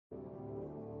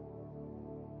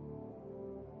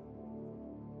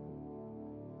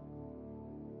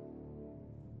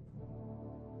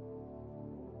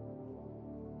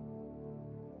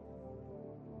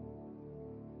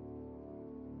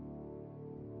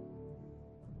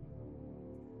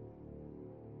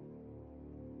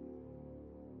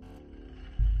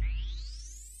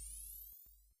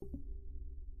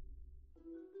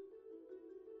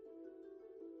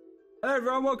Hello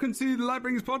everyone, welcome to the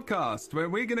Lightbringers podcast, where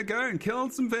we're going to go and kill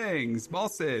some things.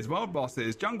 Bosses, world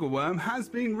bosses. Jungle Worm has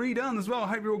been redone as well.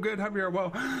 Hope you're all good, hope you're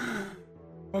well.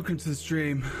 Welcome to the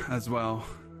stream as well.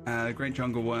 Great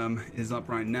Jungle Worm is up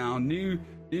right now. New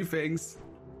things,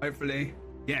 hopefully.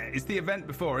 Yeah, it's the event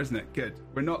before, isn't it? Good.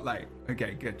 We're not late.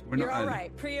 Okay, good. We're You're not all early.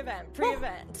 right.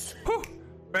 Pre-event.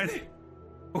 Ready?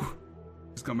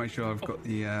 Just got to make sure I've got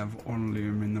the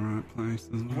volume in the right place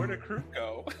as well. Where did Kroof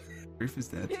go? Kroof is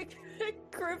dead.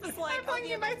 Kroof is like, I'm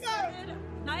bringing my phone.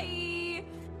 Bye.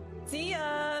 See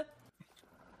ya.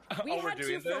 We had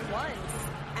to, for once,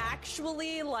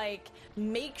 actually,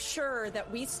 make sure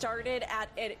that we started at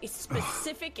a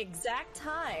specific exact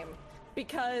time,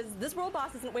 because this world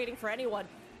boss isn't waiting for anyone.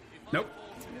 Nope.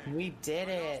 We did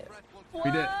it. Whoa,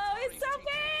 We did. it's so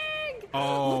big!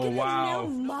 Oh, Look at wow.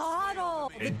 this new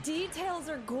model. The details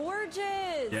are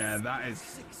gorgeous. Yeah, that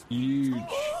is huge.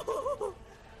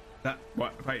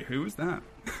 Wait, who was that?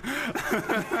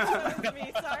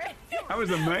 Me, sorry. That was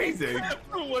amazing.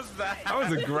 Who was that? That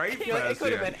was a great It first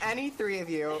could have year. been any three of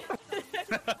you.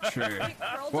 True. It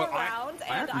curled Well, around,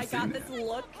 and haven't I got seen this it.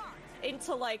 look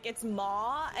into its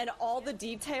maw and all the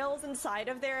details inside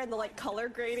of there, and the color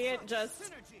gradient.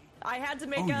 Just, I had to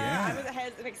make had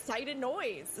an excited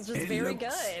noise. It's just very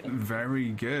looks good. Very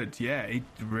good. Yeah, it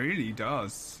really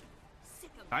does.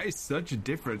 That is such a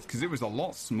difference, because it was a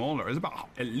lot smaller. It was about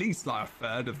at least a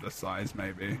third of the size,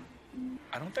 maybe.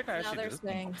 I don't think I actually they're did this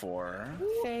one saying- before.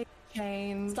 Fake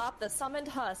chains. Stop the summoned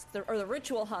husks, or the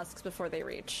ritual husks, before they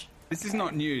reach. This is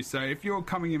not new, so if you're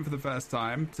coming in for the first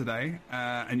time today,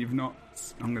 and you've not...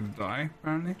 I'm going to die,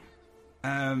 apparently.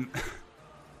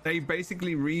 They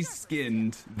basically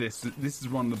reskinned this. This is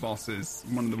one of the bosses,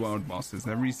 one of the world bosses.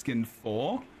 They're reskinned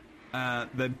 4.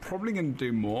 They're probably going to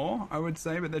do more, I would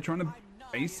say, but they're trying to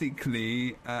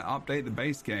basically update the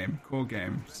base game, core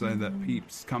game, so that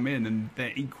peeps come in and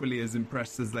they're equally as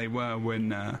impressed as they were when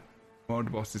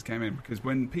world bosses came in. Because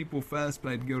when people first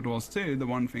played Guild Wars 2, the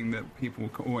one thing that people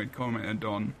always commented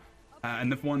on,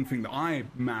 and the one thing that I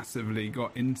massively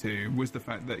got into, was the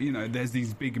fact that, you know, there's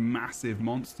these big massive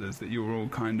monsters that you're all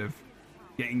kind of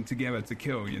getting together to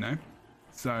kill, you know?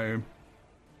 So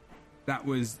that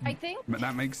was... I think...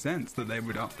 That makes sense that they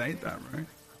would update that, right?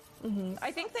 I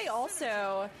think they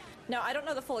also... Now, I don't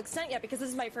know the full extent yet, because this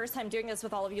is my first time doing this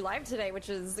with all of you live today, which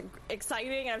is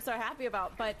exciting and I'm so happy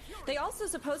about, but they also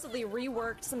supposedly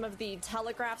reworked some of the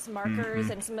telegraphs,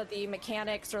 markers, and some of the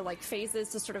mechanics or phases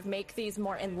to sort of make these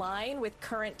more in line with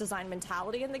current design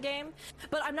mentality in the game.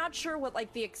 But I'm not sure what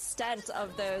the extent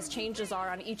of those changes are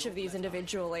on each of these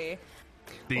individually.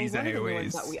 These One of the new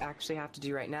ones AoEs. that we actually have to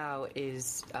do right now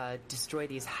is destroy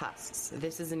these husks.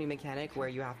 This is a new mechanic where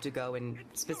you have to go and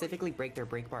specifically break their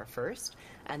break bar first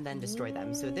and then destroy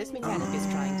them. So this mechanic is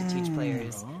trying to teach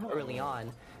players early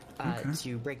on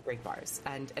to break bars.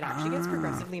 And it actually gets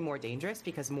progressively more dangerous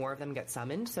because more of them get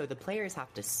summoned, so the players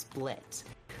have to split.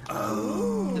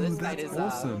 Oh, So this that's fight is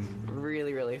awesome.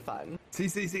 really, really fun.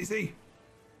 See.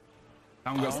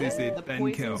 I'm gonna see The then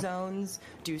poison kill. zones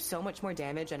do so much more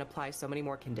damage and apply so many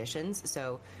more conditions,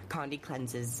 so Condi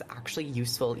Cleanse is actually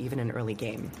useful even in early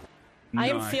game. I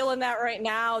am Nice. feeling that right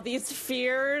now. These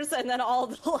fears and then all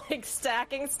the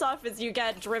stacking stuff as you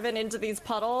get driven into these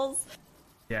puddles.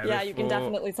 Yeah, you can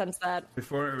definitely sense that.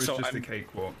 Before it was So just a I'm-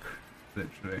 cakewalk,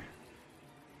 literally.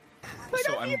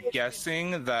 So I'm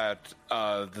guessing that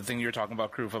the thing you're talking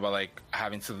about, Kroof, about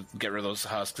having to get rid of those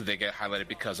husks, they get highlighted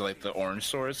because of the orange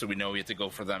swords, so we know we have to go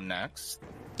for them next.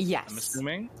 Yes. I'm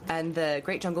assuming. And the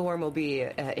Great Jungle Worm will be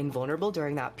invulnerable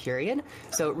during that period,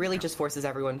 so it really just forces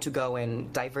everyone to go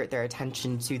and divert their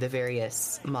attention to the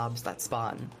various mobs that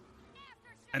spawn.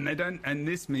 And they don't. And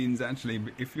this means actually,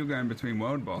 if you're going between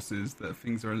world bosses, that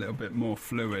things are a little bit more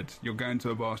fluid. You're going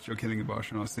to a boss, you're killing a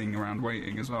boss, you're not sitting around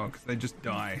waiting as well, because they just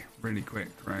die really quick,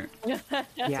 right?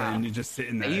 Yeah. And you're just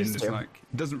sitting there, They and used it's to. it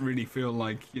doesn't really feel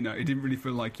like, it didn't really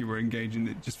feel like you were engaging.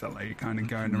 It just felt like you're kind of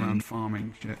going around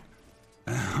farming shit.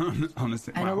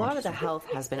 Honestly, And a lot of the health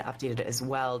has been updated as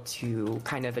well to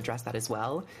kind of address that as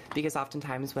well, because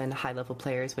oftentimes when high-level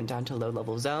players went down to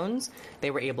low-level zones,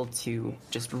 they were able to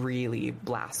just really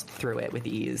blast through it with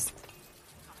ease.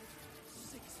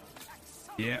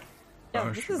 Yeah. Yeah, Oh,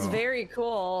 this sure. is very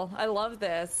cool. I love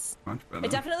this. Much better.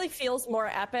 It definitely feels more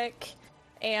epic,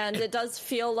 and it does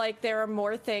feel like there are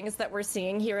more things that we're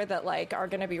seeing here that are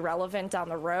going to be relevant down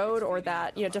the road, or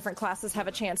that different classes have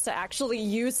a chance to actually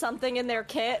use something in their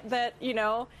kit that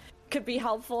could be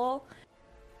helpful.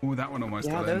 Oh, that one almost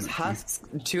Yeah, got those in. husks,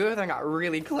 2 of them got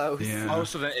really close. Yeah. Oh,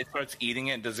 so then it starts eating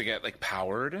it. Does it get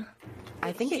powered?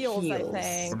 I think it Heals, heals. I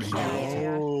think. Probably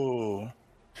Yeah. Oh.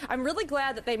 I'm really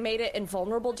glad that they made it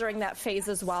invulnerable during that phase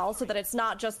as well, so that it's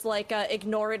not just like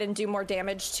ignore it and do more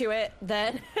damage to it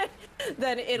than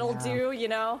it'll do, you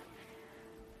know?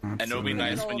 And it'll be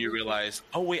nice when you realize,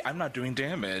 oh wait, I'm not doing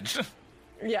damage.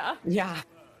 Yeah. Yeah.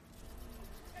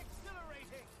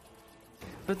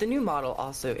 But the new model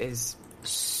also is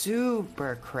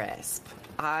super crisp.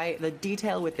 The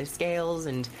detail with the scales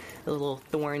and the little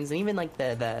thorns and even like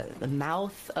the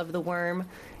mouth of the worm,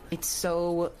 it's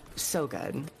so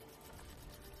good.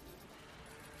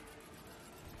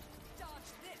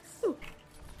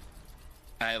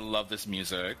 I love this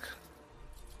music.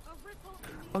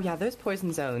 Oh yeah, those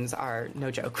poison zones are no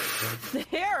joke.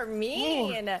 They're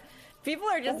mean. Ooh. People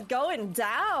are just going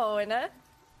down.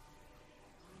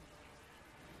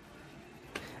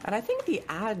 And I think the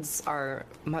ads are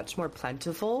much more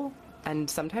plentiful, and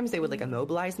sometimes they would like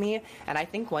immobilize me. And I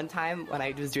think one time when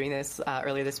I was doing this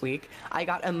earlier this week, I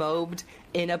got immobed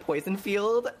in a poison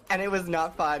field, and it was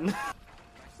not fun.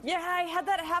 Yeah, I had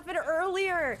that happen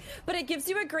earlier, but it gives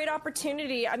you a great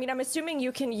opportunity. I mean, I'm assuming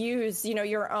you can use,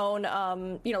 your own,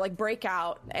 like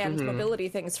breakout and mobility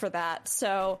things for that.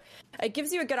 So it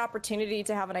gives you a good opportunity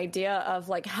to have an idea of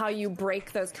like how you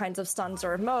break those kinds of stuns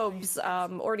or mobs,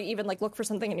 or to even like look for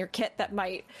something in your kit that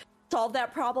might solve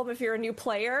that problem if you're a new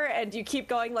player and you keep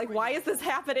going like, why is this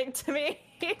happening to me?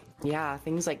 Yeah,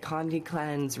 things like Condi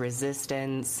Cleanse,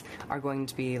 Resistance are going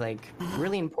to be like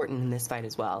really important in this fight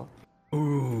as well.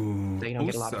 Ooh. So you don't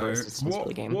get a lot of resistance for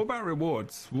the game. What about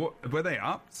rewards? Were they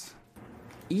upped?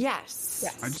 Yes.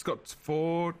 I just got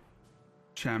 4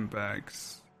 champ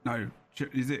bags. No,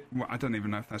 is it? Well, I don't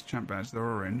even know if that's champ bags. They're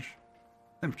orange.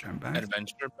 They're champ bags.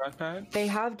 Adventure backpack? They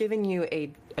have given you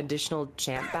a additional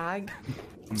champ bag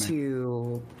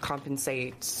to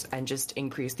compensate and just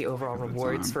increase the overall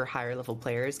rewards for higher level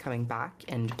players coming back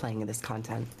and playing this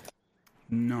content.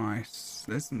 Nice.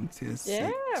 There's some tier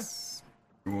 6.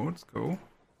 Rewards, cool.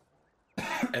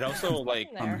 It also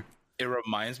it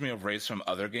reminds me of raids from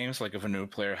other games. Like if a new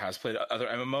player has played other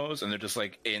MMOs and they're just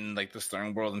like in like the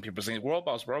starting world and people are saying world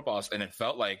boss, and it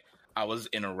felt like I was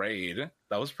in a raid.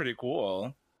 That was pretty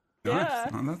cool. Nice. Yeah.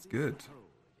 Oh, that's good.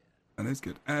 That is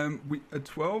good. We at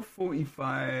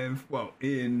 12:45. Well,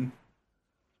 in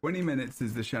 20 minutes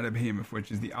is the Shadow Behemoth,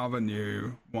 which is the other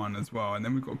new one as well, and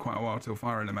then we've got quite a while till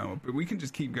Fire Elemental. But we can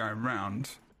just keep going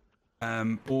round.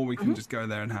 Or we can just go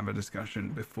there and have a discussion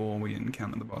before we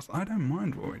encounter the boss. I don't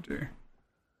mind what we do.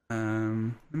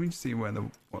 Let me see what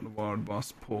the wild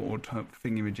boss portal type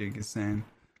thingy-majig is saying.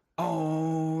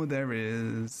 Oh, there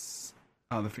is.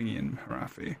 Oh, the thingy in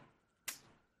Harafi.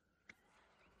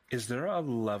 Is there a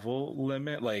level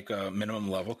limit, like a minimum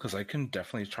level? Because I can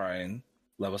definitely try and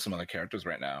level some other characters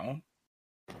right now.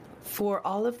 For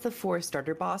all of the 4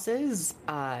 starter bosses,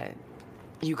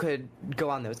 you could go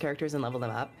on those characters and level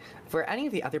them up. For any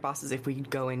of the other bosses, if we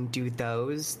go and do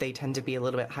those, they tend to be a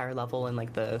little bit higher level in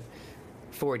like the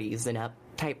 40s and up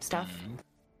type stuff.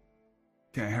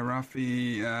 Okay,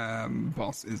 Harafi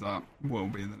boss is up. Will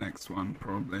be the next one,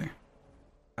 probably.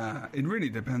 It really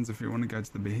depends if you want to go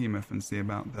to the Behemoth and see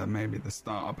about maybe the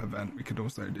startup event. We could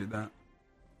also do that.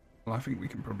 Well, I think we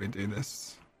can probably do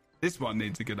this. This one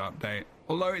needs a good update.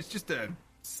 Although it's just a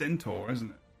centaur,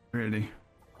 isn't it? Really?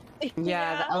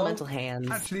 Yeah, the elemental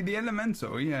hands. Actually, the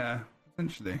elemental, yeah,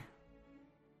 essentially.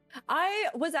 I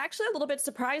was actually a little bit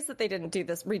surprised that they didn't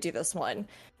redo this one.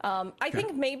 I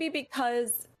think maybe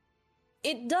because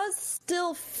it does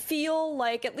still feel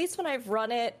like, at least when I've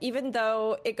run it, even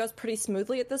though it goes pretty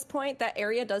smoothly at this point, that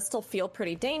area does still feel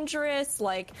pretty dangerous.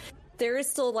 Like, there is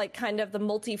still like kind of the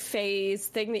multi-phase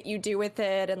thing that you do with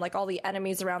it and like all the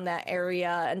enemies around that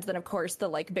area, and then of course the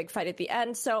like big fight at the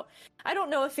end. So I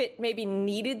don't know if it maybe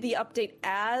needed the update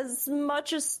as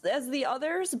much as the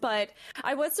others, but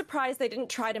I was surprised they didn't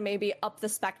try to maybe up the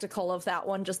spectacle of that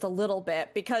one just a little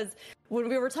bit, because when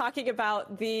we were talking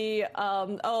about the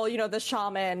the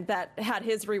shaman that had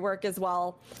his rework as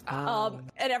well,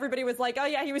 and everybody was like, oh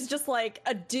yeah, he was just like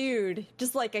a dude,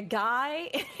 just like a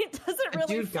guy. It doesn't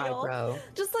really feel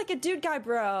just like a dude guy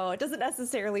bro. It doesn't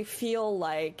necessarily feel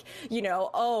like,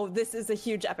 oh, this is a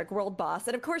huge epic world boss.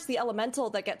 And of course the elemental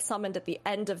that gets summoned at the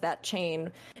end of that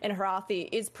chain in Harathi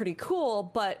is pretty cool,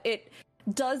 but it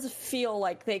does feel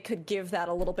like they could give that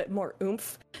a little bit more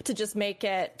oomph to just make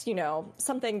it,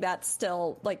 something that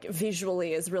still like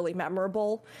visually is really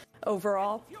memorable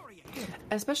overall.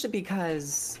 Especially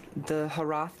because the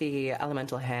Harathi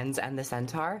elemental hands and the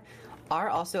centaur are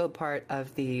also a part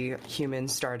of the human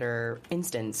starter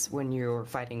instance when you're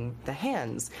fighting the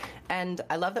hands. And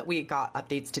I love that we got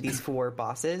updates to these 4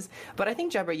 bosses, but I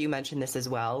think, Jebra, you mentioned this as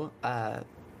well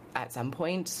at some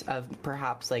point, of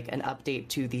perhaps like an update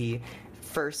to the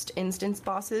first instance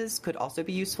bosses could also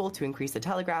be useful to increase the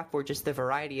telegraph or just the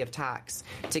variety of attacks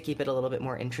to keep it a little bit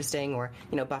more interesting, or,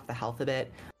 you know, buff the health a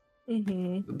bit.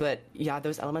 But yeah,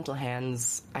 those elemental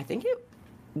hands, I think it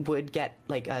would get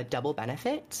like a double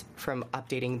benefit from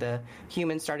updating the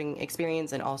human starting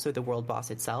experience and also the world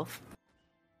boss itself.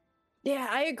 Yeah,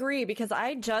 I agree, because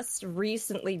I just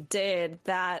recently did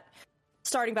that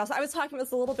starting boss. I was talking about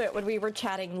this a little bit when we were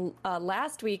chatting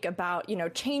last week about, you know,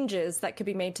 changes that could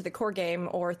be made to the core game,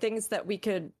 or things that we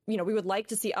could, you know, we would like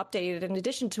to see updated in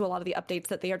addition to a lot of the updates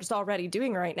that they are just already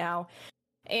doing right now.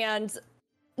 And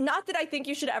not that I think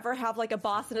you should ever have like a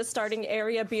boss in a starting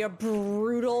area be a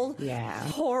brutal,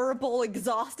 horrible,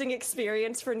 exhausting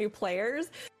experience for new players,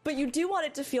 but you do want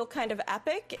it to feel kind of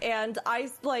epic. And I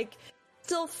like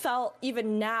still felt,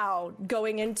 even now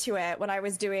going into it when I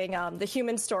was doing the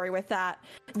human story with that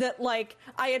like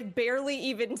I had barely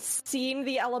even seen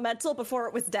the elemental before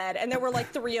it was dead, and there were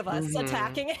like 3 of us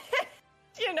attacking it.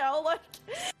 You know, like,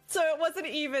 so it wasn't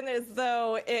even as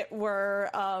though it were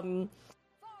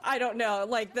I don't know,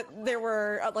 like there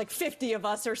were like 50 of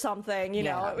us or something, you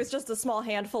know. It was just a small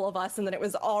handful of us, and then it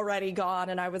was already gone,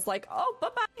 and I was like, oh,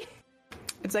 bye-bye.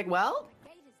 It's like, well,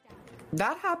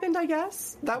 that happened, I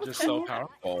guess. That was just so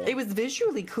powerful. It was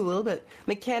visually cool, but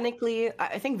mechanically,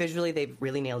 I think visually they've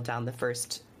really nailed down the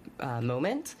first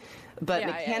moment. But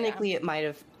mechanically, it might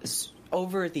have,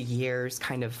 over the years,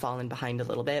 kind of fallen behind a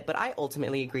little bit. But I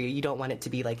ultimately agree, you don't want it to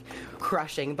be like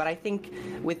crushing. But I think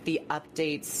with the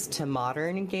updates to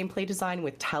modern gameplay design,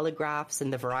 with telegraphs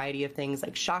and the variety of things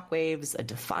like shockwaves, a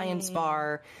defiance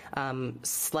bar,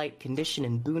 slight condition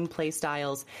and boon play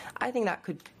styles, I think that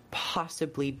could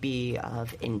possibly be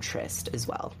of interest as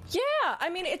well. Yeah, I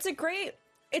mean, it's a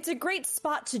great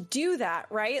spot to do that,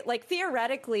 right? Like,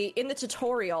 theoretically, in the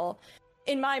tutorial,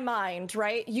 in my mind,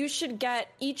 right, you should get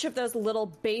each of those little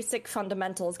basic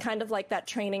fundamentals, kind of like that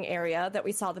training area that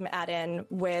we saw them add in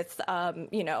with,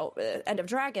 you know, End of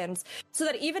Dragons, so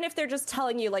that even if they're just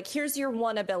telling you, like, here's your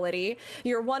one ability,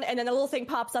 your one, and then a little thing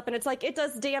pops up and it's like, it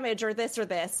does damage or this,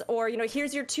 or, you know,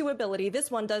 here's your 2 ability, this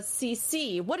one does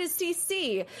CC. What is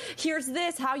CC? Here's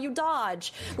this, how you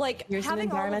dodge. Like, here's an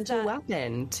environmental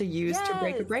weapon to use to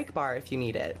break a break bar if you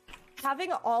need it.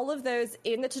 Having all of those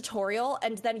in the tutorial,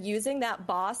 and then using that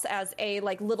boss as a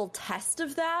like little test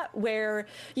of that, where,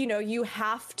 you know, you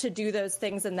have to do those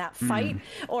things in that fight,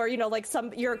 or, you know, like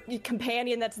your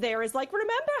companion that's there is like,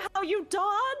 remember how you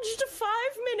dodged 5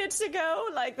 minutes ago?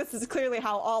 Like, this is clearly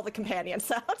how all the companions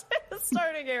sound in the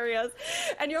starting areas,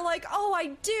 and you're like, oh,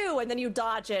 I do, and then you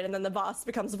dodge it, and then the boss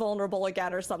becomes vulnerable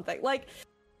again or something. Like,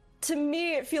 to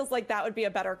me, it feels like that would be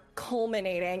a better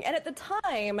culminating. And at the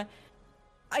time,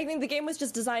 I think the game was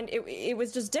just designed, it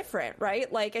was just different,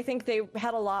 right? Like, I think they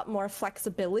had a lot more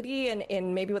flexibility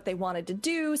in maybe what they wanted to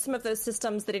do. Some of those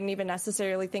systems they didn't even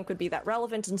necessarily think would be that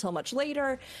relevant until much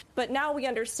later. But now we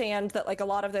understand that, like, a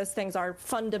lot of those things are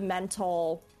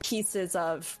fundamental pieces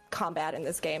of combat in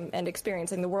this game and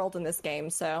experiencing the world in this game,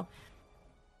 so.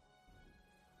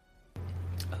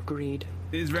 Agreed.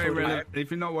 It's very relevant.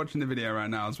 If you're not watching the video right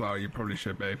now as well, you probably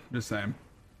should be. Just saying.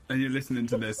 And you're listening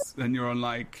to this, and you're on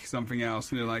like something else,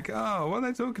 and you're like, "Oh, what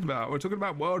are they talking about? We're talking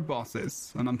about world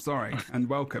bosses." And I'm sorry. And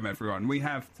welcome everyone. We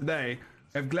have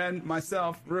Glenn,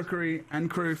 myself, Rookery, and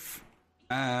Kroof,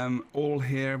 all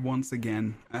here once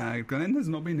again. Glenn has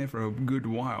not been here for a good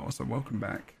while, so welcome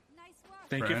back.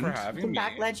 Thank you for having me.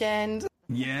 Back, legend.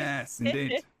 Yes,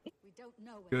 indeed.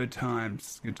 Good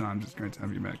times. Good times. It's great to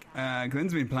have you back.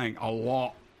 Glenn's been playing a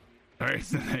lot.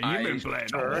 You've been playing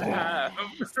a lot.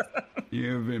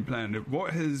 You've been playing it.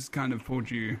 What has kind of pulled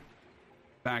you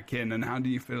back in, and how do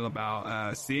you feel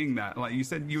about seeing that? Like you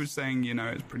said, you were saying, you know,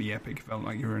 it's pretty epic. It felt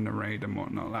like you were in a raid and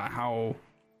whatnot. Like how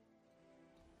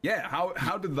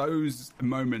do those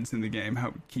moments in the game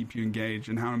help keep you engaged,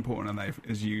 and how important are they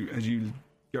as you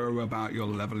go about your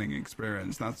leveling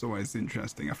experience? That's always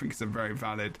interesting. I think it's a very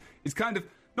valid. It's kind of.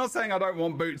 Not saying I don't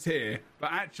want boots here, but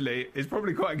actually, it's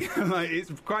probably quite like it's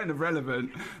kind of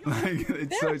relevant. Like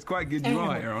it's quite good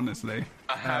UI here, honestly.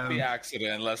 A happy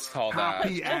accident, let's call that.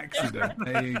 Happy accident.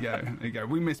 There you go. There you go.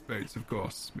 We miss boots, of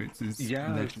course. Boots is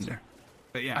legendary.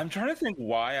 But yeah, I'm trying to think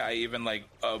why I even like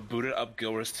booted up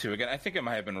Guild Wars 2 again. I think it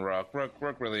might have been Rook.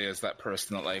 Rook really is that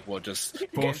person that like will just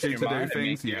force you to do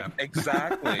things. Yeah,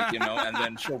 exactly. You know, and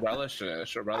then she'll relish it.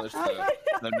 She'll relish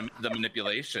the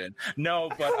manipulation.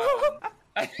 No, but.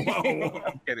 I'm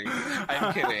kidding.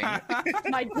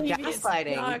 My devious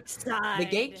dark side. The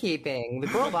gatekeeping. The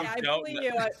girl bomb.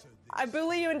 I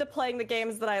bully you into playing the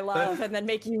games that I love and then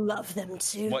make you love them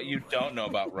too. What you don't know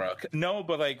about Rook. No,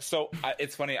 but like, so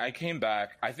it's funny. I came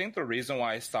back. I think the reason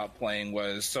why I stopped playing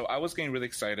was, so I was getting really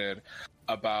excited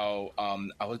about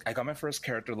I got my first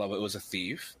character level. It was a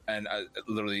thief, and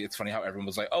literally, it's funny how everyone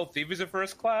was like, "Oh, thief is your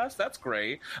first class? That's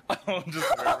great."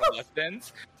 Just very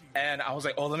reluctant, and I was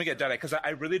like, "Oh, let me get Jedi," because I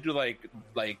really do like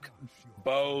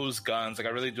bows, guns. Like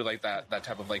I really do like that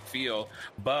type of like feel.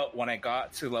 But when I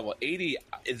got to level 80,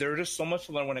 there was just so much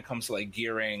to learn when it comes to like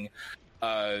gearing.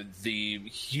 The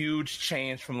huge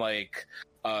change from like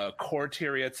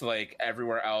Corteria to like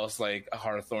everywhere else, like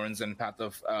Heart of Thorns and Path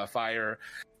of Fire,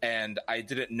 and I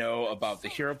didn't know about the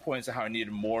hero points and how I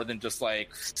needed more than just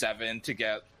like 7 to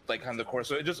get like kind of the core.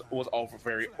 So it just was all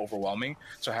very overwhelming.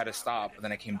 So I had to stop. And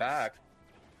then I came back.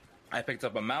 I picked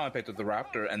up a mount, I picked up the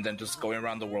raptor, and then just going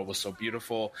around the world was so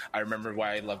beautiful. I remember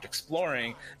why I loved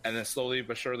exploring, and then slowly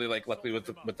but surely, like luckily with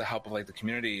the help of like the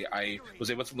community, I was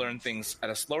able to learn things at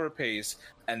a slower pace,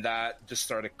 and that just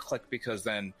started to click because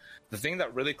then the thing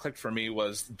that really clicked for me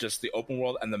was just the open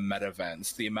world and the meta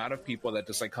events. The amount of people that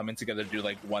just like come in together to do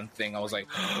like one thing, I was like,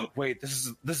 oh, wait,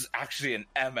 this is actually an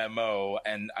MMO,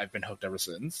 and I've been hooked ever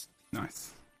since.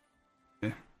 Nice.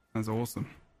 Yeah, that's awesome.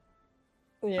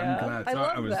 Yeah, I'm glad. I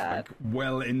love that. Like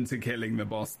well into killing the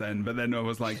boss then, but then I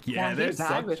was like, there's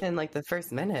such... within like the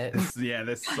first minute.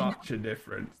 There's such a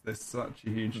difference. There's such a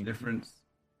huge difference.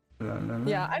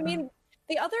 Yeah, I mean,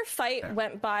 the other fight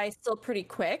went by still pretty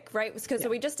quick, right? Because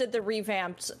we just did the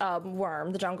revamped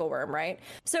worm, the jungle worm, right?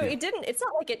 So it's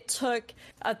not like it took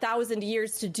 1,000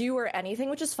 years to do or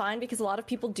anything, which is fine because a lot of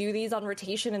people do these on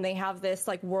rotation and they have this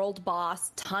like world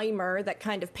boss timer that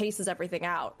kind of paces everything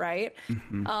out, right?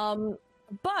 Mm-hmm.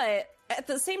 But at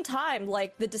the same time,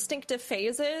 like the distinctive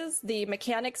phases, the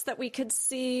mechanics that we could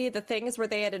see, the things where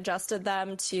they had adjusted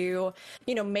them to,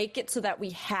 make it so that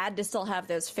we had to still have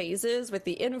those phases with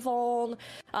the invuln,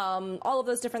 all of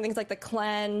those different things like the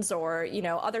cleanse or,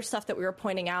 other stuff that we were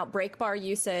pointing out, break bar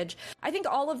usage. I think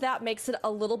all of that makes it a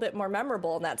little bit more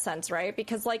memorable in that sense, right?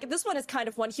 Because like this one is kind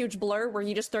of one huge blur where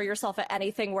you just throw yourself at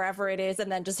anything wherever it is and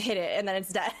then just hit it and then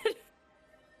it's dead.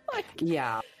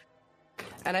 Yeah.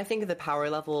 And I think the power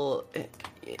level,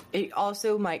 it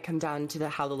also might come down to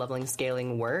how the leveling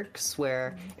scaling works,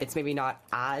 where it's maybe not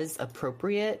as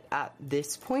appropriate at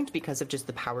this point because of just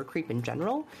the power creep in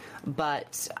general.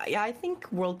 But yeah, I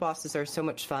think world bosses are so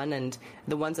much fun, and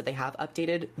the ones that they have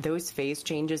updated, those phase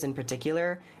changes in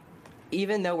particular,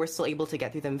 even though we're still able to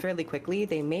get through them fairly quickly,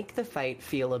 they make the fight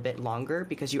feel a bit longer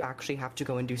because you actually have to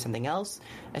go and do something else,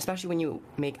 especially when you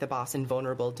make the boss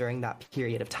invulnerable during that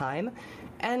period of time.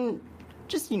 And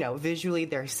just, visually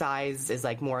their size is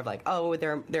like more of like, oh,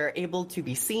 they're able to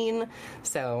be seen.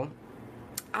 So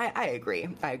I agree,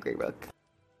 Rook.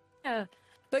 Yeah,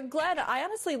 but Glenn, I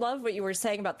honestly love what you were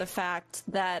saying about the fact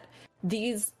that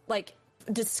these, like,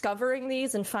 discovering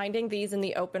these and finding these in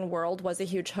the open world was a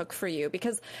huge hook for you,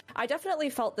 because I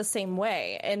definitely felt the same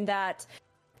way in that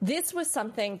this was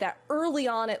something that early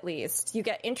on, at least, you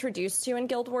get introduced to in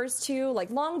Guild Wars 2,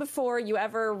 like long before you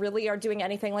ever really are doing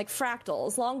anything like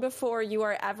fractals, long before you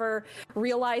are ever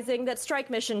realizing that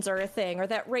strike missions are a thing, or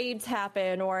that raids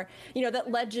happen, or, that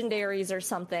legendaries are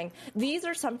something. These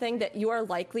are something that you are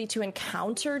likely to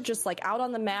encounter just like out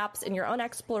on the maps in your own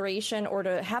exploration, or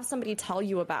to have somebody tell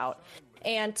you about.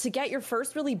 And to get your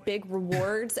first really big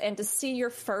rewards and to see your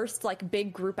first like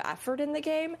big group effort in the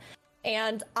game.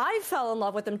 And I fell in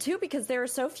love with them too because there are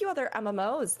so few other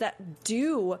MMOs that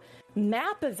do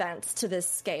map events to this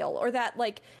scale, or that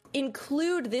like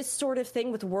include this sort of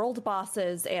thing with world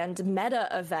bosses and meta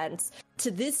events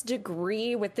to this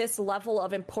degree with this level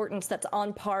of importance that's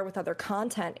on par with other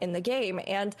content in the game.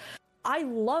 And I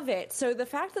love it. So the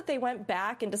fact that they went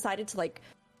back and decided to like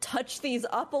touch these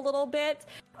up a little bit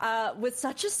was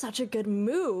such a good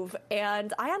move,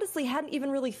 and I honestly hadn't even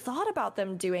really thought about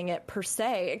them doing it per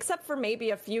se, except for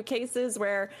maybe a few cases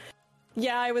where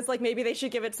I was like, maybe they should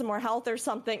give it some more health or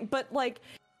something. But like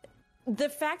the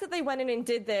fact that they went in and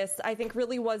did this, I think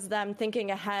really was them thinking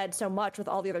ahead so much with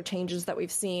all the other changes that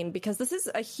we've seen, because this is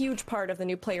a huge part of the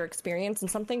new player experience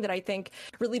and something that I think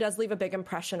really does leave a big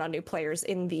impression on new players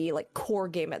in the like core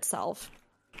game itself.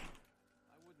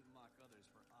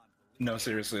 No,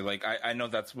 seriously, like I know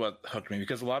that's what hooked me,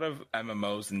 because a lot of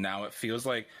MMOs now, it feels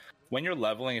like when you're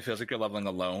leveling, it feels like you're leveling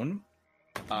alone.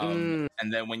 And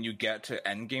then when you get to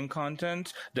end game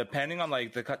content, depending on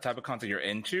like the type of content you're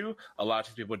into, a lot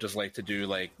of people just like to do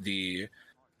like the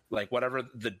whatever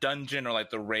the dungeon or like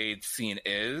the raid scene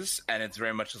is, and it's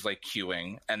very much just like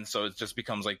queuing, and so it just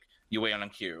becomes like you wait on a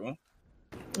queue.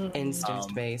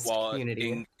 Instance-based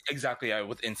community. Exactly, yeah,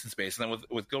 with instance-based. And then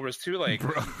with Guild Wars 2, like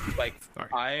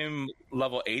I'm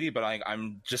level 80, but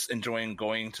I'm just enjoying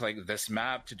going to like this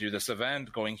map to do this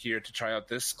event, going here to try out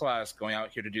this class, going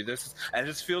out here to do this. And it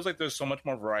just feels like there's so much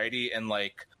more variety in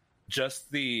like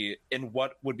just in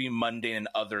what would be mundane in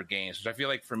other games, which I feel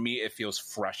like for me it feels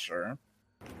fresher.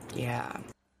 Yeah.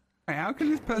 Hey, how can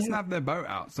this person have their boat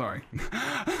out? Sorry.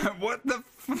 What the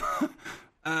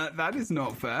that is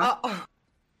not fair.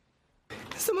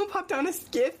 Someone popped down a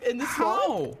skiff in the swamp?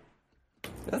 How?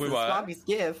 That's Wait, a what? swampy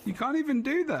skiff. You can't even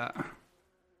do that.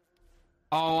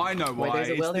 Oh, I know why. Where there's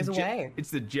a will, there's a way.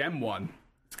 It's the gem one.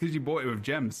 It's because you bought it with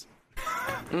gems.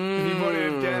 If you bought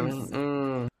it with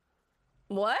gems.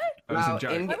 What? That was Wow, a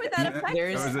joke. Why would that affect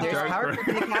There's That was a joke, power bro. creep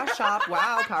in the cash shop.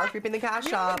 Wow, power creep in the cash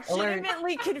shop. Alert.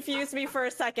 Legitimately confused me for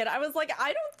a second. I was like,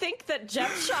 I don't think that gem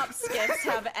shop skiffs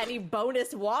have any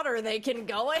bonus water they can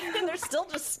go in. They're still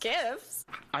just skiffs.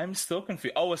 I'm still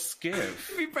confused. Oh, a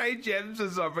skiff. If you pay gems or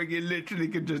something, you literally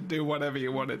can just do whatever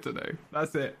you want it to do.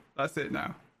 That's it. That's it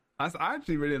now. I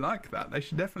actually really like that. They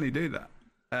should definitely do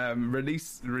that.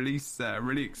 Release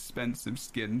really expensive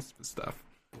skins for stuff.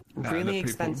 that Really people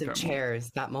expensive come- chairs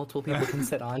that multiple people can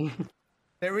sit on.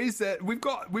 There is we've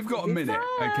got a minute,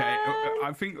 okay?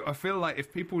 I feel like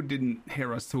if people didn't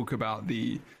hear us talk about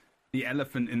the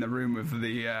elephant in the room of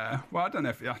the well, I don't know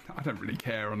if I don't really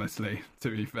care, honestly,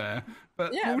 to be fair,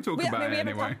 but Yeah, we'll talk about it we haven't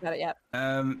anyway. talked about it yet.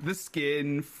 The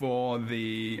skin for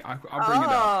the I'll bring it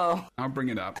up. I'll bring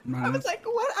it up. I was like,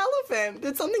 what elephant?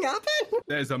 Did something happen?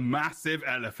 There's a massive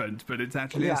elephant, but it's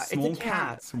actually Yeah, a it's a small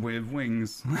cat. cat with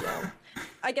wings.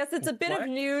 I guess it's a bit of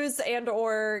news and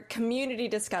or community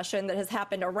discussion that has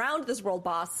happened around this World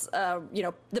Boss,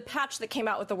 the patch that came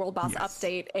out with the World Boss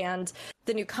update and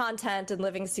the new content in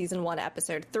Living Season 1,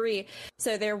 Episode 3.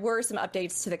 So there were some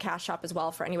updates to the cash shop as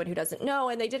well for anyone who doesn't know,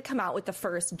 and they did come out with the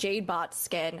first Jadebot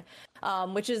skin,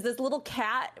 which is this little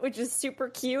cat, which is super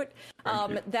cute,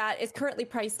 that is currently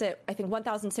priced at, I think,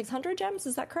 1,600 gems.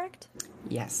 Is that correct?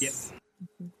 Yes.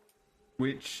 Yep.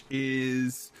 Which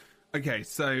is okay.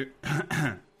 So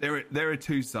there are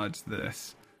two sides to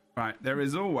this, right? There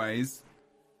is always,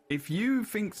 if you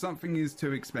think something is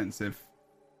too expensive,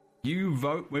 you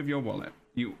vote with your wallet.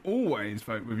 You always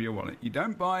vote with your wallet. You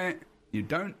don't buy it. You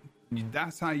don't.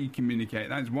 That's how you communicate.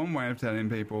 That's one way of telling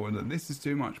people that this is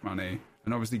too much money,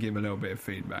 and obviously give a little bit of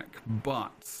feedback.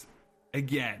 But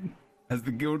again, as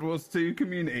the Guild Wars 2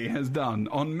 community has done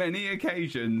on many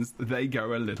occasions, they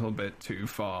go a little bit too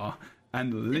far.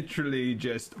 And literally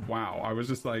just, wow. I was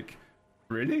just like,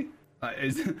 really? Like,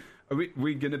 are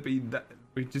we going to be that?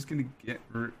 We're just going to get,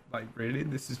 like, really?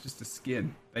 This is just a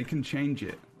skin. They can change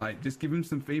it. Like, just give them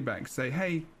some feedback. Say,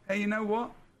 hey, you know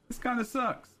what? This kind of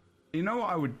sucks. You know what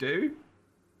I would do?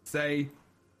 Say,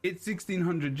 it's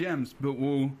 1,600 gems, but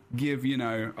we'll give,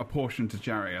 a portion to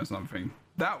charity or something.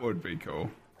 That would be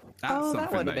cool. That's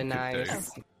that would have been could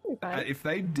nice. do. If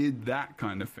they did that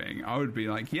kind of thing, I would be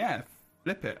like, yeah,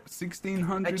 flip it.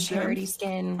 1,600 A charity gems.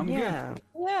 skin. I'm yeah.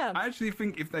 good. Yeah. I actually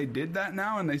think if they did that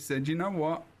now and they said, you know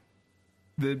what,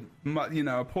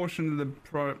 a portion of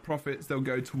the profits, they'll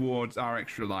go towards our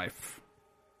extra life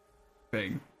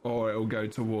thing, or it'll go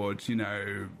towards,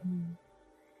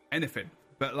 anything.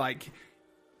 But like,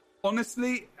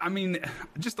 honestly, I mean,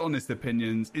 just honest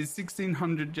opinions, is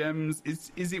 1,600 gems,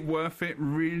 is it worth it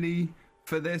really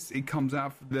for this? It comes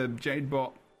out for the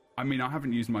Jadebot. I mean, I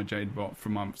haven't used my Jadebot for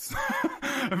months.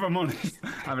 If I'm honest, I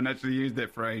haven't actually used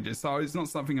it for ages, so it's not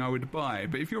something I would buy.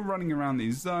 But if you're running around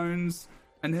these zones,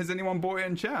 and has anyone bought it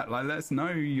in chat? Like, let us know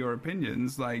your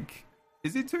opinions. Like,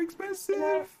 is it too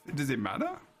expensive? Does it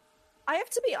matter? I have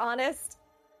to be honest,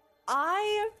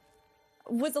 I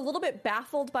was a little bit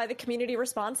baffled by the community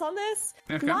response on this.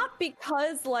 Okay. Not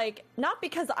because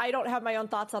I don't have my own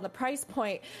thoughts on the price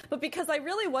point, but because I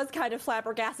really was kind of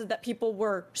flabbergasted that people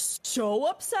were so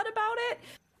upset about it.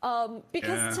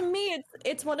 Because to me,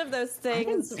 it's one of those I didn't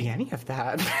things. see any of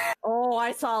that. Oh,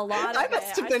 I saw a lot of I it.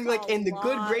 must have been like in the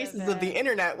good lot graces of the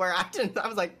internet where I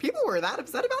was like, people were that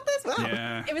upset about this? Wow.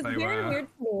 Yeah, It was they very were. weird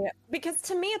to me because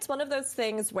to me it's one of those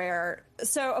things where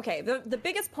the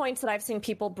biggest points that I've seen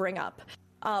people bring up,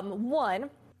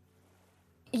 one,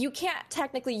 you can't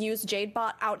technically use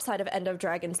Jadebot outside of End of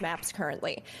Dragons maps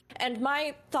currently. And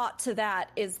my thought to that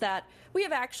is that we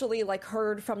have actually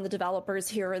heard from the developers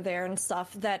here or there and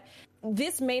stuff that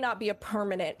this may not be a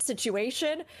permanent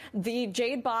situation. The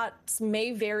Jadebots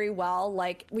may very well,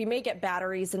 we may get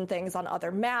batteries and things on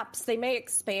other maps. They may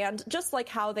expand, just like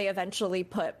how they eventually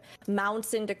put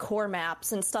mounts into core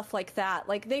maps and stuff like that.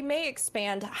 They may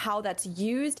expand how that's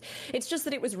used. It's just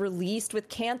that it was released with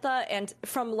Cantha, and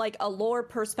from a lore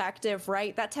perspective,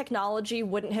 right, that technology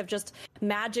wouldn't have just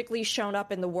magically shown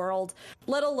up in the world,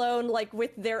 let alone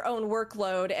with their own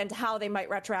workload and how they might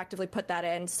retroactively put that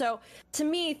in. So to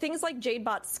me, things like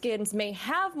Jadebot skins may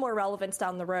have more relevance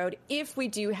down the road if we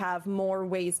do have more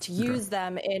ways to use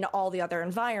them in all the other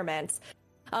environments.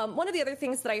 One of the other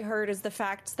things that I heard is the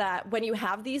fact that when you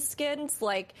have these skins,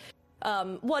 like,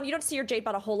 one, you don't see your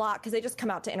Jadebot a whole lot because they just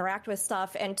come out to interact with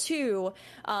stuff, and two,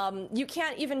 you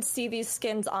can't even see these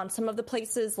skins on some of the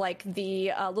places, like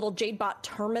the little Jadebot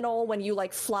terminal when you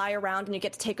like fly around and you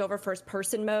get to take over first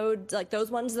person mode, like those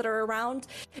ones that are around.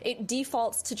 It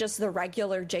defaults to just the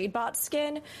regular Jadebot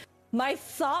skin. My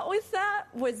thought with that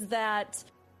was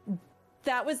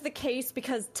that was the case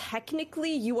because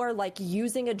technically you are like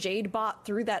using a Jadebot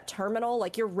through that terminal,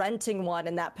 like you're renting one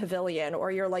in that pavilion,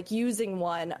 or you're like using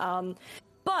one.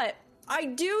 But I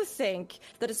do think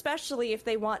that especially if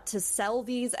they want to sell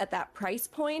these at that price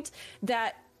point,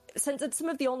 that since it's some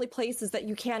of the only places that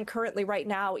you can currently right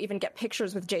now even get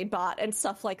pictures with Jadebot and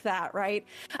stuff like that, right?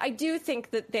 I do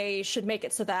think that they should make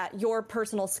it so that your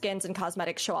personal skins and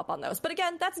cosmetics show up on those. But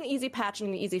again, that's an easy patch and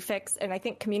an easy fix, and I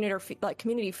think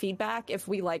community feedback, if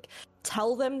we like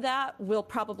tell them that, we'll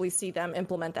probably see them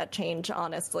implement that change,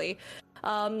 honestly.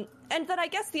 And then I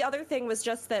guess the other thing was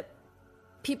just that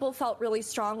people felt really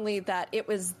strongly that it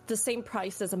was the same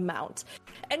price as a mount.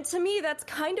 And to me, that's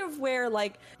kind of where,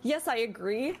 like, yes, I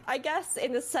agree, I guess,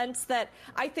 in the sense that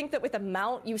I think that with a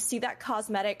mount, you see that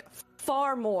cosmetic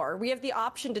far more. We have the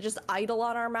option to just idle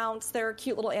on our mounts. There are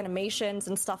cute little animations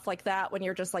and stuff like that when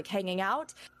you're just, like, hanging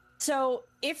out. So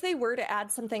if they were to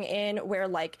add something in where,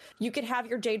 like, you could have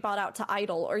your Jadebot out to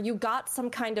idle, or you got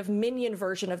some kind of minion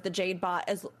version of the Jadebot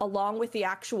as along with the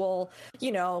actual,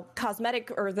 you know,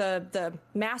 cosmetic or the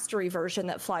mastery version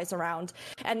that flies around,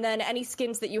 and then any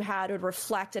skins that you had would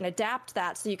reflect and adapt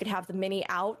that so you could have the mini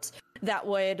out that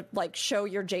would, like, show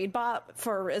your Jadebot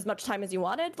for as much time as you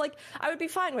wanted, like, I would be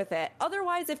fine with it.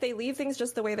 Otherwise, if they leave things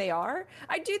just the way they are,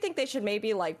 I do think they should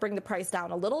maybe, like, bring the price down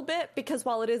a little bit, because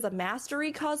while it is a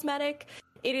mastery cosmetic,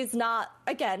 it is not,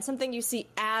 again, something you see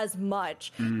as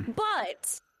much.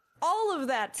 But all of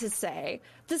that to say,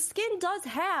 the skin does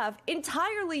have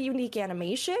entirely unique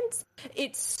animations.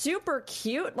 It's super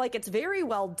cute, like, it's very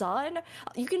well done.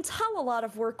 You can tell a lot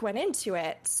of work went into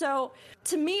it. So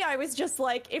to me, I was just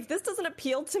like, if this doesn't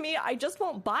appeal to me, I just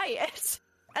won't buy it.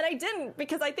 And I didn't,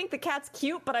 because I think the cat's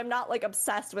cute, but I'm not, like,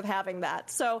 obsessed with having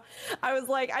that. So I was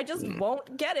like, I just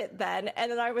won't get it then.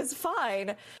 And then I was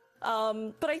fine.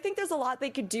 But I think there's a lot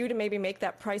they could do to maybe make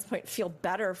that price point feel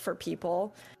better for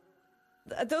people.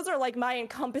 Those are, like, my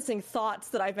encompassing thoughts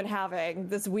that I've been having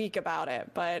this week about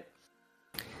it, but...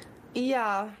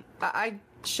 Yeah, I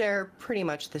share pretty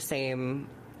much the same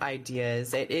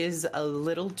ideas. It is a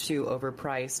little too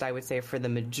overpriced, I would say, for the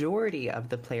majority of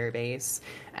the player base,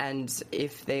 and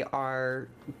if they are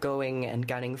going and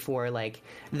gunning for, like,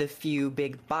 the few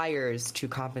big buyers to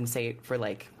compensate for,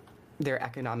 like, their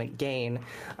economic gain,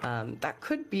 that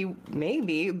could be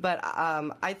maybe, but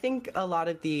I think a lot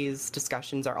of these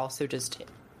discussions are also just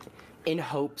in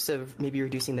hopes of maybe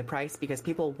reducing the price, because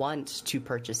people want to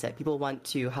purchase it. People want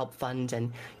to help fund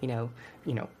and, you know,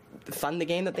 fund the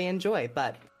game that they enjoy.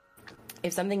 But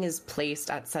if something is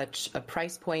placed at such a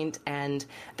price point and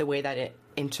the way that it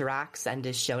interacts and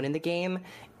is shown in the game,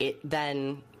 it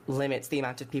then limits the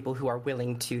amount of people who are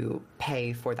willing to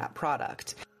pay for that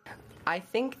product. I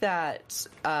think that,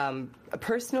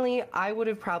 personally, I would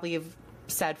have probably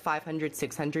said 500,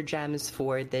 600 gems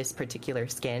for this particular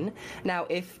skin. Now,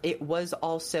 if it was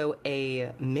also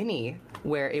a mini,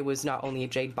 where it was not only a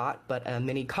Jadebot, but a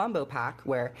mini combo pack,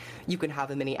 where you can have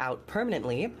a mini out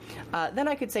permanently, then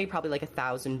I could say probably like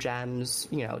 1,000 gems,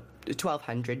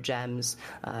 1,200 gems.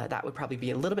 That would probably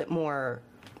be a little bit more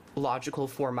logical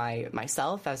for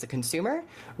myself as a consumer,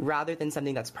 rather than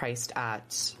something that's priced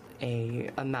at a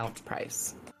mount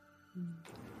price.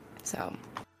 So,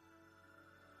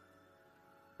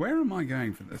 where am I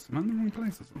going for this? Am I in the wrong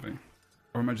place or something?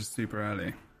 Or am I just super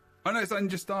early? Oh no, it's only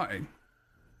just starting.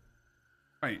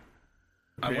 Wait.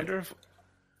 I wonder if...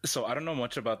 So I don't know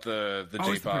much about the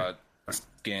Jadebot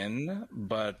skin,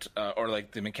 but or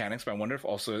like the mechanics, but I wonder if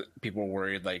also people were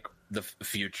worried like the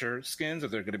future skins,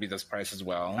 if they're going to be this price as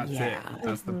well. That's it.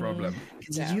 That's the problem.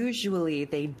 Usually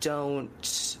they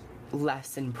don't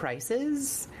lessen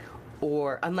prices,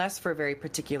 or unless for very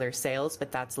particular sales,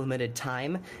 but that's limited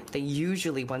time. They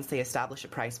usually, once they establish a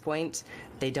price point,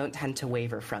 they don't tend to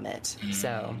waver from it.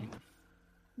 So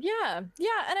yeah, and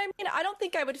I mean, I don't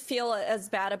think I would feel as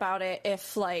bad about it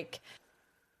if, like,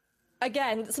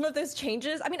 again, some of those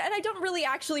changes, I mean, and I don't really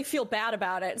actually feel bad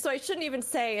about it, so I shouldn't even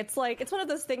say, it's like, it's one of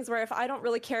those things where if I don't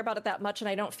really care about it that much and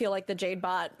I don't feel like the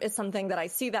Jadebot is something that I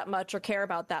see that much or care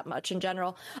about that much in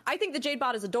general, I think the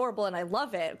Jadebot is adorable and I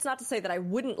love it. It's not to say that I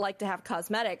wouldn't like to have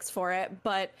cosmetics for it,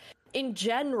 but in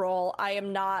general, I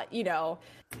am not,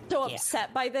 so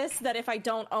upset by this that if I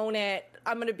don't own it,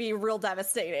 I'm going to be real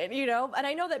devastated, And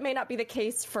I know that may not be the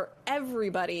case for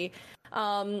everybody.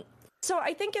 So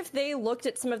I think if they looked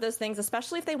at some of those things,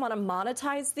 especially if they want to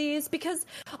monetize these, because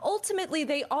ultimately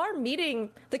they are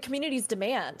meeting the community's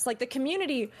demands. Like, the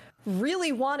community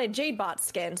really wanted Jadebot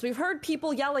skins. We've heard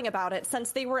people yelling about it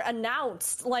since they were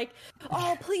announced. Like,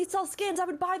 oh, please sell skins. I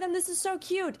would buy them. This is so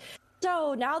cute.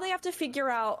 So now they have to figure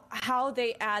out how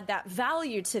they add that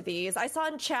value to these. I saw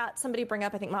in chat somebody bring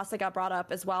up, I think Masa got brought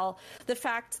up as well, the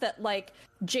fact that, like,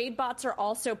 Jade bots are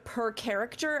also per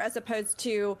character as opposed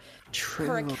to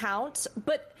per account.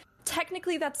 But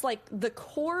technically that's, like, the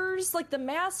cores, like, the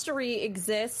mastery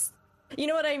exists. You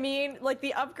know what I mean? Like,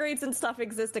 the upgrades and stuff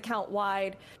exist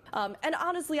account-wide. And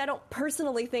honestly, I don't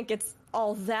personally think it's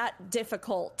all that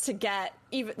difficult to get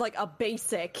even, like, a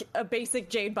basic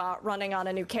Jade bot running on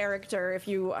a new character if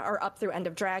you are up through End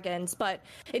of Dragons. But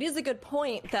it is a good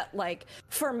point that, like,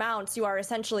 for mounts, you are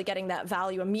essentially getting that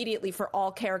value immediately for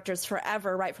all characters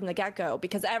forever right from the get-go,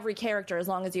 because every character, as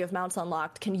long as you have mounts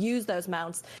unlocked, can use those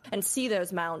mounts and see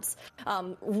those mounts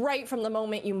right from the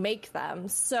moment you make them.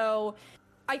 So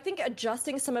I think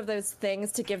adjusting some of those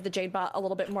things to give the Jadebot a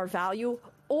little bit more value,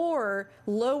 or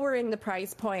lowering the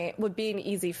price point, would be an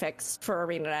easy fix for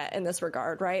ArenaNet in this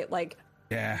regard, right? Like,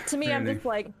 yeah, to me, really. I'm just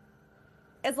like,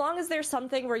 as long as there's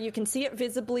something where you can see it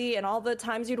visibly and all the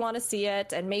times you'd want to see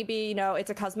it, and maybe, it's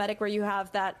a cosmetic where you have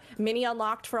that mini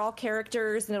unlocked for all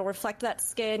characters and it'll reflect that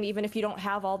skin even if you don't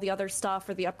have all the other stuff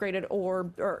or the upgraded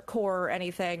orb or core or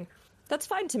anything, that's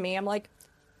fine to me. I'm like,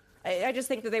 I just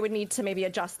think that they would need to maybe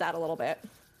adjust that a little bit.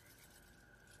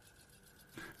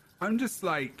 I'm just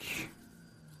like,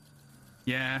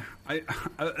 yeah,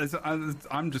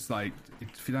 I'm just like,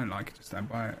 if you don't like it, just don't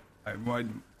buy it. Like, why?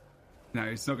 No,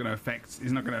 it's not going to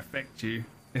affect you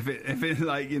if it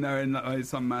like, in like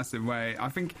some massive way. I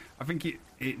think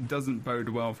it doesn't bode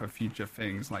well for future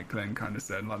things, like Glenn kind of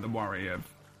said, like the worry of,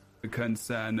 the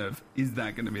concern of, is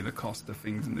that going to be the cost of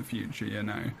things in the future?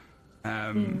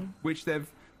 Which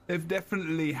they've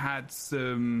definitely had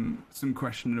some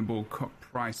questionable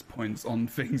price points on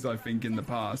things, I think, in the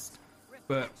past.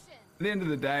 But at the end of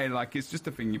the day, like, it's just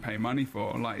a thing you pay money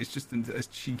for. Like, it's just a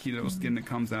cheeky little skin that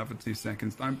comes out for 2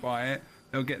 seconds. Don't buy it.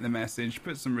 They'll get the message.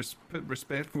 Put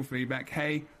respectful feedback.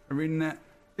 Hey, ArenaNet,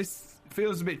 this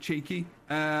feels a bit cheeky.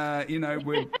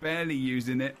 We're barely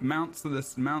using it. Mount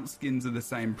skins are the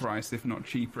same price, if not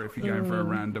cheaper, if you're going for a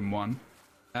random one.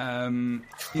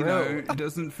 It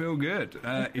doesn't feel good.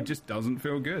 It just doesn't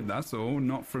feel good. That's all.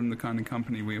 Not from the kind of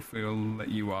company we feel that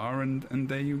you are, and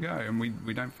there you go. And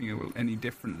we don't feel any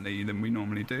differently than we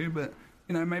normally do. But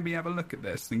maybe have a look at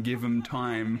this and give them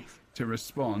time to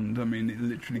respond. I mean, it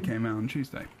literally came out on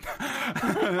Tuesday.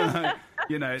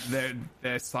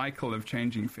 Their cycle of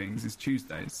changing things is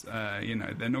Tuesdays.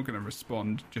 They're not going to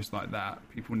respond just like that.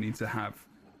 People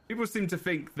seem to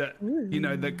think that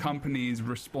that companies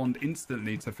respond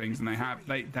instantly to things, and they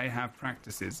have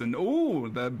practices. And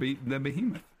the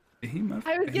behemoth.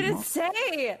 I was gonna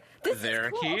say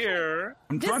they're here.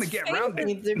 I'm trying to get around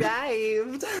it.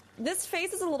 Survived. This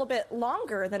phase is a little bit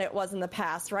longer than it was in the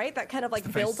past, right? That kind of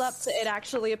like build up to it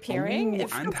actually appearing.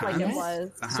 It feels like it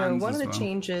was. So one of the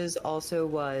changes also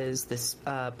was this: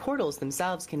 portals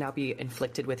themselves can now be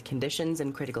inflicted with conditions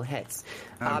and critical hits.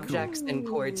 Objects and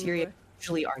core material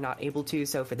usually are not able to,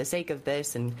 so for the sake of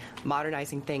this and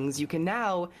modernizing things, you can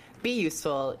now be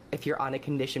useful if you're on a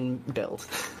condition build.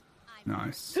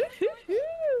 Nice.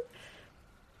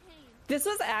 This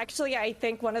was actually, I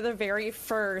think, one of the very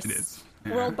first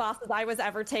world bosses I was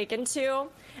ever taken to,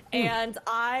 and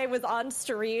I was on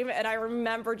stream, and I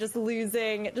remember just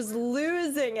losing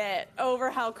it over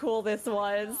how cool this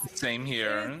was. Same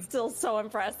here. It's still so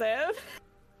impressive.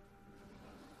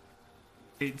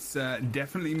 It's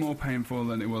definitely more painful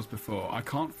than it was before. I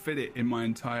can't fit it in my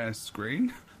entire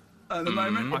screen at the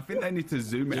moment. I think they need to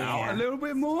zoom it out a little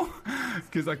bit more,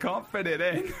 because I can't fit it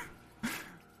in.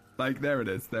 Like, there it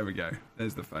is. There we go.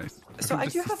 There's the face. So I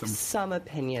do have some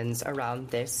opinions around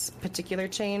this particular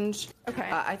change. Okay.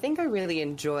 I think I really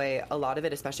enjoy a lot of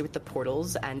it, especially with the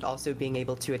portals and also being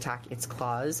able to attack its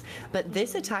claws. But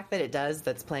this attack that it does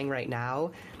that's playing right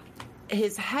now,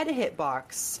 his head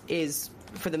hitbox is,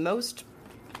 for the most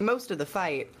of the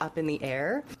fight, up in the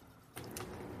air.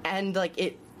 And, like,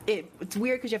 it's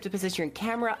weird because you have to position your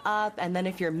camera up, and then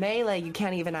if you're melee, you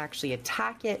can't even actually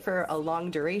attack it for a long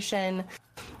duration.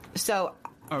 So...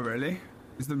 Oh, really?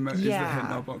 Is the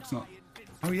hitbox not...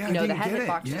 Oh yeah, You know, I the didn't get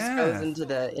hitbox it. just goes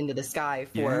into the sky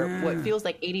for what feels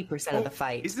like 80% of the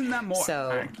fight. Isn't that more?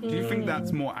 So, Do you think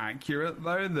that's more accurate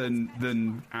though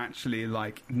than actually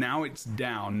like now it's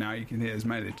down? Now you can hear his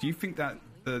melee. Do you think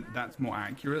that's more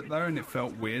accurate though? And it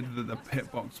felt weird that the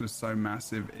hitbox was so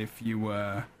massive if you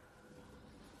were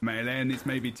melee, and it's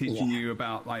maybe teaching you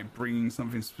about like bringing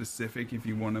something specific if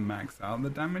you want to max out the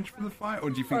damage for the fight, or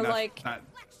do you think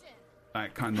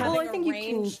that kind of? Well, I think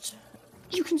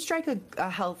you can strike a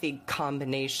healthy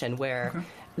combination where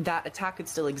that attack could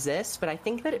still exist, but I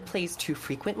think that it plays too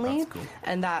frequently,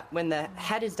 and that when the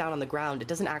head is down on the ground, it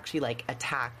doesn't actually like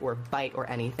attack or bite or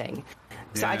anything.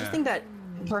 So I just think that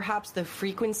perhaps the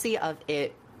frequency of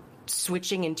it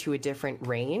switching into a different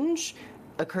range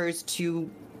occurs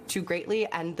too greatly,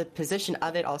 and the position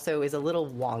of it also is a little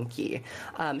wonky.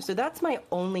 So that's my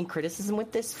only criticism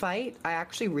with this fight. I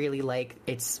actually really like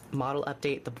its model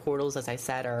update. The portals, as I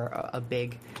said, are a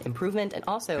big improvement, and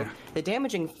also the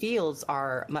damaging fields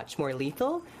are much more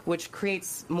lethal, which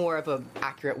creates more of a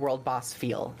accurate world boss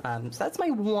feel. So that's my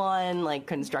one like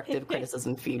constructive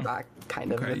criticism feedback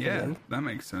kind of opinion. Yeah, that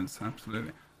makes sense.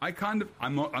 Absolutely. I'm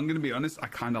going to be honest. I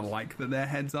kind of like that their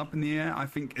heads up in the air. I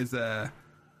think as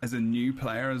a new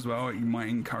player as well, it might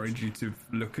encourage you to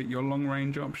look at your long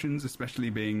range options,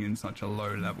 especially being in such a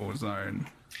low level zone.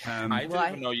 I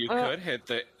didn't know you could hit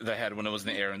the head when it was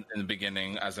in the air in the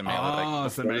beginning as a melee.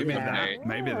 So maybe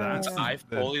that's. I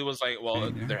fully was like,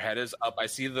 well, their head is up. I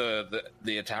see the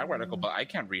attack reticle, but I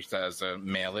can't reach that as a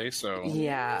melee. So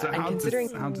yeah, and considering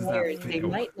players, they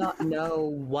might not know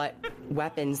what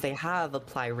weapons they have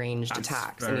apply ranged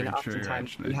attacks. I mean,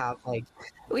 oftentimes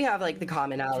we have like the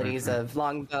commonalities of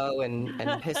longbow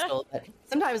and pistol, but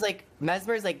sometimes like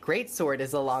Mesmer's like greatsword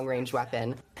is a long range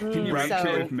weapon. Can you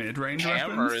with mid range weapons?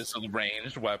 Hammer is a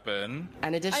ranged weapon.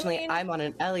 And additionally, I'm on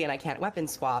an Ellie and I can't weapon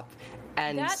swap.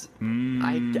 And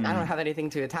I don't have anything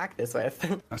to attack this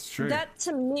with. That's true. That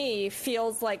to me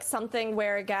feels like something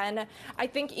where, again, I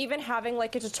think even having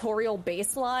like a tutorial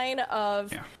baseline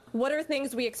of what are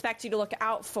things we expect you to look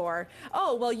out for.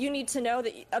 Oh, well, you need to know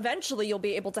that eventually you'll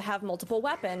be able to have multiple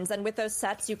weapons. And with those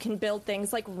sets, you can build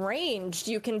things like ranged.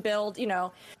 You can build,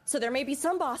 so there may be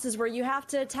some bosses where you have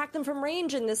to attack them from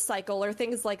range in this cycle or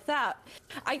things like that.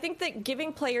 I think that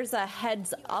giving players a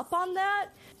heads up on that,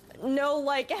 no,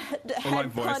 like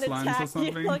head pun attack, or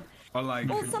something,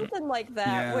 or something like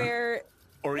that, where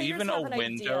or even a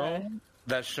window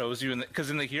that shows you because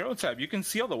in the hero tab you can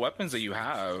see all the weapons that you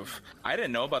have. I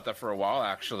didn't know about that for a while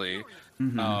actually.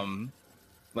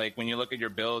 Like when you look at your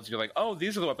builds, you're like, oh,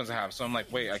 these are the weapons I have. So I'm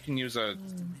like, wait, I can use a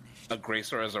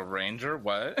Gracer as a ranger.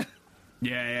 What?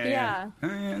 Yeah.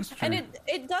 That's true. And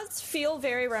it does feel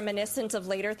very reminiscent of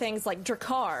later things like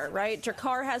Drakkar, right?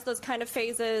 Drakkar has those kind of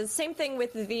phases. Same thing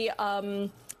with the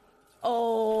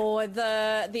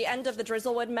the end of the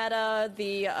Drizzlewood meta,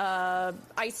 the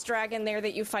ice dragon there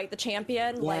that you fight the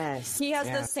champion. Yes, like he has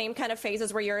the same kind of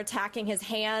phases where you're attacking his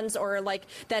hands, or like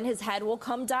then his head will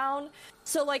come down.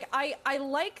 So like I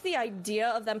like the idea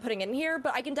of them putting it in here,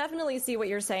 but I can definitely see what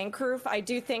you're saying, Kroof. I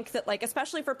do think that like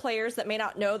especially for players that may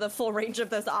not know the full range of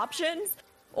those options,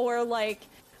 or like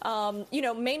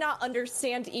may not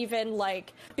understand even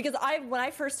like, because when I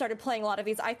first started playing a lot of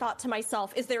these, I thought to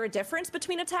myself, is there a difference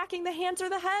between attacking the hands or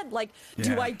the head? Like,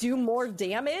 do I do more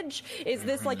damage? Is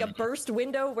this like a burst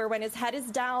window where when his head is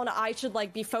down, I should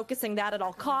like be focusing that at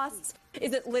all costs?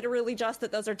 Is it literally just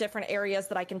that those are different areas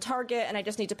that I can target and I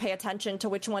just need to pay attention to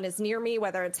which one is near me,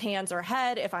 whether it's hands or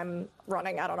head, if I'm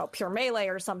running, I don't know, pure melee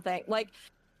or something? Like,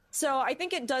 so I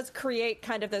think it does create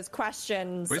kind of those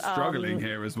questions. We're struggling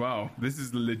here as well. This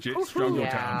is the legit struggle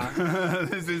town.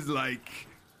 This is like,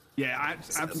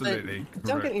 absolutely.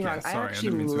 Don't get me wrong. I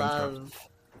actually love.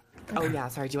 Oh yeah,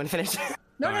 sorry. Do you want to finish?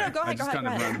 No, go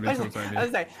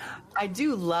ahead. I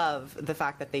do love the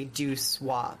fact that they do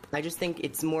swap. I just think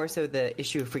it's more so the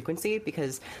issue of frequency,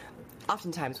 because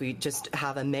oftentimes we just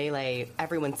have a melee,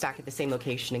 everyone stacked at the same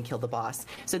location and kill the boss.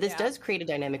 So this does create a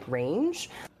dynamic range.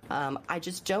 I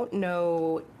just don't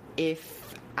know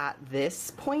if at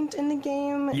this point in the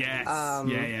game... Yes.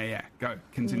 Go.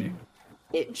 Continue.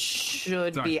 It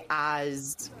should be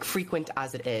as frequent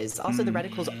as it is. Also, the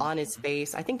reticle's on his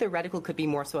face. I think the reticle could be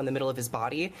more so in the middle of his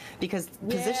body, because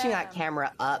positioning that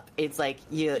camera up, it's like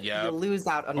you lose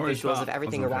out on visuals of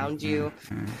everything around you.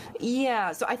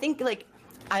 Yeah, so I think like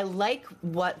I like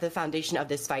what the foundation of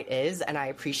this fight is, and I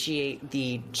appreciate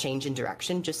the change in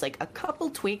direction, just like a couple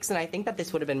tweaks, and I think that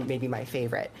this would have been maybe my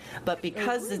favorite. But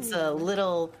because it's a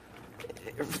little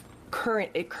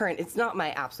current, it's not my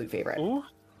absolute favorite.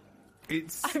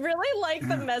 I really like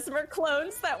the Mesmer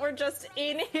clones that were just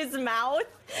in his mouth.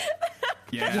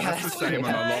 Yeah, that's the same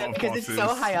on a lot of because bosses. it's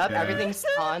so high up, Yeah. everything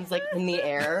spawns like in the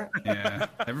air. Yeah,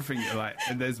 everything, like,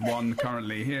 there's one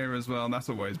currently here as well. That's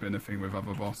always been a thing with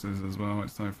other bosses as well.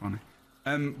 It's so funny.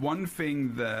 One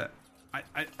thing that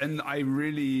I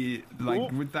really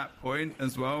like with that point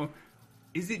as well,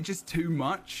 is it just too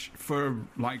much for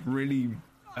like really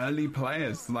early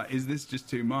players? Like, is this just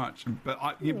too much? But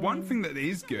one thing that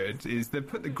is good is they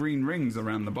put the green rings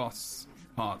around the boss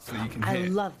parts that you can hit. I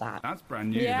love that. That's brand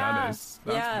new. Yeah, That's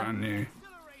yeah. brand new.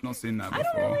 Not seen that I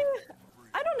before.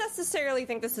 I don't necessarily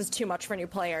think this is too much for new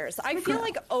players. I feel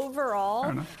like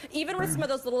overall, even with some of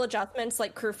those little adjustments,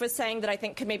 like Kroof was saying, that I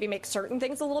think could maybe make certain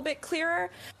things a little bit clearer,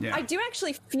 Yeah. I do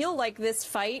actually feel like this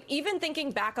fight, even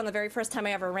thinking back on the very first time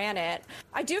I ever ran it,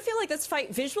 I do feel like this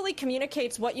fight visually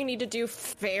communicates what you need to do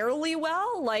fairly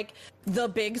well, like the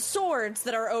big swords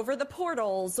that are over the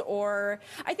portals, or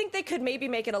I think they could maybe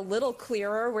make it a little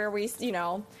clearer where we, you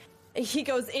know, he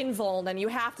goes invuln and you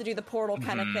have to do the portal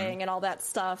kind of thing and all that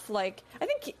stuff. Like, I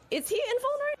think, is he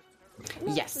invuln right?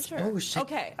 No, Yes. sure. Oh, shit.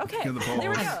 Okay. Kill the There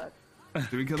we portals. go.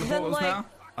 Do we kill the Then, portals like- now?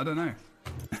 I don't know.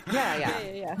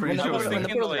 Yeah. Pretty When sure the, we when the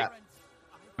did. portals are like- up.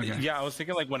 Okay. Yeah, I was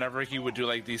thinking like whenever he would do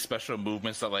like these special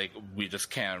movements that like we just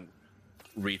can't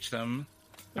reach them.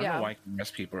 I don't Yeah. know why I can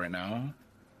miss people right now.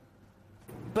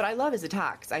 But I love his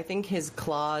attacks. I think his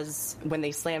claws, when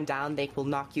they slam down, they will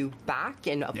knock you back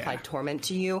and apply Yeah. torment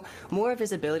to you. More of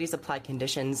his abilities apply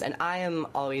conditions, and I am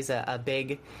always a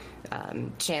big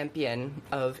champion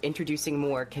of introducing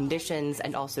more conditions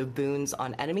and also boons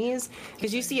on enemies,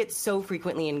 because you see it so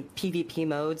frequently in PvP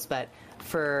modes, but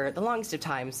for the longest of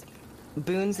times,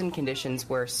 boons and conditions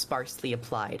were sparsely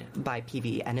applied by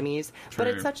PvE enemies, but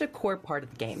True. it's such a core part of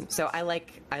the game. So I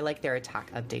like their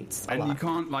attack updates a And lot. you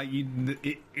can't like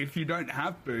if you don't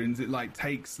have boons, it like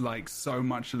takes like so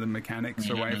much of the mechanics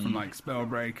away from like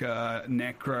Spellbreaker,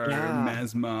 Necro, Yeah.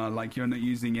 Mesmer. Like you're not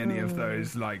using any of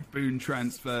those like boon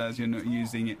transfers. You're not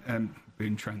using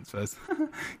boon transfers.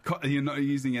 You're not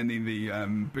using any of the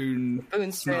boon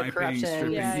strip, sniping, corruption.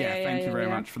 stripping. Yeah, Thank you very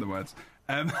yeah. much for the words.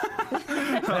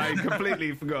 I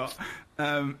completely forgot.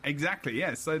 Exactly,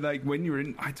 yeah. So, like, when you're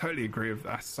in, I totally agree with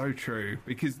that. So true.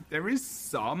 Because there is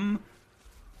some.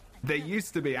 There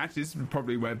used to be, actually, this is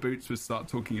probably where Boots would start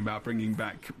talking about bringing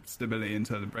back stability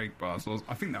into the break bars. Or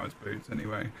I think that was Boots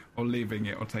anyway. Or leaving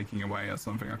it or taking away or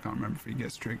something. I can't remember if he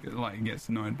gets triggered, like, he gets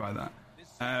annoyed by that.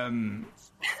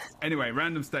 Anyway,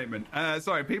 random statement.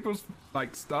 Sorry, people's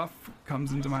like stuff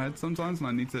comes into my head sometimes, and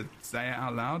I need to say it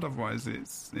out loud. Otherwise,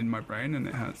 it's in my brain and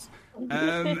it hurts.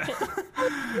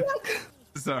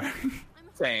 Sorry.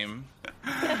 Same.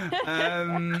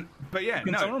 But yeah,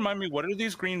 Can no. someone remind me, what do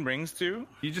these green rings do?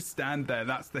 You just stand there.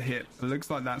 That's the hit. It looks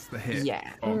like that's the hit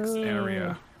Yeah. box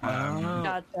area.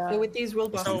 Gotcha. So with these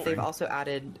world bosses, So- they've also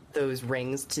added those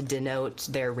rings to denote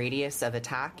their radius of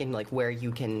attack and like where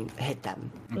you can hit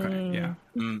them. Okay,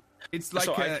 yeah. It's like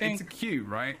So I it's think- a cue,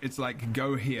 right? It's like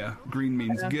go here. Green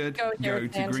means good. Go here, Go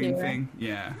to stand green here. thing.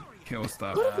 Yeah, kill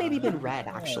stuff. Could have maybe been red,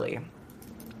 actually. I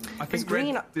because think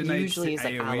green red denotes usually is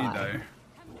like AOE ally. though.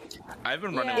 I've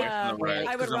been running Yeah, away from the red.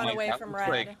 I would 'cause I'm run like, away that from looks red,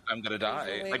 Like I'm gonna die.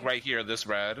 usually. Like right here, this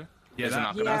red. Yeah, is that-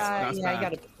 not gonna that's You bad.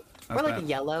 gotta, or That's like bad. a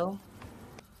yellow,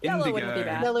 Yellow wouldn't be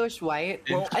bad. yellowish white.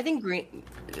 Well, I think green.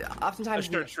 Oftentimes,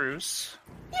 A chartreuse.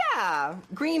 yeah,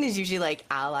 green is usually like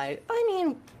ally. I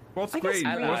mean, What's I guess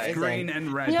green? green What's isn't. green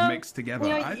and red You know- mixed together?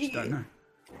 you know, I just don't know.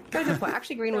 Very good point.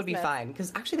 Actually, green would be Doesn't it? fine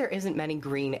because actually there isn't many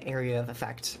green area of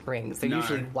effect rings. They're No.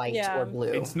 usually white Yeah. or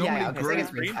blue. It's normally okay, so I guess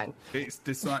green. green's fine.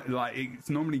 It's like it's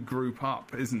normally group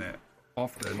up, isn't it?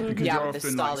 Often because Yeah, you're with the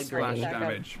often like solid splash green.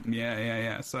 damage.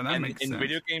 Yeah. So that And makes in sense.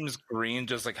 video games, green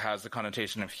just like has the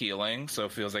connotation of healing, so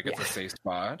it feels like it's a Yeah. safe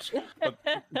spot. But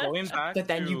going back, But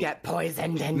then to, you get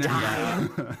poisoned and die.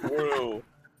 True.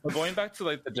 But going back to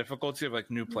like the difficulty of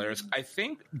like new players, I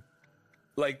think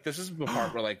like this is the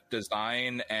part where like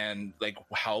design and like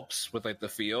helps with like the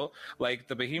feel. Like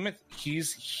the behemoth,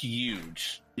 he's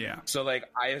huge. Yeah. So like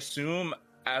I assume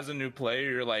as a new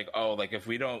player, you're like, oh, like if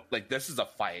we don't like this is a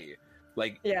fight.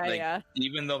 Like, Yeah, like yeah.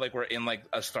 even though like we're in like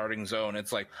a starting zone,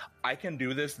 it's like I can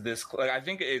do this. Like I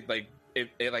think it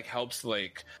like helps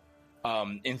like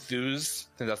enthuse,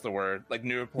 I think that's the word, like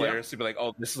newer players to be like,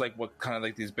 oh, this is like what kind of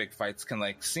like these big fights can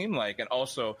like seem like. And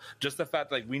also just the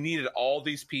fact like we needed all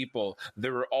these people,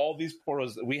 there were all these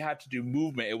portals, we had to do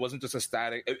movement. It wasn't just a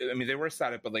static, I mean they were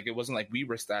static, but like it wasn't like we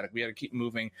were static, we had to keep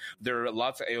moving. There were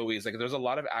lots of AoEs, like there's a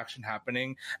lot of action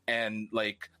happening, and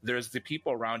like there's the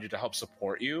people around you to help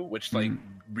support you, which like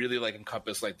really like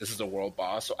encompass like this is a world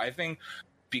boss. So I think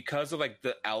because of like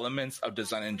the elements of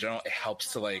design in general, it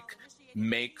helps to like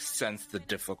makes sense the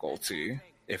difficulty,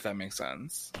 if that makes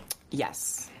sense.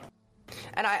 Yes.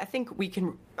 And I think we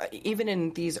can, even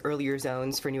in these earlier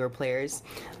zones for newer players,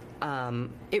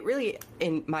 it really,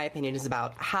 in my opinion, is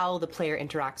about how the player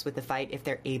interacts with the fight, if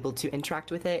they're able to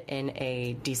interact with it in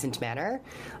a decent manner.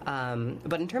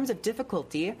 But in terms of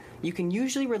difficulty, you can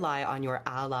usually rely on your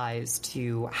allies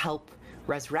to help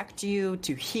resurrect you,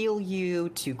 to heal you,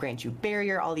 to grant you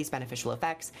barrier, all these beneficial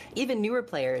effects. Even newer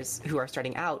players who are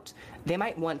starting out, they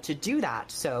might want to do that.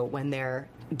 So when they're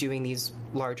doing these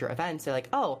larger events, they're like,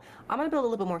 oh, I'm going to build a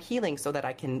little bit more healing so that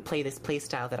I can play this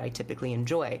playstyle that I typically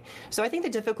enjoy. So I think the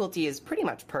difficulty is pretty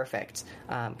much perfect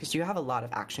because you have a lot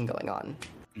of action going on.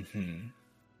 Mm-hmm.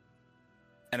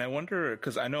 And I wonder,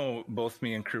 because I know both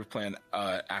me and Crew play in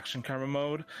action camera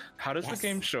mode, how does the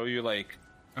game show you, like,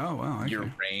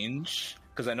 your range?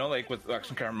 Because I know, like, with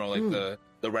action camera mode, like,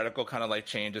 the reticle kind of, like,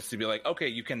 changes to be like, okay,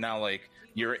 you can now, like,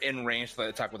 you're in range to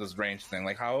attack with this range thing.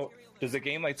 Like, how does the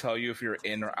game, like, tell you if you're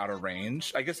in or out of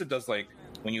range? I guess it does, like,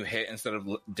 when you hit, instead of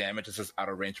damage, it says out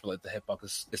of range, but, like, the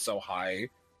hitbox is so high.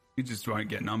 You just won't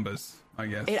get numbers, I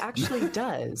guess. It actually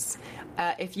does.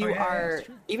 If you are,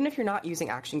 even if you're not using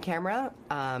action camera,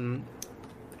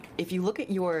 if you look at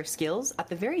your skills, at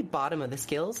the very bottom of the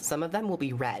skills, some of them will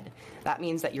be red. That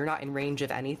means that you're not in range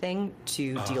of anything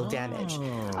to deal damage.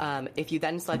 If you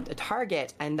then select a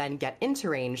target and then get into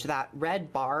range, that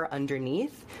red bar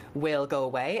underneath will go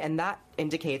away, and that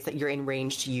indicates that you're in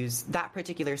range to use that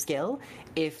particular skill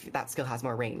if that skill has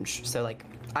more range. So, like,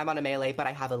 I'm on a melee, but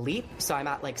I have a leap, so I'm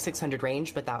at, like, 600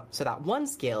 range, but that one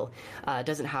skill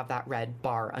doesn't have that red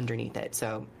bar underneath it.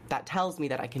 So that tells me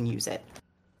that I can use it.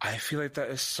 I feel like that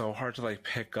is so hard to, like,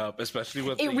 pick up, especially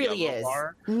with it the really yellow is.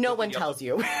 bar. No one tells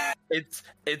you. It's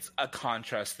a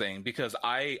contrast thing, because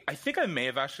I think I may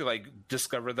have actually, like,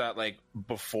 discovered that, like,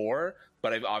 before,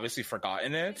 but I've obviously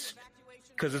forgotten it.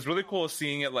 Because it's really cool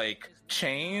seeing it, like,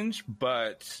 change,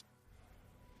 but,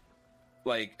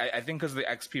 like, I think because the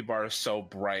XP bar is so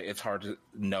bright, it's hard to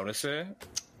notice it.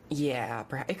 Yeah,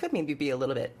 it could maybe be a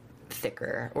little bit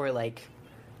thicker, or, like,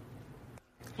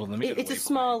 well, let me it's a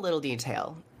small little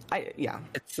detail.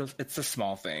 It's the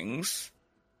small things.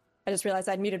 I just realized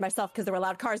I'd muted myself because there were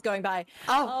loud cars going by.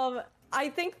 I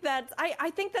think that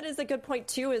is a good point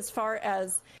too, as far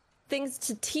as things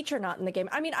to teach or not in the game.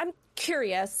 I mean, I'm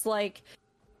curious, like,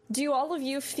 do all of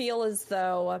you feel as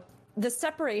though the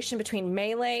separation between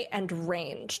melee and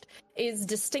ranged is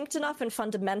distinct enough and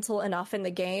fundamental enough in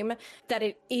the game that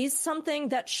it is something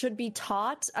that should be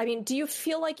taught? I mean, do you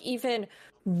feel like even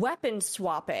weapon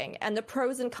swapping and the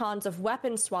pros and cons of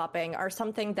weapon swapping are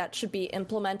something that should be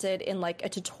implemented in, like, a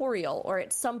tutorial or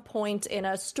at some point in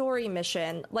a story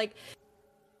mission? Like,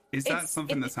 is that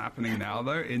something that's happening now,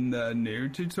 though, in the new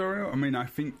tutorial? I mean,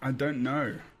 I don't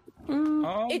know.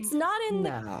 It's not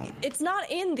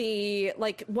in the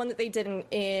like one that they did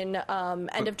in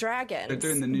End of Dragons. They're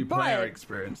doing the new player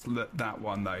experience, that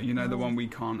one though. You know, the one we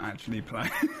can't actually play.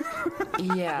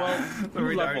 Yeah. Well, so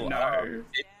we don't know.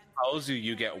 It tells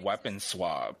you get weapon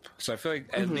swap. So I feel like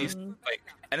at least, like,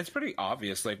 and it's pretty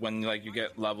obvious, like, when, like, you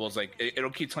get levels, like, it'll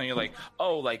keep telling you, like,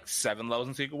 oh, like, 7 levels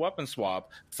until you can weapon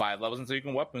swap, 5 levels until you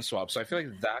can weapon swap. So I feel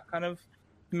like that kind of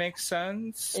makes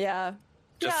sense. Yeah.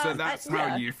 So that's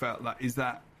how you felt. Like, is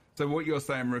that so? What you're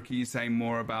saying, Rookie? You're saying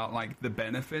more about, like, the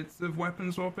benefits of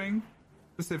weapon swapping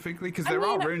specifically, because there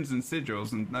are runes and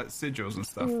sigils and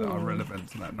stuff that are relevant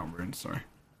to that. Not runes, sorry.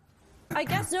 I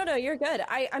guess no, you're good.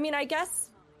 I mean, I guess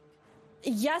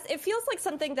yes. It feels like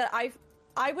something that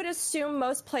I would assume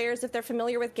most players, if they're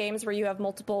familiar with games where you have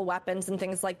multiple weapons and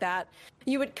things like that,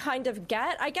 you would kind of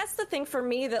get. I guess the thing for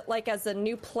me that, like, as a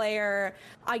new player,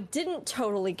 I didn't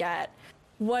totally get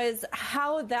was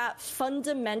how that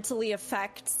fundamentally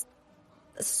affects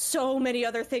so many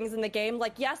other things in the game.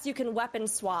 Like, yes, you can weapon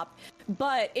swap,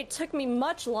 but it took me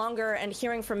much longer, and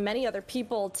hearing from many other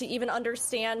people, to even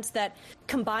understand that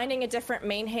combining a different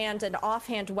main hand and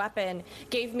offhand weapon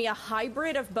gave me a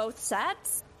hybrid of both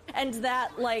sets, and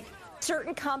that, like,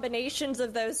 certain combinations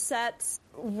of those sets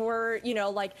were, you know,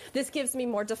 like, this gives me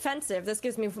more defensive, this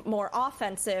gives me more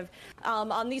offensive.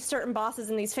 On these certain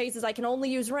bosses in these phases, I can only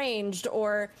use ranged,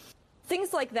 or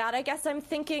things like that. I guess I'm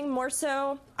thinking more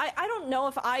so, I don't know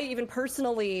if I even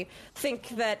personally think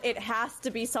that it has to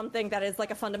be something that is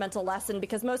like a fundamental lesson,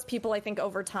 because most people, I think,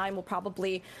 over time will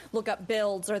probably look up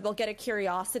builds, or they'll get a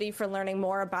curiosity for learning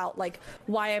more about, like,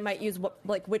 why I might use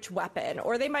like which weapon,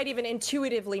 or they might even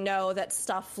intuitively know that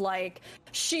stuff like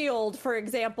shield, for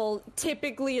example,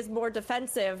 typically is more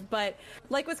defensive. But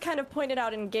like was kind of pointed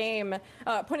out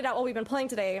while we've been playing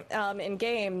today in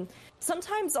game,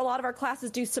 sometimes a lot of our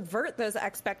classes do subvert those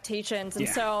expectations, and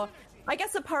so I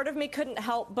guess a part of me couldn't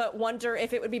help but wonder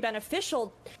if it would be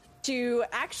beneficial to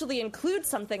actually include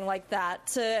something like that,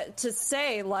 to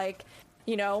say, like,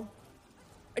 you know,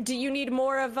 do you need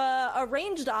more of a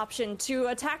ranged option to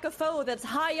attack a foe that's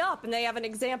high up and they have an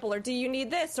example, or do you need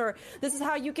this, or this is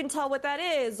how you can tell what that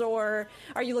is, or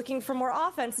are you looking for more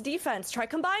offense, defense, try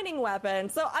combining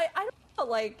weapons. So I don't know,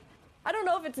 like, I don't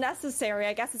know if it's necessary.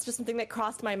 I guess it's just something that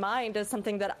crossed my mind as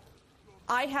something that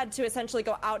I had to essentially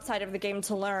go outside of the game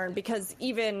to learn, because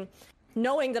even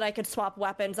knowing that I could swap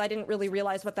weapons, I didn't really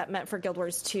realize what that meant for Guild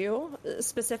Wars 2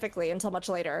 specifically until much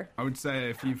later. I would say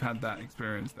if you've had that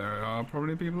experience, there are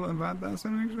probably people that have had that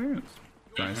same experience.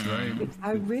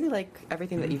 I really like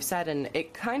everything that you've said, and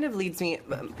it kind of leads me,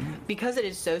 because it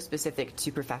is so specific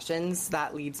to professions,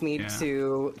 that leads me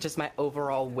to just my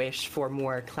overall wish for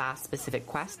more class-specific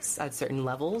quests at certain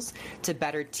levels to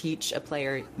better teach a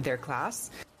player their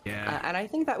class. Yeah. And I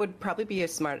think that would probably be a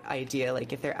smart idea,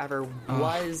 like if there ever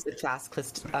was a class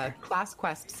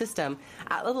quest system.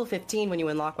 At level 15, when you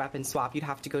unlock weapon swap, you'd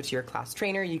have to go to your class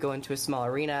trainer, you go into a small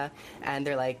arena, and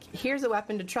they're like, here's a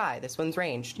weapon to try, this one's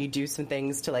ranged. You do some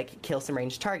things to like kill some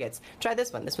ranged targets. Try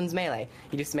this one's melee.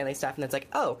 You do some melee stuff, and it's like,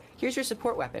 oh, here's your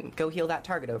support weapon, go heal that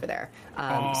target over there.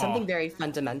 Something very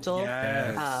fundamental.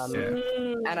 Yes.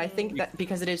 And I think that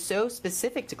because it is so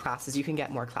specific to classes, you can get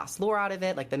more class lore out of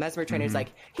it. Like the Mesmer trainer's like,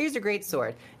 here's a great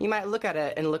sword. You might look at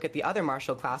it and look at the other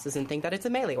martial classes and think that it's a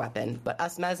melee weapon, but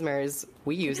us Mesmers,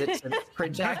 we use it to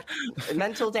project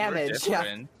mental damage.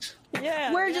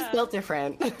 We're just built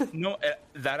different. No,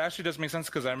 that actually does make sense,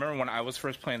 because I remember when I was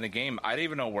first playing the game, I didn't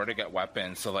even know where to get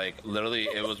weapons. So like literally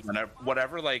it was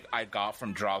whatever like I got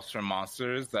from drops from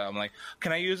monsters that I'm like,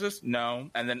 can I use this? No.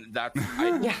 And then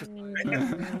and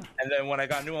then when I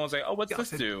got a new one, I was like, oh, what's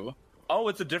this do? Oh,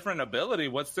 it's a different ability.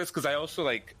 What's this? Because I also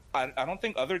like, I don't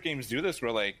think other games do this,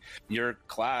 where like your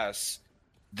class,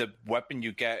 the weapon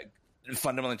you get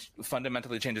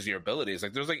fundamentally changes your abilities.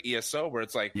 Like there's like ESO where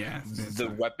it's like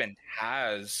the weapon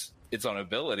has its own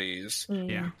abilities.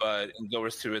 But in Guild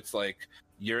Wars 2, it's like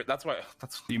that's why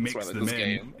you mix them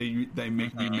in. They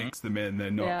make you mix them in.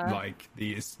 They're not like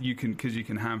these. You can, because you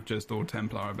can have just all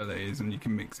Templar abilities, and you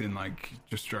can mix in like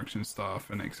destruction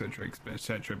stuff and etc.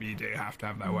 etc. But you do have to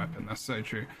have that weapon. That's so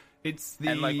true.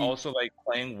 And like also like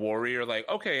playing warrior. Like,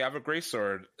 okay, I have a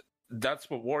greatsword. That's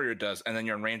what warrior does. And then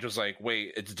your ranger's like,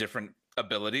 wait, it's different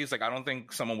abilities. Like I don't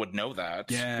think someone would know that.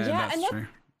 Yeah, that's true.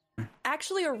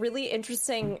 Actually, a really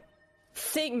interesting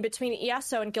thing between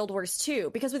ESO and Guild Wars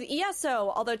 2, because with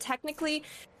ESO, although technically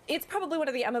it's probably one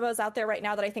of the MMOs out there right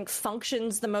now that I think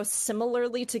functions the most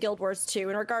similarly to Guild Wars 2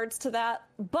 in regards to that,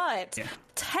 but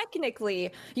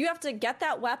technically you have to get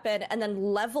that weapon and then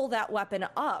level that weapon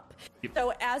up.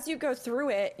 So as you go through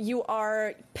it, you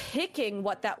are picking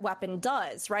what that weapon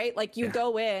does, right? Like you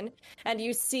go in and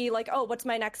you see like, oh, what's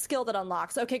my next skill that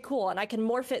unlocks? Okay, cool. And I can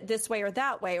morph it this way or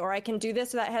that way, or I can do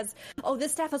this that has, oh,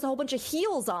 this staff has a whole bunch of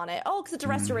heals on it. Oh, because it's a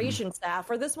restoration staff,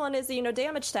 or this one is,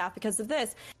 damage staff because of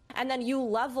this. And then you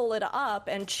level it up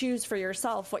and choose for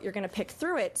yourself what you're going to pick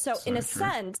through it. So in a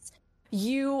sense,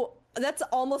 that's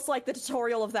almost like the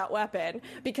tutorial of that weapon,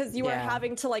 because you are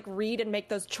having to like read and make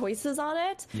those choices on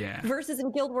it. Versus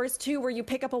in Guild Wars 2, where you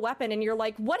pick up a weapon and you're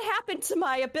like, what happened to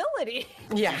my ability?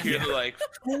 You're like,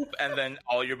 and then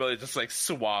all your abilities just like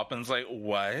swap, and it's like,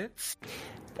 what?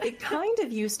 It kind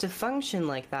of used to function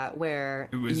like that, where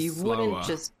you wouldn't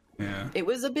just... It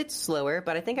was a bit slower,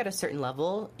 but I think at a certain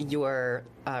level, your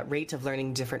rate of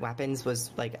learning different weapons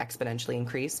was like exponentially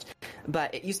increased.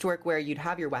 But it used to work where you'd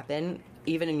have your weapon,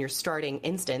 even in your starting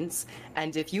instance,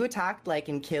 and if you attacked like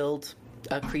and killed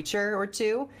a creature or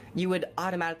two, you would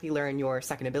automatically learn your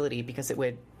second ability, because it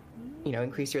would,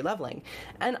 increase your leveling.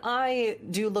 And I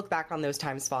do look back on those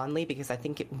times fondly, because I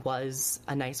think it was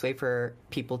a nice way for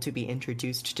people to be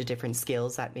introduced to different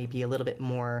skills that may be a little bit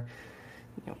more,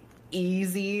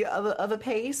 easy of a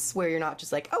pace, where you're not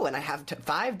just like, oh, and I have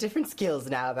 5 different skills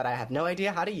now that I have no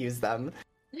idea how to use them.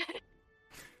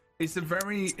 It's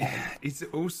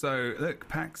also, look,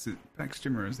 Pax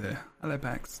Jimmer is here. Hello,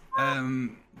 Pax.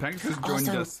 Pax has joined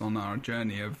us on our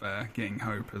journey of getting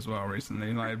hope as well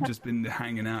recently. Like, I've just been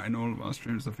hanging out in all of our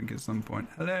streams, I think, at some point.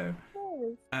 Hello.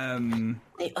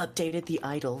 They updated the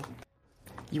idol.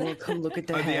 You want to come look at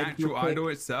the the actual idol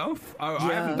itself? Oh,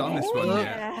 I haven't done this one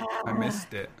yet. I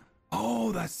missed it.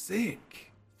 Oh, that's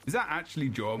sick. Is that actually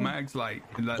Jormag's? Like,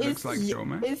 that looks like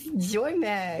Jormag? It's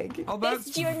Jormag. Oh, that's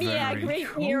it's Jormag right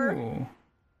cool. here.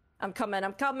 I'm coming.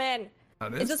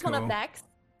 Is this cool. one up next?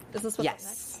 Is this one up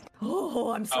next?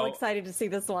 Oh, I'm so excited to see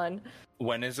this one.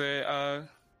 When is it? How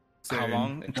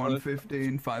long?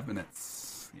 1:15, 5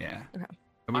 minutes. Yeah. Okay.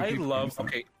 I love...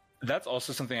 Okay. That's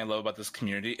also something I love about this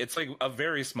community. It's like a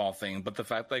very small thing, but the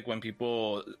fact like when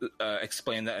people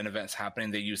explain that an event's happening,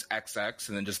 they use XX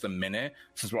and then just the minute,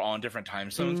 since we're all in different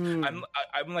time zones.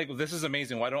 I'm like, this is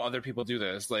amazing. Why don't other people do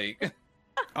this? Like,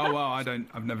 oh well,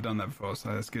 I've never done that before,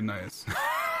 so that's good notice.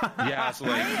 Yeah, so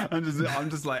like I'm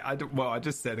just like I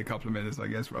just said a couple of minutes, I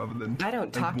guess, rather than I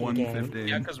don't talk in game. 1:15.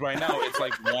 Yeah, because right now it's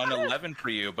like 1:11 for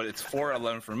you, but it's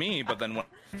 4:11 for me. But then when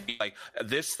like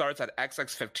this starts at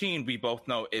XX15, we both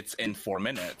know it's in 4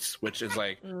 minutes, which is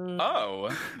like, oh,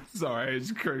 sorry,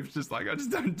 it's Creep's just like I just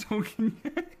don't talk.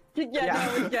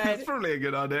 Yeah. It's probably a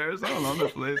good idea as well,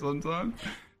 honestly. Sometimes.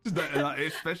 Just don't,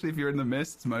 especially if you're in the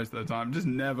mists most of the time, just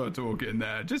never talk in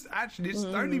there. Just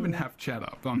don't even have chat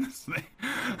up, honestly.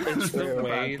 It's the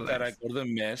way that I go to the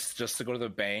mist just to go to the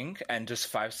bank, and just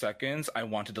 5 seconds, I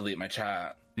want to delete my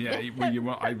chat. Yeah,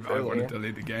 well, I want to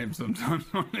delete the game sometimes,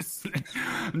 honestly.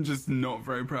 I'm just not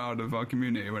very proud of our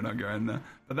community when I go in there.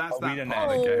 But that's that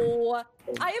part of the game.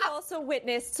 I have also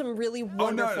witnessed some really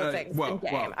wonderful things in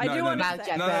game. I do want to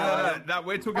say. No,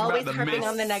 we're talking always about the harping mist.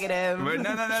 on the negative.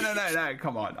 No,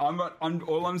 come on. I'm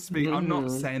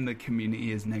not saying the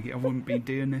community is negative. I wouldn't be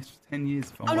doing this for 10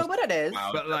 years if I no, but it is.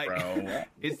 Wow, but like, bro.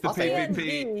 it's the Also,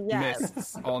 PvP yes.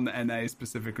 mists on the NA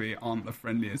specifically aren't the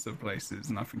friendliest of places,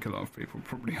 and I think a lot of people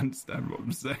probably understand what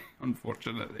I'm saying,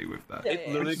 unfortunately, with that. It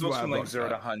literally Which is goes why from I like love 0 to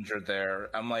that. 100 there.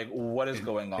 I'm like, what is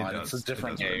going on? It's a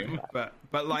different game. But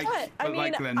like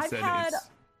Glenn said, it's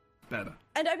better.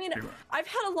 And I mean, I've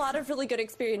had a lot of really good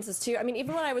experiences too. I mean,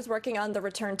 even when I was working on the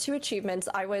Return to achievements,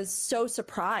 I was so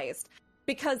surprised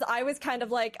because I was kind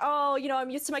of like, oh, I'm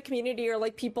used to my community or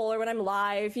like people, or when I'm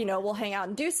live, we'll hang out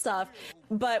and do stuff.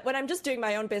 But when I'm just doing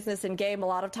my own business in game, a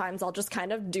lot of times I'll just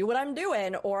kind of do what I'm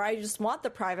doing, or I just want the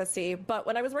privacy. But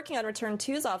when I was working on Return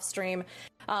 2's off stream,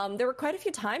 there were quite a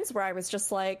few times where I was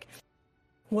just like,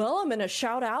 well, I'm going to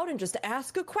shout out and just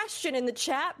ask a question in the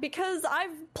chat because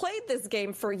I've played this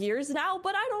game for years now,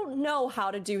 but I don't know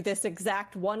how to do this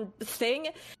exact one thing.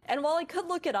 And while I could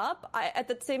look it up, at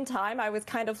the same time, I was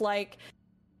kind of like,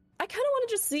 I kind of want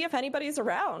to just see if anybody's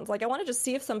around. Like, I want to just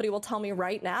see if somebody will tell me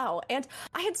right now. And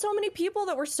I had so many people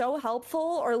that were so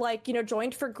helpful or like,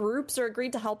 joined for groups or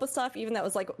agreed to help with stuff, even that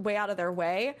was like way out of their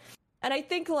way. And I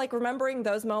think, like, remembering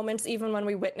those moments, even when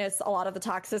we witness a lot of the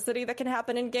toxicity that can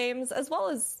happen in games, as well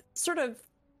as sort of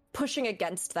pushing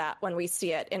against that when we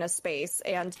see it in a space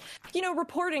and,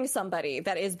 reporting somebody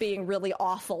that is being really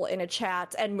awful in a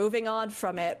chat and moving on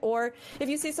from it. Or if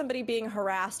you see somebody being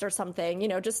harassed or something,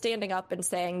 just standing up and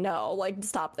saying, no, like,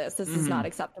 stop this. This is not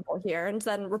acceptable here. And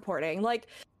then reporting. Like,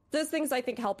 those things, I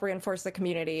think, help reinforce the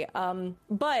community.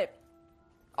 But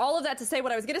all of that to say,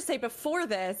 what I was going to say before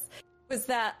this was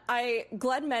that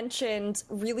Glenn mentioned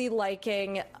really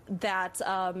liking that,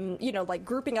 like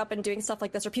grouping up and doing stuff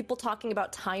like this, or people talking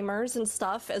about timers and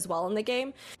stuff as well in the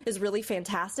game is really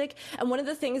fantastic. And one of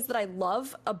the things that I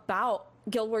love about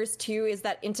Guild Wars 2 is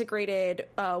that integrated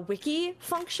wiki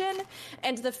function,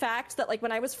 and the fact that, like,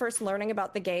 when I was first learning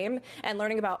about the game and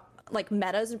learning about like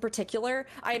metas in particular,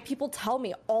 I had people tell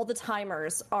me all the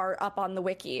timers are up on the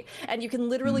wiki, and you can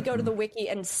literally go to the wiki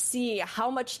and see how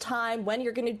much time, when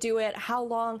you're going to do it, how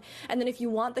long. And then if you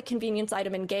want the convenience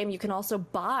item in game, you can also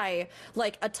buy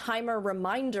like a timer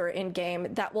reminder in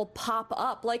game that will pop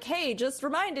up like, hey, just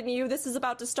reminding you this is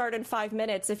about to start in 5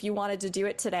 minutes if you wanted to do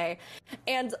it today.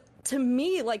 And to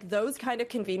me, like, those kind of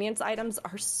convenience items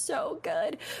are so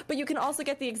good, but you can also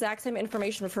get the exact same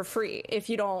information for free if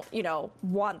you don't,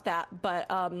 want that. But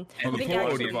the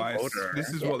portal device. This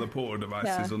is what the portal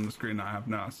device is on the screen I have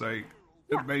now. So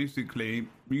basically,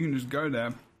 you can just go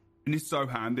there, and it's so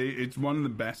handy. It's one of the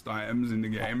best items in the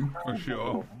game for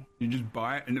sure. You just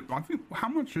buy it, and I think, how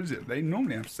much is it? They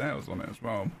normally have sales on it as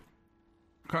well.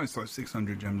 Kind of like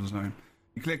 600 gems or so.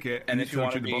 You click it, and if you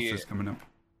want to the bosses coming up.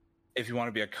 If you want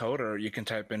to be a coder, you can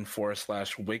type in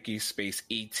 /wiki space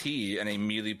ET, and it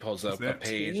immediately pulls up a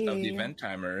page of the event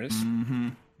timers.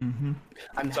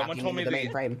 Someone told me the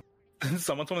mainframe.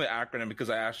 Someone told me the acronym because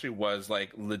I actually was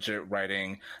like legit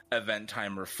writing event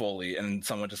timer fully, and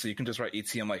someone just said you can just write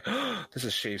ET. I'm like, oh, this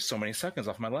has shaved so many seconds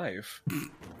off my life.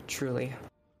 Truly,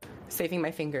 saving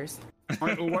my fingers.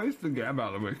 I always forget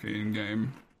about the wiki in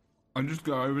game. I just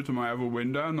go over to my other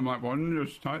window, and I'm like, why don't you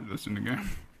just type this in the game?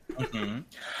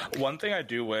 One thing I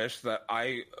do wish that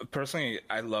I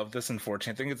love this in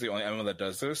 14. I think it's the only MMO that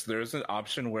does this. There's an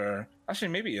option where, actually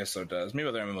maybe ESO does, maybe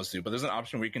other MMOs do, but there's an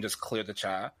option where you can just clear the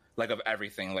chat, like of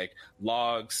everything, like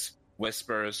logs,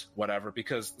 whispers, whatever.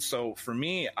 Because so for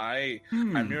me, I'm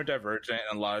neurodivergent,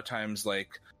 and a lot of times like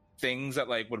things that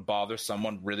like would bother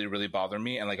someone really, really bother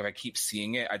me. And like if I keep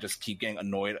seeing it, I just keep getting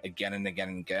annoyed again and again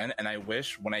and again. And I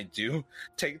wish when I do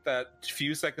take that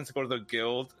few seconds to go to the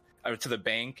guild or to the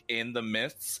bank in the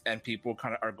myths and people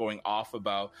kind of are going off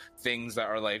about things that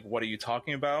are like, what are you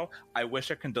talking about? I wish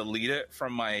I can delete it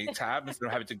from my tab instead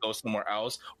of having to go somewhere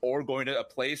else or going to a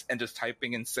place and just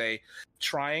typing and say,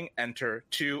 trying, enter,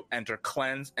 to, enter,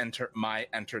 cleanse, enter,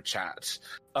 enter chat.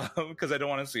 Because I don't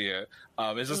want to see it.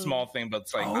 It's a small thing, but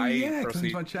it's like,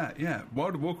 cleanse my chat. Yeah,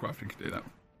 World of Warcraft, you could do that.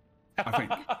 I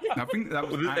think that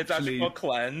was it's actually called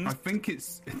cleanse. I think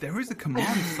there is a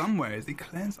command somewhere. Is it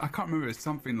cleanse? I can't remember. It's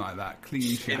something like that.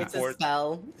 Clean chat. It's a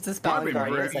spell. It's a spell in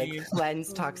Guardian. It's like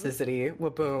cleanse toxicity.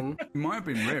 Waboom. It might have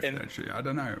been riffed actually. I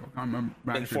don't know. I can't remember.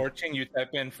 In 14, you type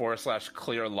in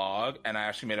 /clear log, and I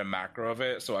actually made a macro of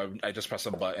it. So I just press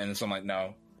a button. So I'm like,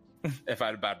 no. If I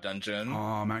had a bad dungeon.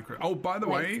 Oh, macro. Oh, by the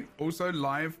way, also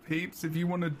live peeps, if you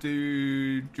want to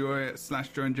do join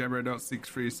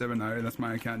Jebro.6370, that's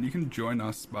my account. You can join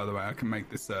us, by the way. I can make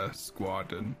this a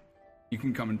squad and you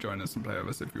can come and join us and play with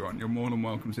us if you want. You're more than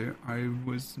welcome to. I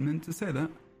was meant to say that.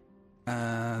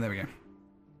 There we go.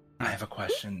 I have a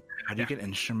question. How do you get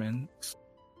instruments?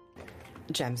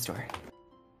 Gem store.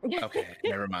 Okay,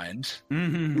 never mind.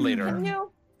 Mm-hmm. Later.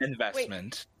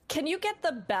 Investment. Wait. Can you get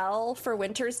the bell for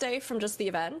Winter's Day from just the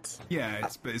event? Yeah,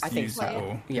 it's think usable.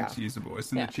 so. Yeah. It's usable.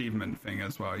 It's an achievement thing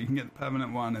as well. You can get the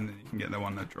permanent one, and then you can get the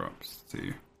one that drops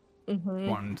to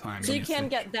one time. So you can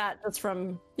get that just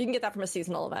from a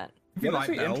seasonal event. What does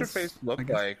the interface look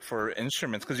like for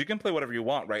instruments? Because you can play whatever you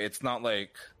want, right? It's not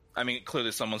like, I mean,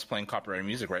 clearly someone's playing copyrighted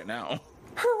music right now.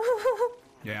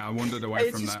 Yeah, I wandered away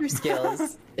from that. It's just your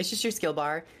skills. It's just your skill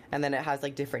bar, and then it has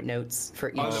like different notes for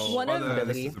each ability.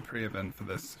 This is a pre-event for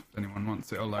this. If anyone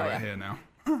wants it, I'll lower it here now.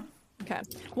 Okay.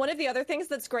 One of the other things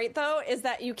that's great though is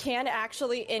that you can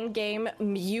actually in-game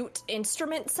mute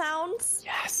instrument sounds.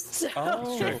 Yes. So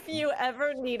if you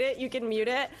ever need it, you can mute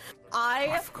it.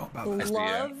 I forgot about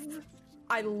that.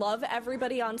 I love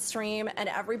everybody on stream and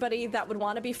everybody that would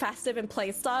want to be festive and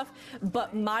play stuff,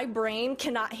 but my brain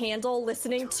cannot handle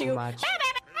listening to much.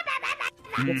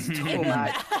 It's too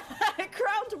much.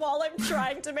 background while I'm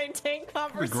trying to maintain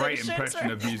conversation. A great impression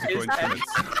of musical instruments.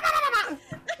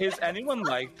 Is anyone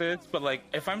like this? But like,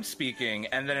 if I'm speaking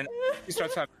and then he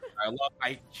starts having dialogue,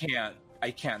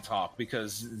 I can't talk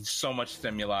because so much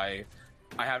stimuli.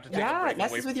 I have to take a break. Yeah,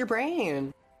 messes with your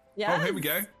brain. Yeah. Oh, here we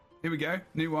go.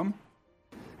 New one.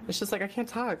 It's just like I can't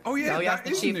talk. Oh yeah, that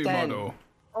is a new model.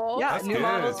 Oh, yeah, new good.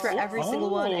 models for every single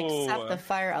one except the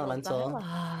fire elemental.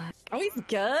 Oh, he's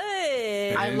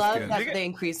good. I love that they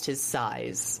increased his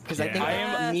size because I think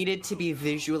it needed to be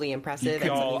visually impressive.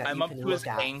 I'm up to his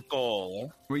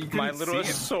ankle. Well, you my little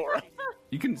Sora.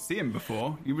 You couldn't see him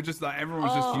before. You were just like everyone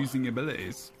was just using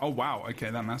abilities. Oh wow, okay,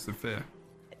 that massive fear.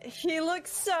 He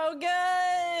looks so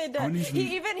good.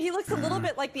 He looks a little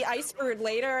bit like the Ice Bird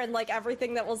later, and like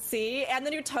everything that we'll see. And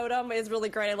the new totem is really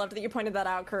great. I loved that you pointed that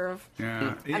out, Curve.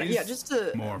 Yeah, just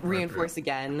to reinforce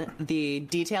again the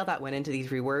detail that went into these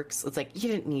reworks. It's like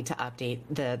you didn't need to update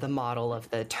the model of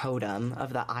the totem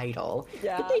of the idol,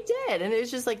 but they did, and it was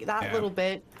just like that little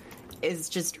bit is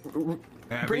just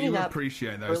bringing up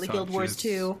appreciate those early Guild Wars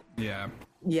 2.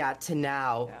 Yeah, to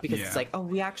now, because it's like, oh,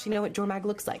 we actually know what Jormag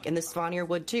looks like, and the Svanir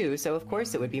would too, so of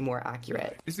course it would be more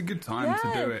accurate. It's a good time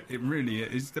to do it. It really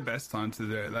is the best time to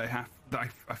do it. I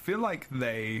feel like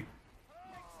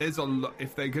there's a lot,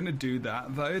 if they're going to do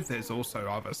that though, there's also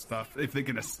other stuff. If they're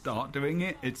going to start doing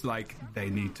it, it's like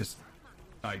they need to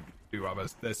like do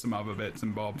others. There's some other bits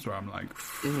and bobs where I'm like,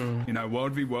 you know,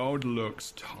 World v World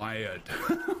looks tired.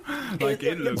 Like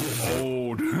it looks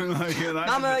old. Like,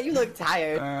 Mama, you look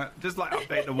tired. Just like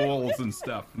update the walls and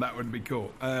stuff. That would be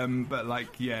cool. But like,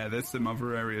 yeah, there's some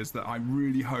other areas that I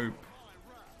really hope.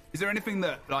 Is there anything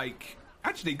that like?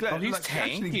 Actually, Glenn,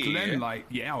 Glenn, like,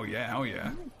 oh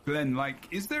yeah. Glenn, like,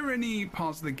 is there any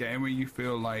parts of the game where you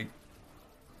feel like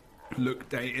look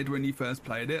dated when you first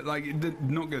played it? Like, we're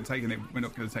not going to take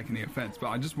any offense, but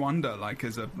I just wonder, like,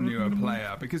 as a newer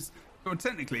player, because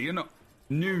technically you're not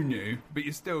new, but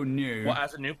you're still new. Well,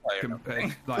 as a new player,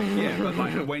 but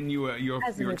like when your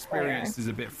experience is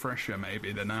a bit fresher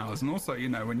maybe than ours, and also, you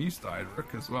know, when you started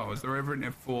Rook as well, is there ever any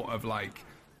thought of like,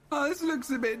 oh, this looks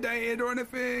a bit dated or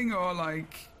anything, or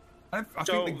like? I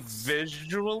think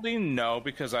visually, no,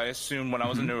 because I assumed when I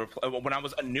was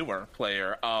a newer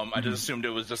player, I just assumed it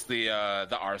was just the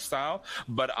art style.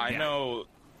 But I know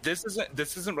this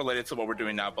isn't related to what we're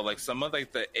doing now. But like some of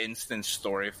like the instant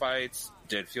story fights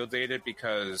did feel dated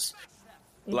because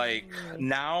Like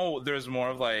now there's more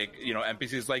of like, you know,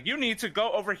 NPCs like, you need to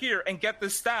go over here and get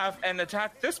this staff and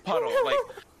attack this puddle. Like,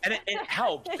 and it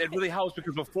helps. It really helps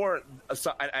because before,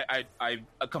 so I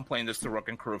complained this to Rook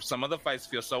and Crew. Some of the fights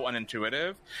feel so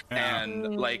unintuitive,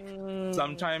 and like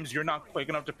sometimes you're not quick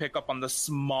enough to pick up on the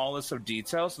smallest of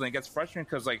details. So then it gets frustrating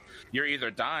because like you're either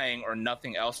dying or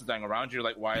nothing else is dying around you.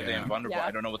 Like, why are they invulnerable?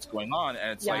 I don't know what's going on.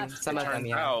 And it's like, it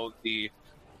turns out the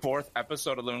 4th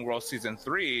episode of Living World Season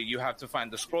 3, you have to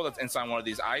find the scroll that's inside one of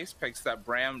these ice picks that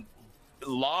Bram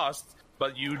lost.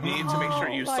 But you need to make sure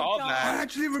you saw that. I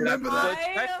actually remember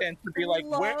that. To be like,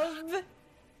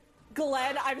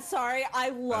 Glenn, I'm sorry. I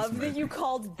love that you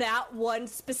called that one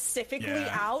specifically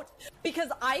out because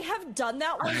I have done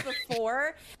that one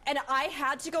before and I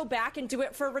had to go back and do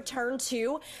it for Return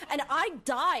 2 and I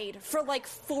died for like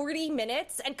 40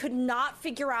 minutes and could not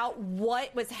figure out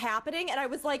what was happening and I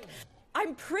was like,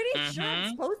 I'm pretty sure I'm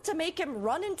supposed to make him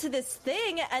run into this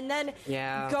thing and then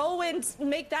go and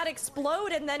make that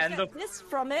explode and then get this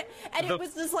from it. And it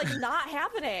was just like not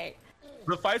happening.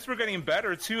 The fights were getting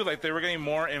better too. Like they were getting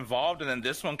more involved. And then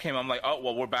this one came. I'm like, oh,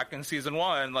 well, we're back in Season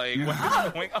 1. Like,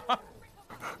 what's going on?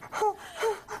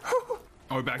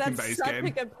 Oh, back in base game. That's such a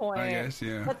good point. I guess,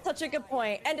 That's such a good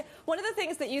point. And one of the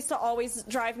things that used to always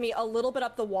drive me a little bit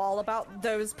up the wall about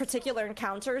those particular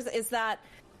encounters is that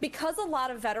because a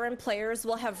lot of veteran players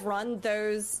will have run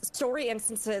those story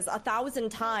instances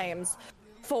 1,000 times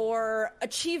for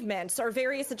achievements or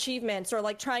various achievements or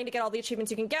like trying to get all the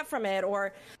achievements you can get from it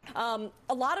or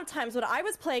a lot of times when I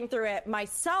was playing through it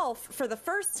myself for the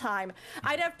first time,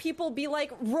 I'd have people be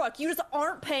like, Rook, you just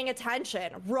aren't paying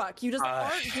attention. Rook, you just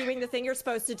aren't doing the thing you're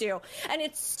supposed to do. And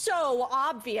it's so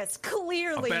obvious.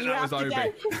 Clearly you have to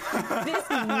get this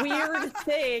weird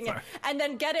thing and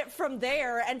then get it from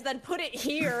there and then put it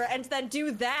here and then do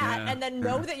that and then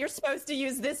know that you're supposed to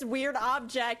use this weird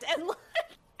object and like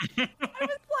I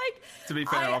was like, to be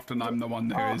fair, often I'm the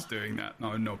one who is doing that. No,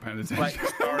 I'm not paying attention. Like,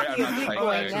 sorry, I'm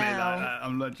not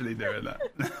I'm literally doing that.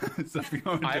 So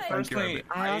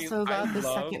I also love the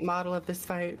second model of this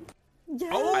fight.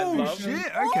 Yes. Oh, shit.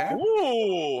 Okay.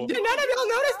 Ooh. Did none of y'all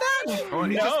notice that? Oh,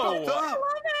 he just popped up.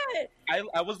 I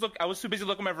love it. I was too busy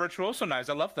looking at my Virtuoso knives.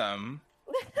 I love them.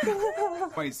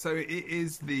 Wait, so it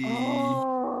is the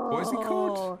what is it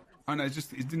called? Oh no,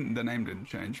 the name didn't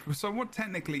change. So what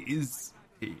technically is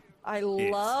he? I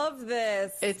love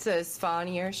this. It's a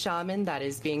Svanir shaman that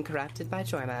is being corrupted by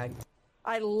Jormag.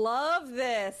 I love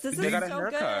this. This is so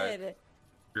good.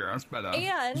 Yeah, that's better.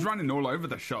 And he's running all over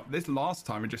the shop. This last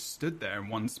time, it just stood there in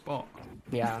one spot.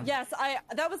 Yeah. Yes,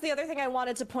 that was the other thing I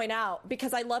wanted to point out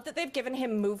because I love that they've given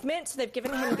him movement. So they've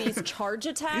given him these charge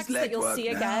attacks that you'll see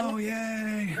again. Oh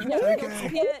yay! Yeah, you'll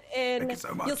see it in.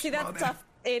 So much, you'll see that stuff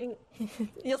in.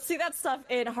 You'll see that stuff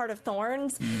in Heart of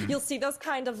Thorns. You'll see those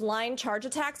kind of line charge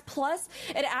attacks. Plus,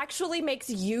 it actually makes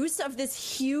use of this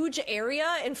huge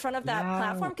area in front of that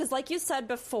platform. Because, like you said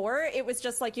before, it was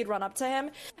just like you'd run up to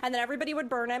him, and then everybody would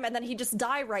burn him, and then he'd just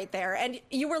die right there. And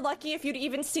you were lucky if you'd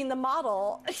even seen the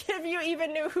model, if you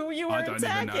even knew who you were attacking.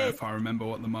 I don't even know if I remember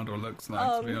what the model looks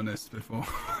like, to be honest. Before,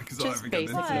 because I haven't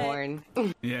basic Norn.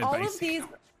 Yeah,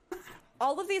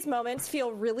 all of these moments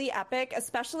feel really epic,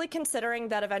 especially considering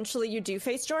that eventually you do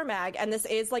face Jormag, and this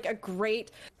is like a great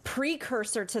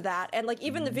precursor to that. And like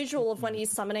even the visual of when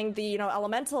he's summoning the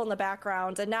elemental in the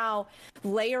background, and now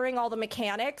layering all the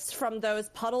mechanics from those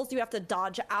puddles you have to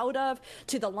dodge out of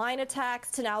to the line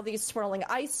attacks to now these swirling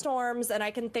ice storms. And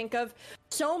I can think of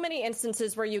so many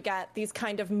instances where you get these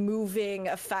kind of moving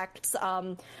effects.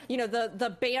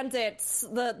 The bandits,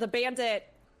 the bandit.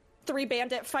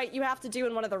 3-bandit fight you have to do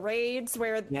in one of the raids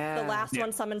where the last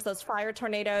one summons those fire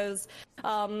tornadoes.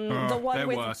 The one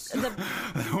with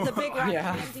the big rock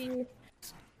candy.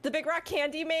 The big rock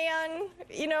candy man,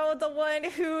 the one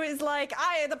who is like,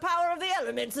 the power of the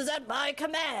elements is at my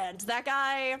command. That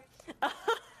guy.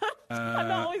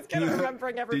 I'm always good at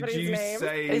remembering everybody's name.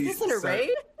 Is this in a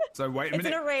raid? So wait a minute.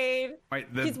 It's in a raid. Wait,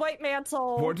 he's White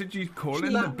Mantle. What did you call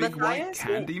him? The big white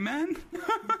candy man?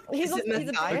 He's a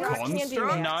big rock candy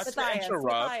man. Not to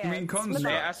interrupt. May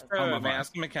I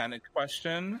ask a mechanic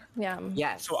question? Yeah.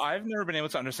 Yes. So I've never been able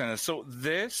to understand this. So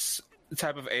this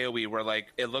type of AoE where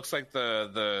like it looks like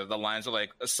the lines are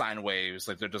like sine waves,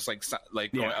 like they're just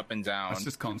like going up and down. That's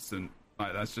just constant.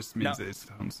 Like that just means it's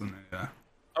constant. Yeah.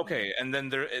 Okay, and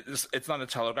then it's not a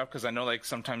telegraph because I know like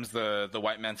sometimes the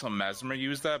White Mantle Mesmer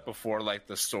use that before like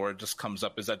the sword just comes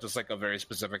up. Is that just like a very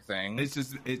specific thing?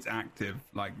 It's active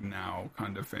like now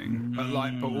kind of thing. But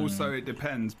also it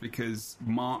depends because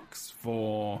marks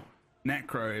for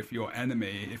Necro, if you're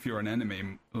an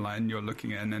enemy, like, and you're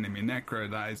looking at an enemy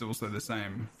Necro, that is also the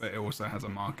same, but it also has a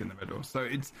mark in the middle. So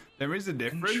there is a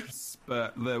difference,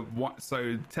 but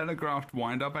so telegraphed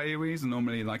wind-up AoEs are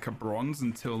normally like a bronze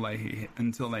until they hit,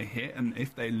 and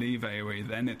if they leave AoE,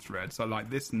 then it's red. So like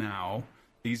this now,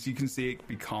 as you can see, it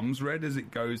becomes red as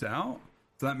it goes out.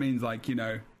 So that means like,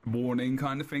 warning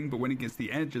kind of thing, but when it gets to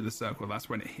the edge of the circle, that's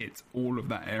when it hits all of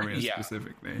that area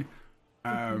specifically.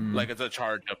 Like it's a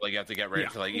charge up, like you have to get ready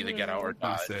to like either get out or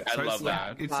dodge. I love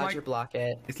that. It's dodge like, or block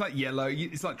it. It's like yellow.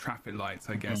 It's like traffic lights,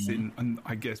 I guess. And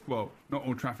I guess, well, not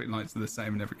all traffic lights are the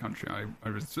same in every country.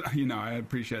 I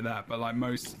appreciate that, but like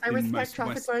most, I respect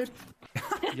traffic lights.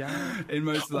 Yeah, in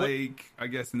most like, I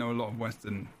guess, a lot of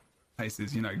Western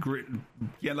places,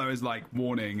 yellow is like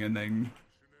warning, and then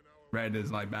red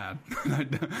is like bad.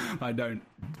 I don't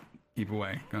keep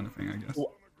away, kind of thing, I guess.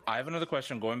 Well, I have another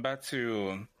question. Going back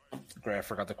to. Great, I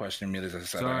forgot the question immediately as I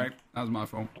said. Sorry, that was my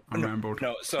fault. I rambled.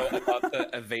 No, so about the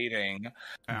evading,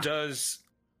 does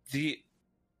the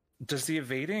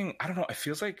evading? I don't know. It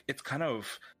feels like it's kind of.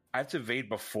 I have to evade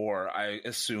before I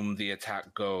assume the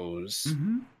attack goes.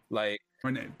 Mm-hmm. Like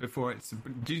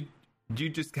do you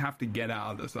just have to get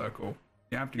out of the circle?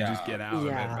 You have to just get out of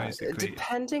it, basically.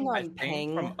 Depending on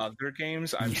ping. From other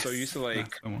games, I'm so used to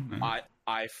like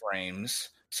iframes.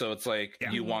 So it's like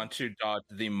you want to dodge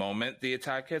the moment the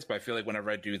attack hits, but I feel like whenever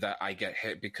I do that, I get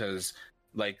hit because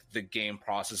like the game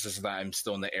processes that I'm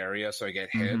still in the area, so I get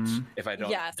hit if I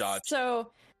don't dodge.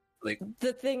 So like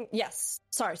the thing,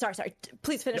 Sorry.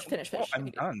 Please finish. Oh,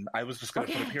 I'm done. I was just going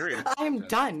to put a period. I'm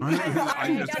done.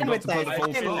 I'm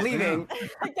leaving.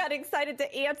 I got excited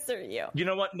to answer you. You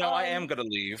know what? No, I am going to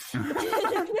leave. You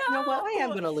know what? I am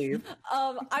going to leave.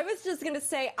 I was just going to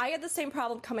say I had the same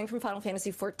problem coming from Final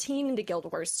Fantasy XIV into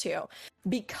Guild Wars 2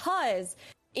 because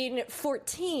in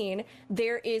 14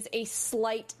 there is a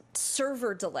slight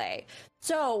server delay.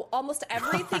 So almost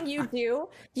everything you do,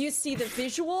 you see the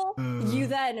visual, you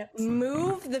then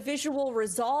move, the visual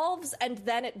resolves, and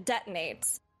then it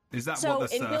detonates. Is that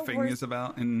what the surfing is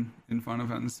about in Final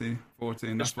Fantasy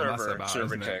XIV? That's what that's about,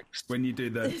 isn't it? When you do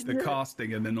the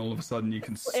casting and then all of a sudden you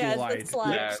can slide.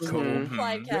 Yeah, cool.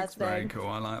 Slide casting. Very cool.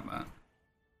 I like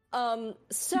that.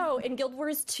 So in Guild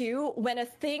Wars 2, when a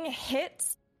thing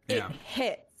hits, it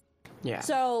hits. Yeah.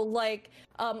 So like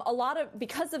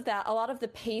because of that, a lot of the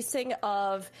pacing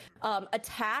of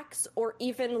attacks or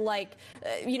even like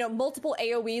multiple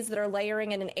AoEs that are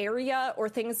layering in an area or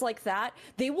things like that,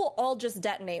 they will all just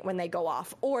detonate when they go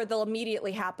off, or they'll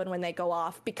immediately happen when they go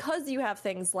off because you have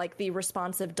things like the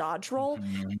responsive dodge roll.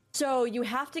 So you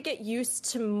have to get used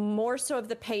to more so of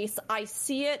the pace. I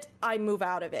see it, I move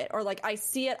out of it, or like I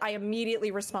see it, I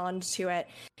immediately respond to it.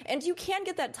 And you can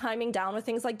get that timing down with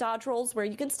things like dodge rolls where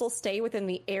you can still stay within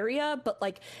the area, but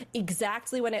like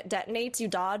exactly when it detonates, you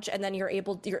dodge, and then you're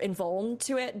invuln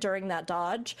to it during that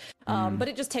dodge. But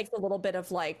it just takes a little bit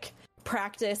of like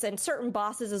practice, and certain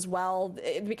bosses as well,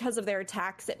 because of their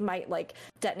attacks, it might like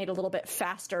detonate a little bit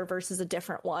faster versus a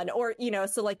different one, or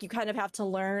so like you kind of have to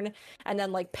learn and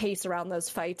then like pace around those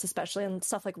fights, especially in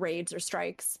stuff like raids or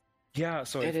strikes. Yeah,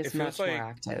 so it is much more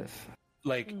active.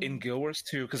 Like in Guild Wars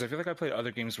 2, because I feel like I played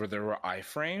other games where there were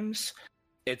iframes.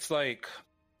 It's like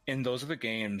in those other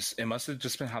games, it must have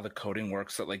just been how the coding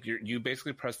works, that like you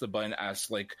basically press the button as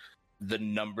like the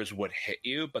numbers would hit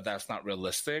you, but that's not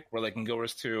realistic. Where like in Guild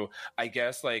Wars 2, I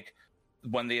guess like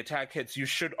when the attack hits, you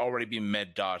should already be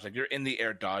mid dodge. Like you're in the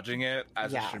air dodging it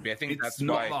as it should be. I think it's that's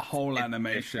not why the whole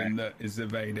animation that is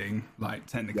evading, like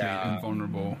technically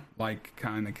invulnerable. Like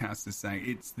kind of Cass is saying,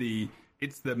 it's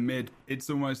the mid. It's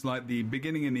almost like the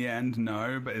beginning and the end.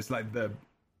 No, but it's like the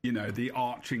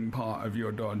arching part of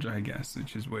your dodge, I guess,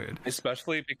 which is weird.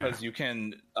 Especially because you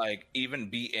can like even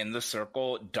be in the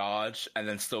circle, dodge, and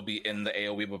then still be in the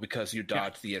AoE, but because you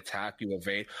dodge the attack, you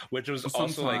evade, which was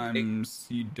also like sometimes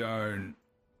you don't.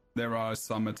 There are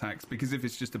some attacks because if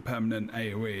it's just a permanent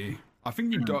AoE, I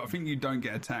think you don't. I think you don't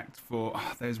get attacked for.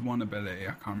 There's one ability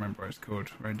I can't remember what it's called,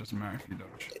 where it doesn't matter if you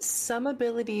dodge. Some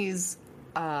abilities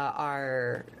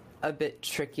are a bit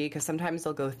tricky because sometimes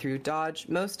they'll go through dodge.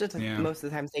 Most of the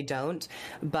times they don't,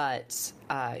 but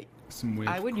I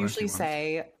would usually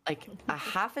say like a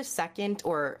half a second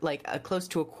or like a close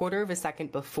to a quarter of a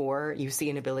second before you see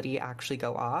an ability actually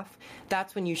go off,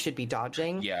 that's when you should be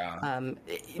dodging.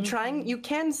 You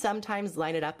can sometimes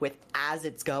line it up with as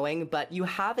it's going, but you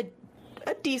have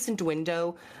a decent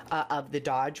window of the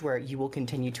dodge where you will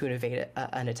continue to evade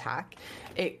an attack.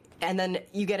 And then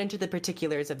you get into the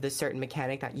particulars of the certain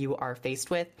mechanic that you are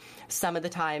faced with. Some of the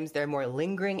times they're more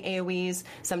lingering AoEs.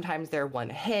 Sometimes they're one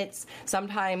hits.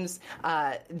 Sometimes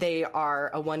they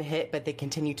are a one hit, but they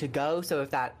continue to go. So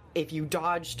if you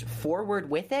dodged forward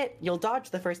with it, you'll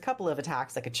dodge the first couple of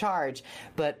attacks like a charge,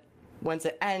 but once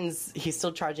it ends, he's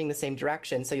still charging the same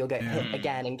direction, so you'll get hit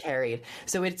again and carried.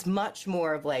 So it's much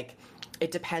more of like,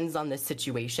 it depends on the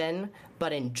situation,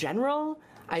 but in general,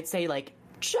 I'd say like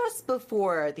just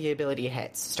before the ability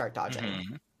hits, start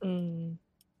dodging.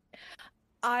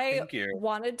 I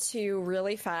wanted to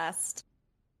really fast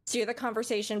steer the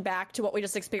conversation back to what we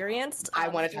just experienced. I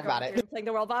want to talk about it. Playing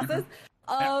the world bosses.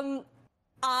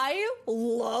 I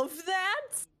love that.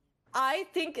 I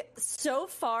think so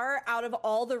far out of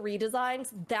all the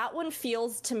redesigns, that one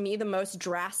feels to me the most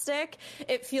drastic.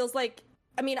 It feels like,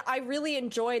 I mean, I really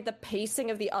enjoyed the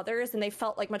pacing of the others and they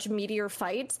felt like much meatier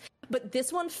fights, but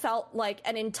this one felt like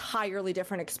an entirely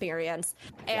different experience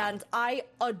and I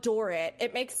adore it.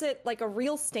 It makes it like a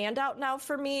real standout now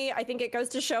for me. I think it goes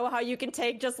to show how you can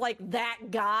take just like that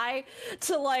guy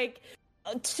to like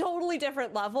totally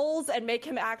different levels and make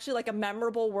him actually like a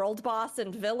memorable world boss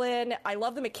and villain. I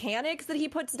love the mechanics that he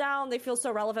puts down. They feel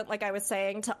so relevant, like I was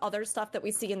saying, to other stuff that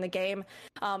we see in the game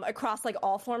across like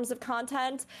all forms of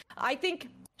content. I think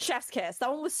chef's kiss. That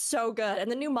one was so good.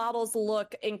 And the new models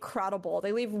look incredible.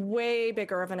 They leave way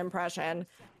bigger of an impression.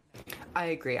 I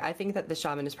agree. I think that the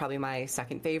shaman is probably my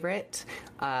second favorite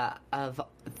of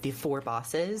the 4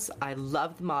 bosses. I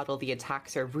love the model. The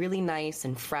attacks are really nice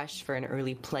and fresh for an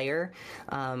early player.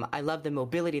 I love the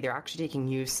mobility. They're actually taking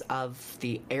use of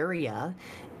the area.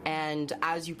 And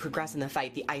as you progress in the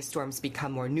fight, the ice storms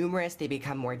become more numerous, they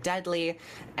become more deadly,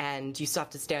 and you still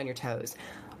have to stay on your toes.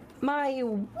 My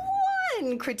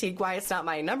one critique why it's not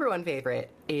my number 1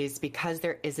 favorite is because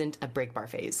there isn't a break bar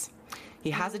phase. He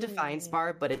has a Defiance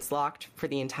bar, but it's locked for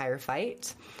the entire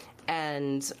fight.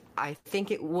 And I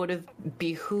think it would have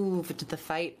behooved the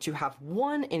fight to have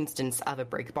one instance of a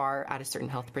break bar at a certain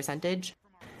health percentage.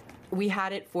 We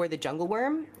had it for the Jungle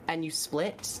Worm, and you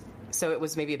split. So it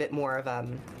was maybe a bit more of a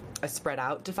spread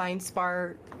out Defiance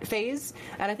bar phase.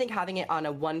 And I think having it on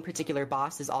a one particular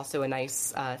boss is also a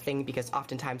nice thing, because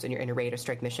oftentimes when you're in a raid or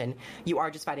strike mission, you are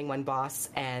just fighting one boss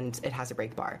and it has a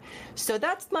break bar. So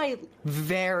that's my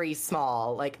very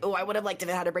small, like, oh, I would have liked if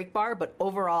it had a break bar, but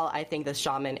overall I think the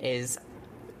shaman is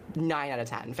 9 out of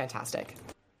 10. Fantastic.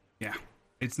 Yeah.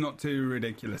 It's not too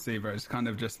ridiculous either. It's kind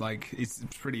of just like, it's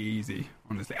pretty easy,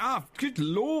 honestly. Ah, good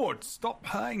lord, stop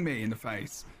hurting me in the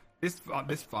face. This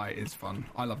fight is fun.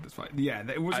 I love this fight. Yeah,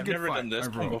 it was a good fight. I've never done this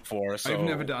one before, so... I've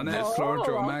never done it.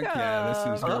 Yeah,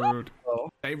 this is good.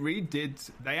 They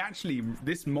redid...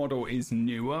 This model is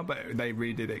newer, but they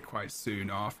redid it quite soon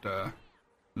after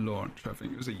launch. I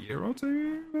think it was a year or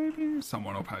two, maybe?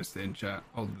 Someone will post it in chat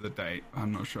on the date.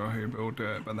 I'm not sure who will do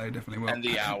it, but they definitely will. And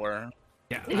the hour.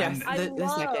 Yeah. Yes,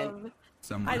 the second.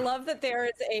 I love that there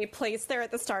is a place there at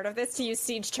the start of this to use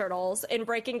siege turtles in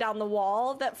breaking down the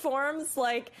wall that forms.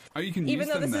 Like, you can use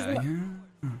them there.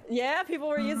 Yeah, people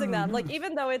were using them. Like,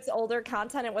 even though it's older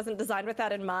content, it wasn't designed with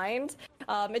that in mind.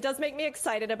 It does make me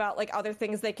excited about like other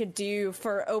things they could do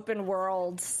for open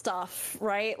world stuff,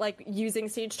 right? Like using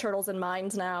siege turtles in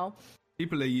mind now.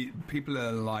 People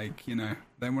are like,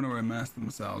 they want to immerse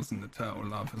themselves in the turtle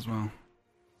love as well.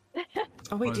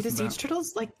 Oh wait, do the siege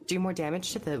turtles like do more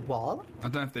damage to the wall? I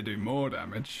don't know if they do more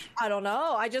damage. I don't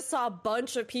know. I just saw a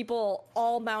bunch of people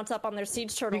all mount up on their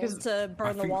siege turtles to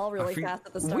burn the wall really fast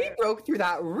at the start. We broke through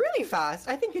that really fast.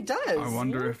 I think it does. I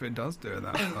wonder if it does do it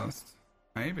that fast.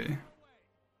 Maybe.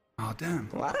 Oh damn.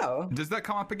 Wow. Does that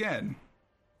come up again?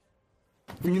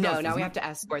 No, now we have to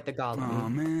escort the golem. Oh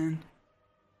man.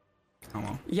 Oh,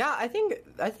 well. Yeah, I think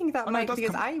that might,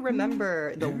 because I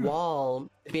remember the wall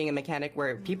being a mechanic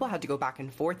where people had to go back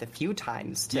and forth a few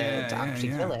times to actually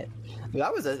kill it.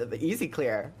 That was an easy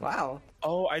clear. Wow.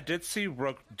 Oh, I did see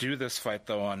Rook do this fight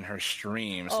though on her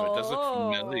stream, so it does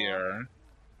look familiar.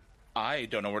 I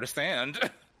don't know where to stand.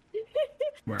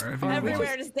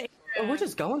 Everywhere to stay. Oh, we're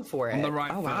just going for it. On the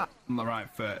right foot. Wow. On the right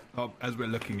foot. Oh, as we're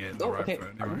looking at the right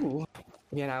foot. Anyway.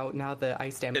 Now the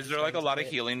ice damage. Is there like a lot of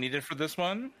healing needed for this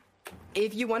one?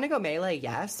 If you want to go melee,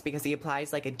 yes, because he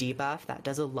applies like a debuff that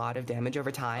does a lot of damage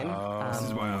over time. This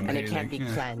is why I'm and healing. It can't be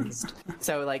cleansed.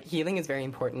 So like healing is very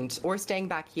important. Or staying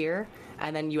back here,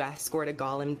 and then you escort a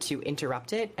golem to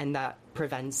interrupt it, and that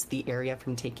prevents the area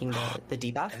from taking the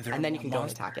debuff, and then you can go and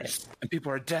attack it. And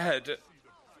people are dead.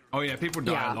 Oh yeah, people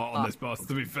die a lot on this boss,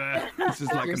 to be fair. It's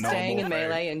just like you're staying in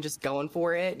melee and just going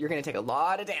for it, you're going to take a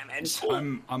lot of damage.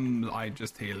 I'm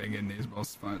just healing in these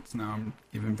boss fights now. I'm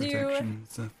giving protection and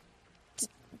stuff.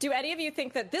 Do any of you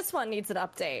think that this one needs an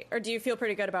update, or do you feel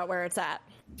pretty good about where it's at?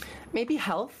 Maybe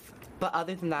health, but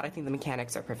other than that, I think the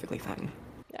mechanics are perfectly fine.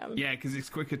 Yeah, because it's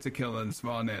quicker to kill than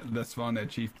the Svanir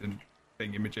Chieftain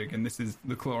thingamajig, and this is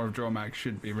the Claw of Jormag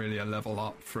should be really a level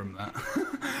up from that.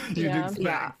 You'd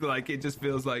expect, like, it just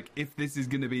feels like if this is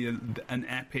going to be an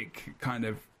epic kind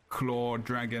of claw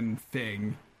dragon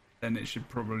thing, then it should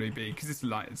probably be, because it's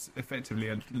effectively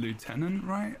a lieutenant,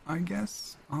 right? I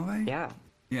guess, are they?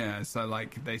 Yeah. So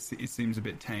like it seems a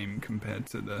bit tame compared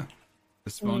to the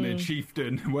Svanir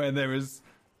Chieftain, where there is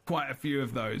quite a few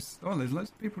of those. Oh, there's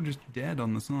loads of people just dead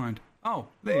on the side. Oh,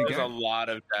 there you go. There's a lot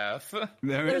of death.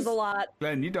 There's a lot.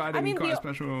 Glenn, you died in quite a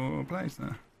special place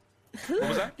there. What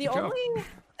was that? The only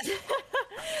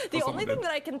thing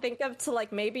that I can think of to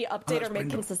like maybe update or make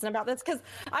consistent about this, because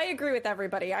I agree with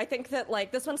everybody. I think that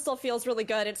like this one still feels really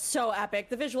good. It's so epic.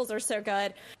 The visuals are so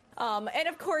good. And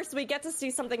of course, we get to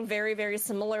see something very, very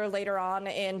similar later on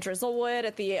in Drizzlewood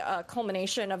at the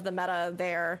culmination of the meta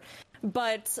there.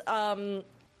 But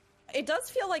it does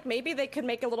feel like maybe they could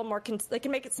make a little more, they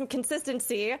can make it some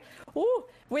consistency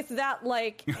with that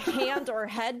like hand or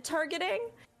head targeting.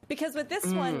 Because with this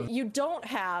one, you don't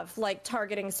have like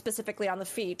targeting specifically on the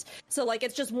feet. So like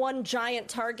it's just one giant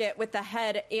target with the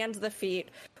head and the feet,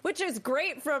 which is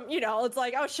great from, it's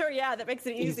like, oh sure, yeah, that makes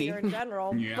it easier in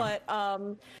general. Yeah. But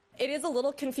it is a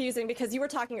little confusing because you were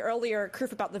talking earlier,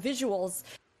 Kroof, about the visuals.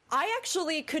 I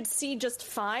actually could see just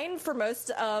fine for most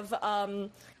of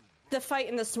the fight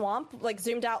in the swamp, like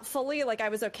zoomed out fully, like I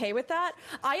was okay with that.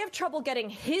 I have trouble getting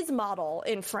his model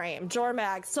in frame,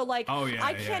 Jormag. So like,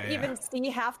 I can't even see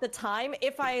half the time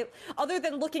other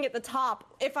than looking at the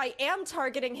top, if I am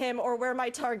targeting him or where my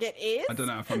target is. I don't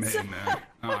know if I'm hitting there.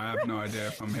 I have no idea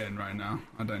if I'm hitting right now.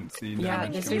 I don't see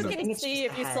damage. You can see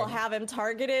if you still have him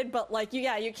targeted, but like, you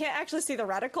can't actually see the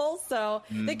reticles. So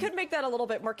they could make that a little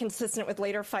bit more consistent with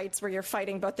later fights where you're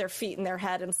fighting both their feet and their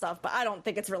head and stuff. But I don't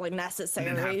think it's really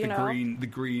necessary, The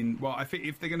green. Well, I think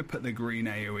if they're going to put the green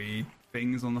AoE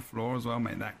things on the floor as well,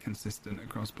 make that consistent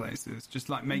across places. Just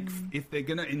like if they're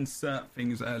going to insert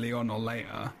things early on or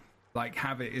later, like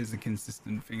have it as a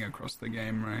consistent thing across the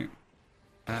game, right?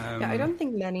 I don't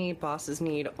think many bosses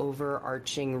need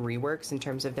overarching reworks in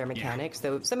terms of their mechanics,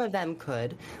 though some of them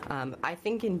could. I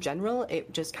think in general,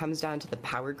 it just comes down to the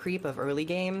power creep of early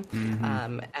game,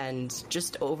 and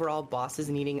just overall bosses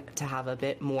needing to have a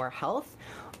bit more health,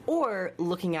 or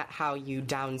looking at how you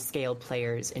downscale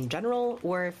players in general,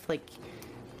 or if like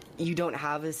you don't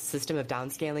have a system of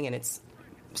downscaling and it's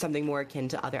something more akin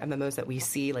to other MMOs that we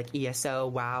see, like ESO,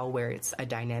 WoW, where it's a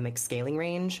dynamic scaling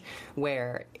range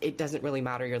where it doesn't really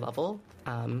matter your level.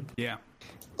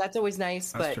 That's always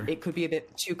nice, but it could be a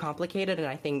bit too complicated, and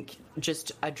I think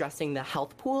just addressing the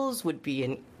health pools would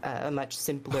be a much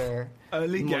simpler,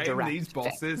 early more game. direct These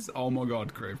bosses, oh my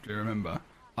god, Crave, do you remember?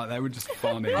 Like, they were just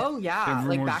funny. Oh yeah,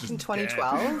 Everyone like back in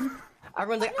 2012.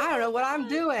 Everyone's like, I don't know what I'm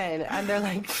doing. And they're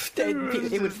like,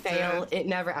 it would fail. It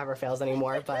never ever fails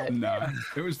anymore, but... No,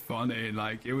 it was funny.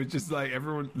 Like, it was just like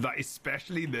everyone, like,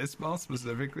 especially this boss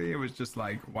specifically, it was just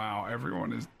like, wow,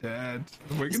 everyone is dead.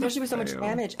 Especially with so much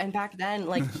damage. And back then,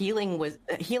 like,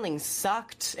 healing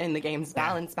sucked in the game's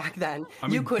balance back then. I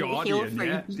mean, you couldn't Guardian,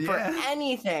 heal for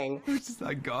anything. It was just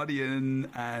like Guardian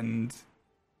and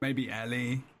maybe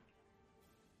Ellie.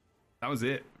 That was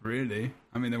it, really.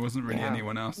 I mean, there wasn't really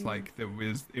anyone else. Like,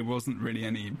 it wasn't really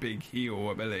any big heal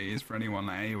abilities for anyone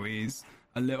like AoEs.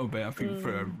 A little bit, I think,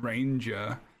 for a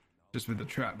ranger, just with the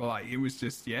trap. But like, it was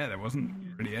just, there wasn't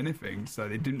really anything. So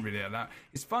they didn't really allow.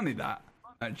 It's funny that,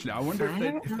 actually, I wonder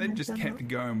if they just kept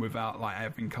going without like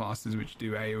having classes which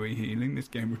do AoE healing. This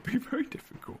game would be very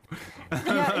difficult.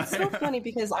 Yeah, it's so funny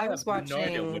because I was watching. No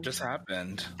idea what just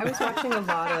happened. I was watching a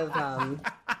lot of.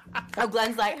 Oh,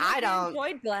 Glenn's like, I don't.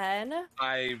 Enjoyed Glenn.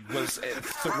 I was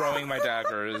throwing my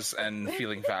daggers and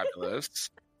feeling fabulous.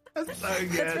 That's so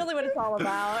good. That's really what it's all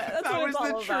about. That was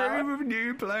the truth of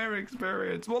new player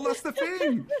experience. Well, that's the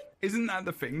thing. Isn't that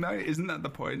the thing, though? Isn't that the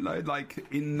point, though? Like,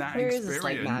 in that there experience, is a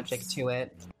slight magic to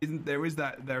it. There is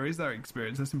that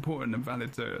experience. That's important and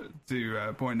valid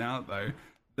to point out, though,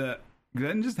 that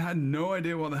Glenn just had no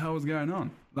idea what the hell was going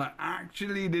on. Like,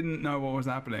 actually didn't know what was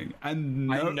happening, and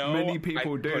many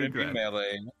people do.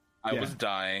 Melee. I was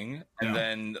dying, and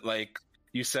then like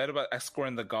you said about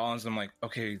escorting the golems, I'm like,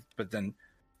 okay, but then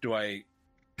do I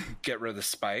get rid of the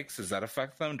spikes? Does that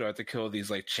affect them? Do I have to kill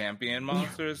these like champion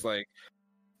monsters? Like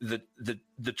the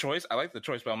choice, I like the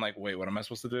choice, but I'm like, wait, what am I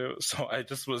supposed to do? So I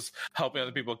just was helping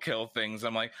other people kill things.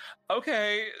 I'm like,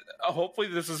 okay, hopefully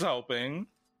this is helping.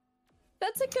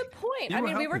 That's a good point. I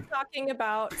mean, we were talking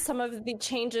about some of the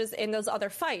changes in those other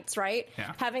fights, right?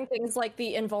 Yeah. Having things like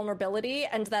the invulnerability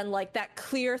and then like that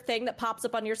clear thing that pops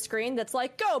up on your screen that's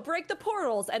like, go break the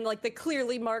portals, and like the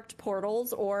clearly marked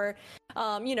portals, or,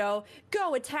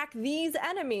 go attack these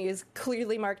enemies,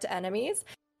 clearly marked enemies.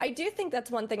 I do think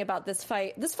that's one thing about this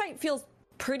fight. This fight feels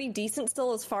pretty decent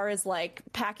still as far as like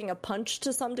packing a punch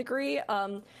to some degree.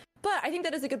 But I think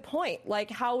that is a good point.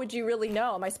 Like, how would you really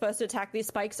know? Am I supposed to attack these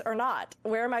spikes or not?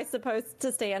 Where am I supposed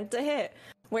to stand to hit?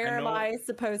 Where am I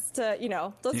supposed to,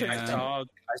 those sorts of things. I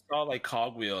saw like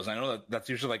cogwheels. I know that's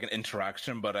usually like an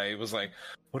interaction, but I was like,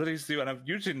 what do these do? And I've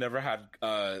usually never had,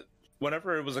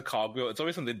 whenever it was a cogwheel, it's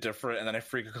always something different. And then I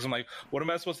freak because I'm like, what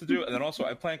am I supposed to do? And then also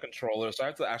I play on controller, so I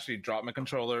have to actually drop my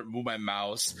controller, move my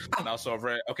mouse, mouse over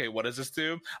it. Okay, what does this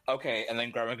do? Okay, and then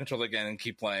grab my controller again and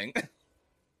keep playing.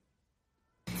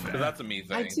 So that's a me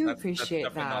thing. I do appreciate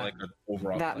that's that,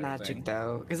 like that magic thing.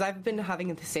 though, because I've been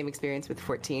having the same experience with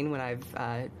 14 when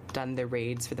I've done the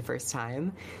raids for the first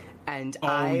time, and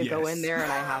I go in there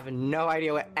and I have no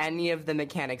idea what any of the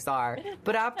mechanics are.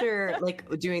 But after like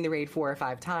doing the raid 4 or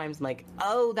 5 times, I'm like,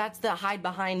 oh, that's the hide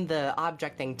behind the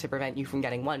object thing to prevent you from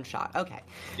getting one shot. Okay,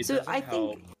 so I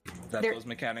think that those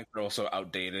mechanics are also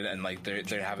outdated and like they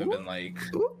haven't been like.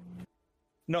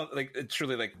 No, like it's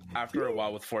truly like after a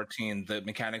while with 14, the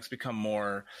mechanics become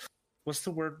more. What's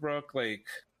the word, Brooke? Like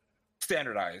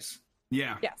standardized.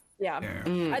 Yeah. Yes. Yeah.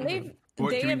 And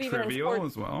they have even trivial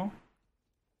as well.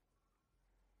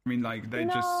 I mean, like they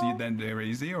they're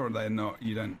easy, or they're not.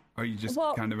 You don't, or you just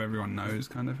kind of everyone knows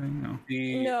kind of thing. No.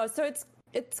 No. So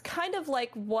it's kind of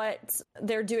like what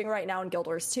they're doing right now in Guild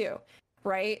Wars 2,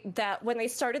 right? That when they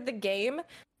started the game,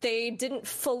 they didn't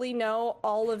fully know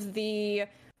all of the.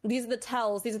 These are the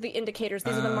tells, these are the indicators,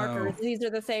 these are the markers, these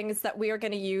are the things that we are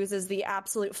going to use as the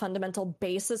absolute fundamental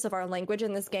basis of our language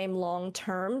in this game long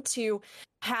term, to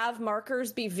have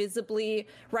markers be visibly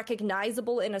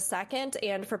recognizable in a second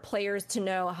and for players to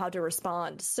know how to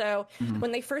respond. So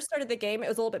when they first started the game, it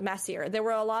was a little bit messier. There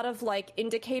were a lot of like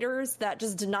indicators that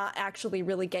just did not actually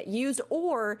really get used,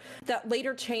 or that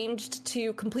later changed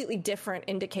to completely different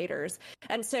indicators.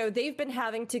 And so they've been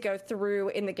having to go through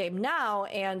in the game now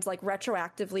and like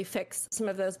retroactively fix some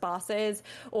of those bosses,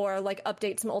 or like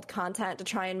update some old content to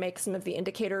try and make some of the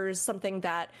indicators something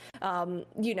that,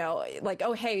 like,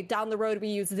 oh, hey, down the road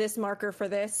we use this marker for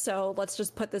this, so let's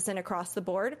just put this in across the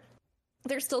board.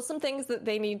 There's still some things that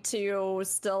they need to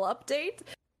still update,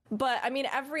 but I mean,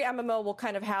 every MMO will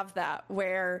kind of have that,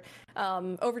 where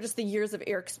over just the years of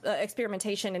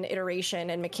experimentation and iteration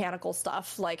and mechanical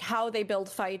stuff, like how they build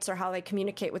fights or how they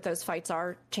communicate with those fights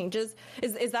changes.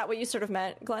 Is that what you sort of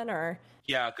meant, Glenn, or?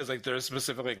 Yeah, because like there's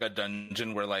specifically like a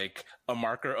dungeon where like a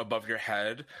marker above your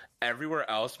head everywhere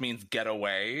else means get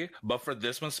away, but for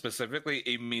this one specifically,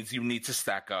 it means you need to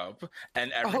stack up.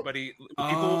 And everybody,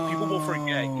 people will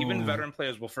forget. Even veteran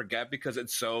players will forget because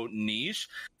it's so niche,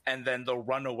 and then they'll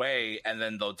run away and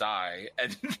then they'll die.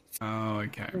 And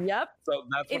okay. Yep. So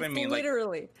that's what I mean. It's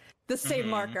literally the same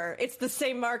marker. It's the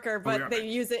same marker, but they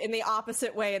use it in the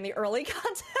opposite way in the early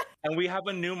content. And we have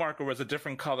a new marker where it's a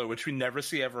different color, which we never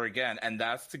see ever again. And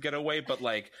that's to get away, but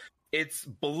like it's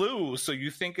blue, so you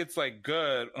think it's like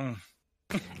good.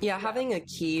 Yeah, having a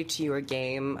key to your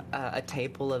game, a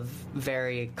table of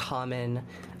very common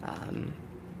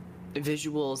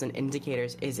visuals and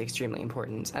indicators is extremely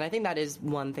important. And I think that is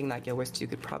one thing that Guild Wars 2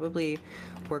 could probably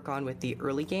work on with the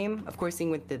early game. Of course, seeing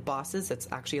with the bosses, that's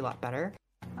actually a lot better.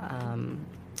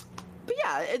 But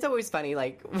yeah, it's always funny,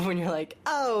 like, when you're like,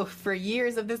 oh, for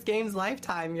years of this game's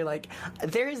lifetime, you're like,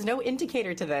 there is no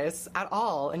indicator to this at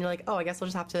all. And you're like, oh, I guess we'll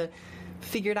just have to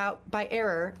figure it out by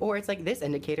error. Or it's like, this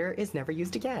indicator is never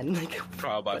used again. Like,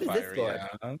 trial by fire,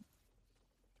 yeah.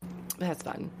 That's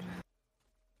fun.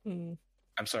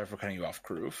 I'm sorry for cutting you off,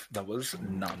 Kroof. That was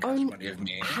not cash money of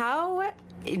me. How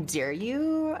dare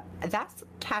you? That's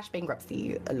cash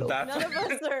bankruptcy alone.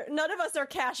 None of us are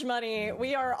cash money.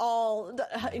 We are all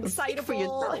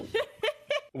excitable.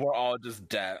 We're all just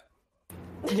debt.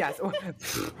 Yes,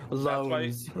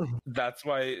 loans. That's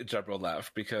why Jebro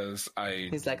left, because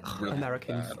he's like, really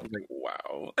Americans. I was like,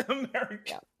 wow,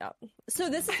 American. Yeah. So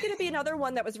this is going to be another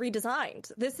one that was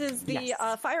redesigned. This is the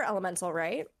fire elemental,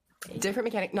 right? Different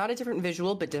mechanic, not a different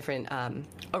visual, but different,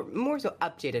 or more so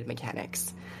updated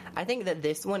mechanics. I think that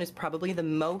this one is probably the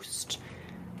most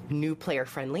new player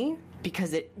friendly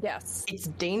because it's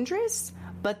dangerous,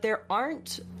 but there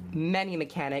aren't many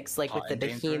mechanics like with the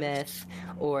behemoth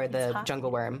or the jungle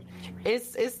worm.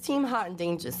 It's team hot and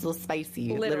dangerous, a little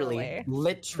spicy, literally.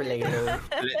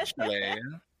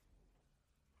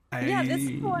 Yeah, this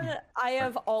is one I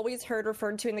have always heard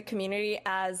referred to in the community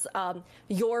as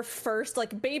your first,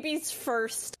 like, baby's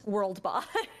first world boss.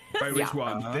 Wait, which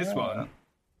one? This one?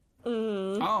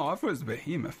 Oh, I thought it was a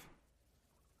Behemoth.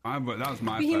 That was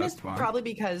my first one. Probably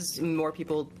because more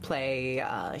people play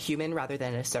human rather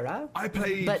than Asura. I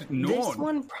played Norn. This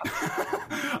one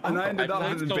and I ended up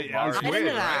with a bit. I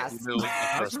didn't ask. It was the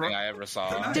first thing I ever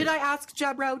saw. Did I ask,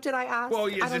 Jebro? Did I ask? Well,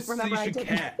 yeah, I don't remember. you should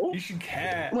care. You should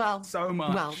care so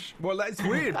much. Well, that's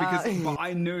weird because but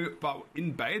I knew, but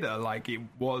in beta, like it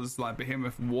was like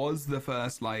Behemoth was the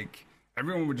first. Like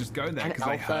everyone would just go there because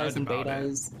they heard about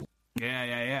it.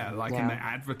 Yeah. Like, and they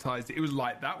advertised it. It was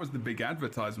like, that was the big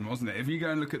advertisement, wasn't it? If you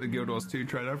go and look at the Guild Wars 2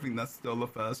 trailer, I think that's still the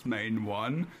first main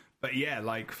one. But yeah,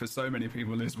 like, for so many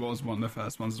people, this was one of the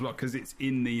first ones as well, because it's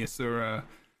in the Asura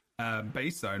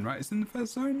base zone, right? It's in the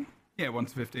first zone? Yeah, 1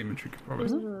 to 15 Matrix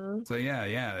Province. Mm-hmm. So yeah,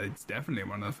 it's definitely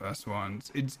one of the first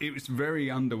ones. It was very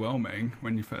underwhelming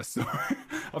when you first saw it.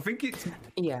 I think it's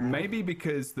maybe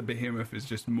because the Behemoth is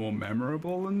just more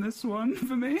memorable than this one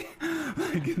for me.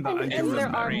 And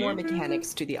there are more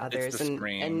mechanics to the others, the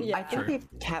and I think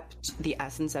they've kept the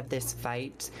essence of this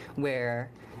fight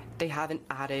where they haven't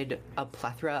added a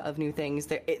plethora of new things.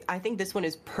 I think this one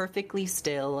is perfectly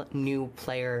still new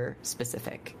player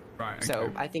specific. Right, okay.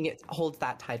 So I think it holds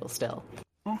that title still.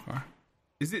 Okay.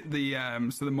 Is it the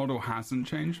so the model hasn't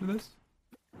changed for this?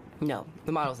 No,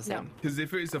 the model's the same. Because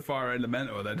if it's a fire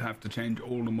elemental, they'd have to change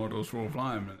all the models for all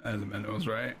fire elementals,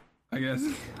 right? I guess.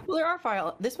 Well, there are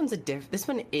fire. This one's This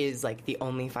one is like the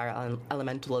only fire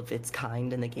elemental of its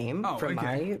kind in the game, from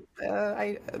my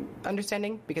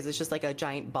understanding, because it's just like a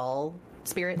giant ball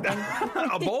spirit thing.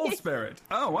 A ball spirit.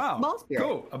 Oh wow. Ball spirit.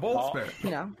 Cool. A ball spirit. You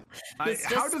know.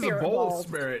 How does a ball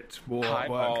spirit work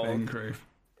then, Crew?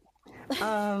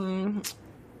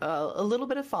 A little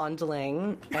bit of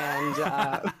fondling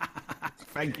and.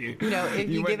 Thank you. You know, if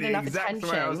you give it enough attention,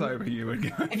 I was hoping you would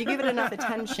go. If you give it enough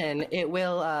attention, it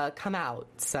will come out.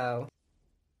 So.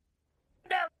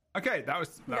 Okay, the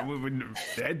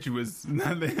edge was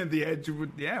the edge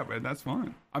would but that's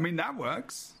fine. I mean that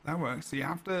works. So you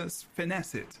have to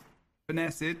finesse it.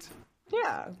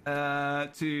 Yeah.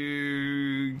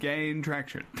 To gain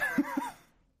traction.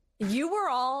 You were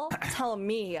all telling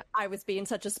me I was being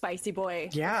such a spicy boy.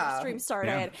 Yeah. The stream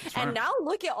started, and now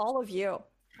look at all of you.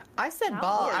 I said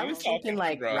ball. I was thinking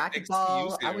like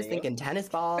racquetball. I was thinking tennis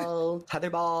ball,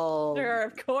 tetherball. Sure,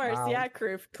 of course. Wow. Yeah,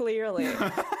 Crew, clearly.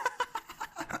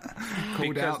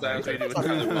 Because that's what you do with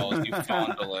tetherballs, you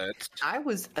fondle it. I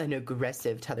was an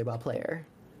aggressive tetherball player.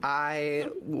 I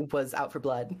was out for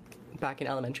blood back in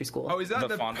elementary school. Oh, is that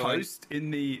the post in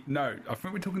the... No, I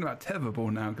think we're talking about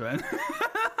tetherball now, Glenn.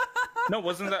 No,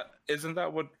 isn't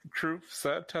that what Crew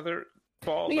said, tetherball?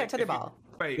 Yeah, tetherball.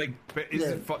 Wait, but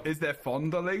is there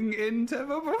fondling in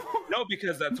tetherball? No,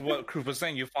 because that's what Crew was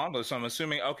saying. You fondle, so I'm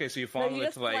assuming. Okay, so you fondle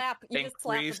it to like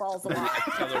increase the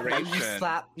acceleration. You just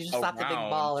slap the big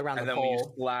ball around the pole. And then when you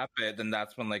slap it, then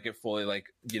that's when like it fully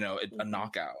a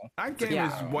knockout. That game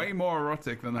is way more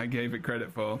erotic than I gave it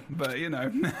credit for. But here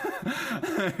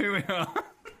we are.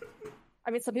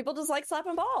 I mean, some people just like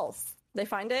slapping balls. They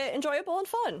find it enjoyable and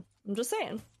fun. I'm just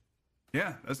saying.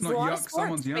 Yeah, that's not yuck.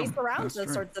 Someone's young. Based around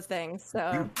those sorts of things.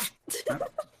 So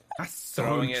that's so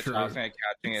throwing true. It, tossing it,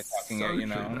 catching it, talking it. You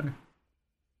know,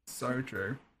 so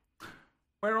true.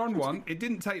 We're on one. It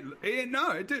didn't take.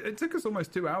 It took us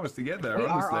almost 2 hours to get there.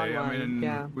 Honestly, I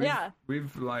mean,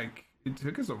 we've like it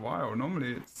took us a while.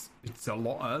 Normally, it's a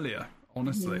lot earlier.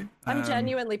 Honestly, I'm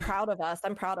genuinely proud of us.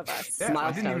 I'm proud of us. Yeah,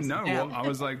 I didn't even know. What, I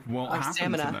was like, what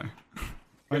happened today?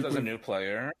 Because as a new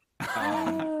player,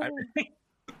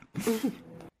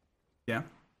 yeah.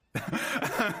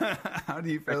 How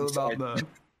do you feel about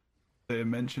the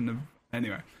mention of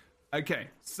anyway? Okay,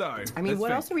 so I mean,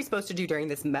 what else are we supposed to do during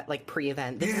this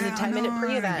pre-event? This is a 10-minute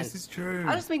pre-event. This is true.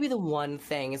 I'll just maybe the one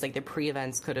thing is like the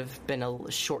pre-events could have been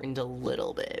shortened a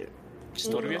little bit.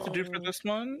 What do we have to do for this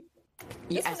one?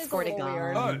 You escort a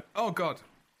gun. Oh god.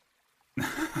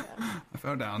 I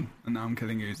fell down and now I'm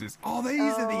killing oozes. Oh, these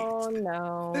are the...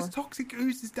 no. There's toxic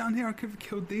oozes down here. I could have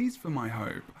killed these for my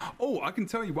hope. Oh, I can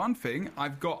tell you one thing.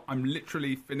 I'm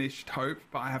literally finished hope,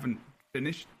 but I haven't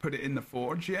put it in the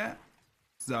forge yet.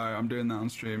 So I'm doing that on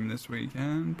stream this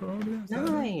weekend, probably.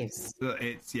 Nice. So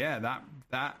it's, that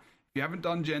if you haven't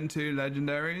done Gen 2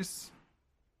 legendaries,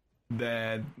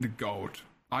 they're the gold.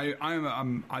 I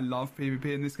love PvP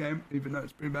in this game, even though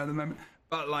it's pretty bad at the moment.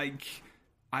 But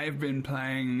I've been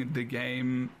playing the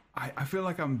game. I feel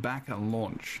like I'm back at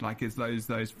launch. Like it's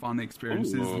those fun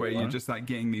experiences where you're just like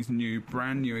getting these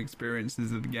brand new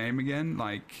experiences of the game again.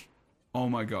 Like, oh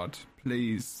my god,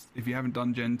 please, if you haven't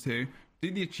done Gen 2,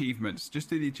 do the achievements. Just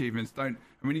do the achievements. Don't. And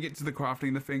when you get to the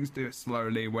crafting the things, do it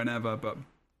slowly, whenever. But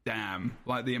damn,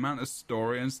 like the amount of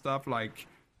story and stuff, like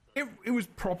it was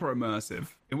proper immersive.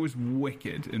 It was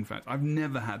wicked. In fact, I've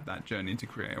never had that journey to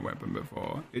create a weapon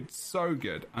before. It's so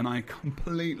good, and I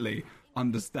completely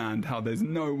understand how there's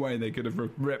no way they could have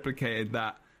replicated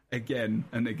that again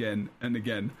and again and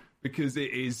again, because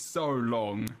it is so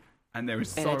long and there is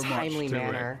so much timely to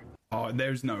manner. it. Oh,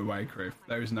 there's no way, Criff.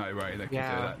 There is no way they could do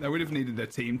that. They would have needed their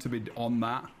team to be on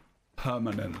that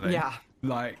permanently. Yeah.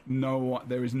 Like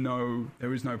there is no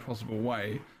possible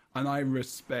way. And I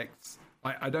respect.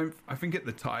 I think at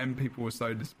the time people were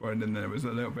so disappointed and there was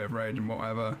a little bit of rage and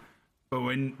whatever. But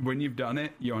when you've done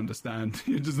it, you understand.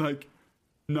 You're just like,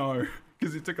 no,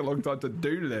 because it took a long time to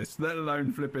do this, let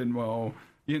alone flipping,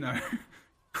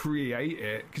 create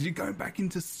it. Because you're going back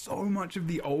into so much of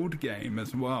the old game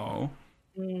as well.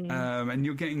 And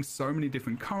you're getting so many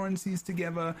different currencies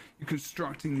together. You're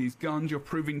constructing these guns. You're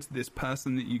proving to this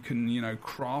person that you can,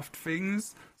 craft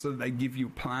things so that they give you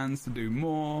plans to do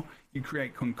more. You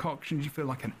create concoctions. You feel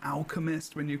like an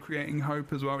alchemist when you're creating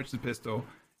Hope as well, which is a pistol.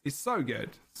 It's so good.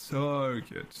 So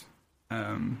good.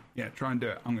 Try and do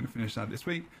it. I'm going to finish that this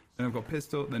week. Then I've got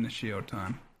pistol, then a shield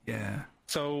time. Yeah.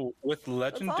 So with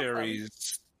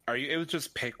legendaries, are you able to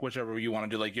just pick whichever you want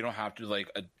to do? Like, you don't have to like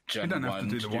a Gen 1. You don't have to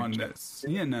do the one that's...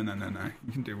 Yeah, no.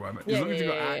 You can do whatever. As long as you've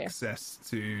got access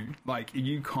to... Like,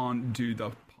 you can't do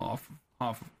the half...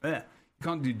 You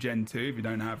can't do Gen 2 if you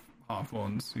don't have half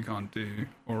ones. You can't do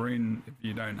Orin if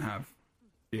you don't have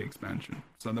the expansion.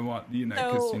 So the what,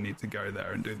 because you need to go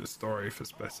there and do the story for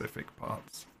specific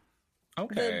parts.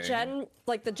 Okay.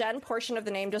 The gen portion of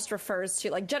the name just refers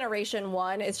to like Generation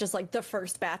 1 is just like the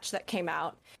first batch that came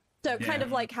out. So kind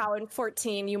of like how in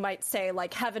 14 you might say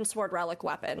like Heaven Sword relic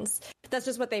weapons. That's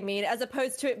just what they mean, as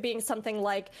opposed to it being something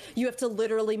like you have to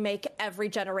literally make every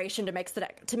generation to make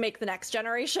the next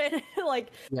generation.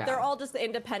 They're all just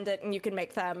independent, and you can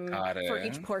make them for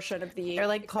each portion of the. They're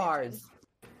like cars.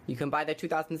 You can buy the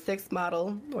 2006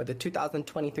 model or the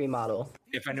 2023 model.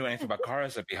 If I knew anything about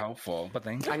cars, that'd be helpful. But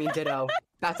thank you. I mean, ditto.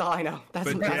 That's all I know.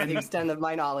 That's the extent of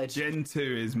my knowledge. Gen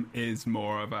 2 is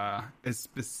more of a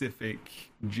specific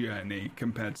journey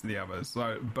compared to the others.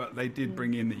 So, but they did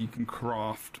bring in that you can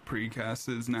craft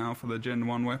precursors now for the Gen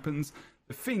 1 weapons.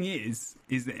 The thing is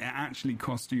that it actually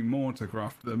costs you more to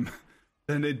craft them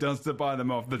than it does to buy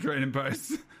them off the trading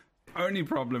post. Only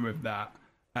problem with that.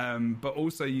 But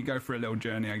also you go for a little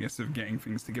journey, I guess, of getting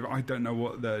things together. I don't know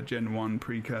what the Gen 1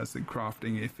 precursor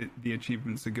crafting, if the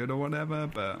achievements are good or whatever,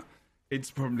 but it's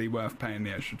probably worth paying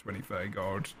the extra 20-30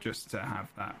 gold just to have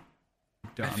that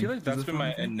done. I feel like that's been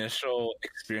my initial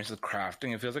experience with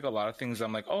crafting. It feels like a lot of things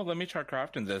I'm like, oh, let me try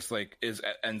crafting this,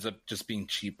 ends up just being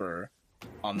cheaper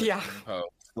on the post.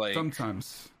 Like,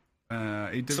 sometimes.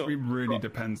 It does really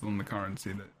depends on the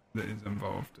currency that is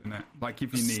involved in it. Like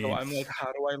if you need. So I'm like, how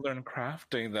do I learn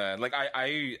crafting then? Like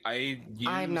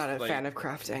I'm not a fan of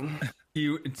crafting.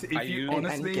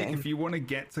 If you want to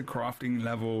get to crafting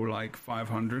level like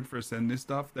 500 for Ascended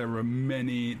stuff, there's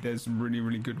really,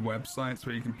 really good websites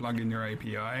where you can plug in your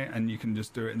API and you can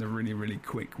just do it in a really, really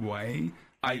quick way.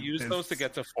 I use those to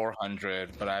get to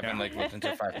 400, but I haven't looked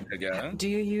into 500 yet. Do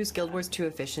you use Guild Wars 2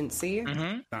 efficiency?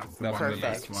 Mm-hmm. That's one of the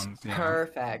best ones. Yeah.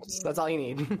 Perfect. That's all you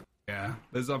need. Yeah,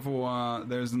 there's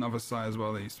another site as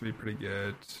well that used to be pretty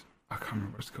good. I can't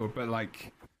remember what it's called, but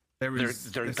like there's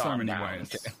so many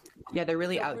ways. Okay. Yeah, they're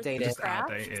really outdated. Just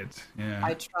outdated. Yeah.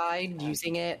 I tried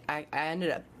using it. I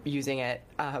ended up using it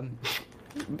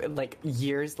like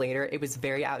years later. It was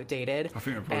very outdated. I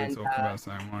think we're probably talking about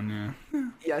the same one. Yeah.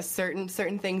 Yeah, certain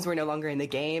things were no longer in the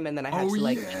game, and then I had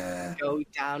to go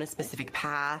down a specific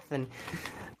path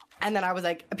and then I was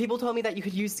like, people told me that you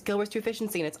could use Guild Wars 2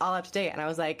 efficiency and it's all up to date. And I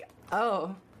was like,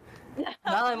 oh, well,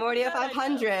 I'm already at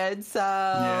 500, so,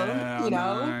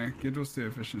 No. Guild Wars 2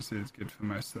 efficiency is good for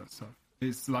most of that stuff.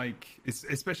 It's like, it's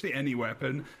especially any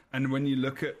weapon. And when you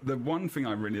look at the one thing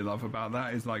I really love about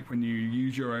that is like when you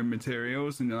use your own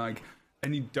materials and you're like,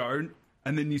 and you don't,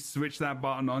 and then you switch that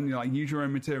button on, you're like, use your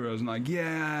own materials, and like,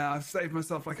 yeah, I've saved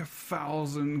myself like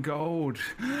 1,000 gold,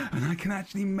 and I can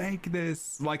actually make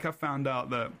this. Like, I found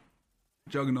out that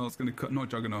Juggernaut's going to not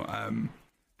Juggernaut,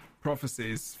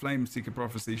 Prophecies, Flame Seeker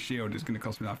Prophecy Shield is going to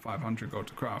cost me like 500 gold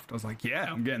to craft. I was like,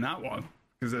 yeah, I'm getting that one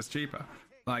because that's cheaper.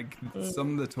 Like,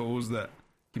 some of the tools that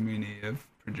community have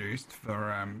produced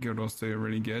for Guild Wars 2 are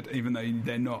really good, even though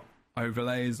they're not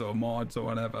overlays or mods or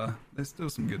whatever. There's still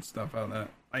some good stuff out there.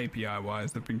 API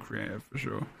wise, they've been creative for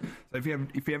sure. So if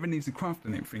you ever need to craft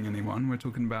anything, anyone, we're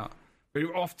talking about,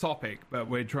 we're off topic, but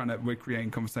we're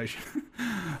creating conversation.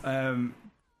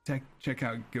 Check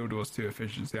out Guild Wars 2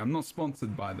 efficiency. I'm not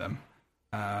sponsored by them,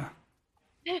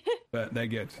 But they're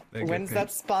good. When's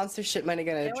that sponsorship money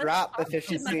gonna drop,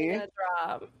 efficiency?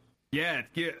 Yeah,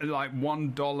 get like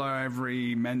 $1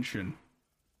 every mention.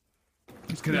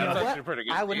 It's You know gonna actually a pretty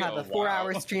good I would have deal. a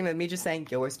 4-hour stream of me just saying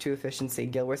Guild 2 efficiency,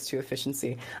 Guild 2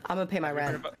 efficiency. I'm gonna pay my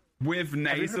rent. with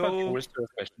Have you ever felt nasal. Guild 2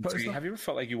 efficiency? Have you ever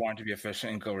felt like you wanted to be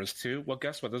efficient in Guild 2? Well,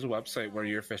 guess what? There's a website where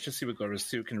your efficiency with Guild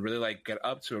 2 can really like get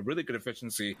up to a really good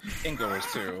efficiency in Guild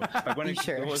 2. Like when it's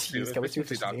Sure. Guild 2 Jeez, Guild 2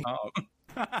 efficiency.com.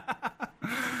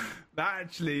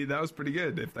 That was pretty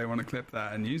good. If they want to clip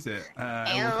that and use it,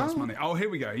 it will cost money. Oh, here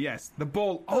we go. Yes, the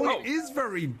ball. Oh, it is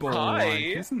very ball-like, Hi.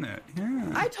 isn't it?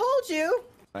 Yeah, I told you!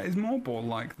 that is more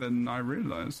ball-like than I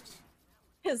realized.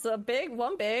 It's a big.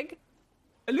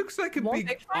 It looks like a One big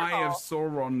big Eye of fireball.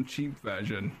 Sauron cheap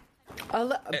version.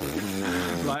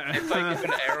 It's like if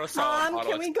an aerosol Mom,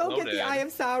 bottle can we go get the exploded. Eye of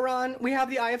Sauron? We have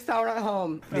the Eye of Sauron at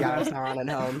home. The Eye of Sauron at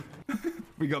home.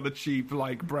 We got the cheap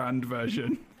like brand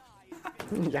version.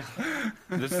 Yeah.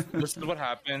 This is what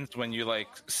happens when you like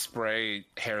spray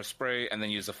hairspray and then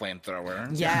use a flamethrower.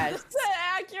 Yes.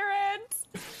 Accurate.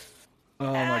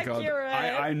 Oh my god! Accurate.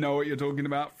 I know what you're talking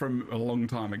about from a long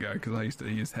time ago because I used to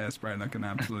use hairspray like an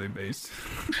absolute beast.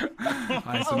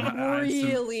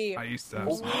 Really? I used to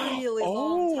have some. Really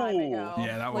long time ago.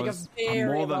 Yeah, that like was a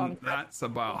very more long than time. that's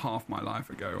about half my life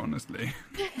ago, honestly.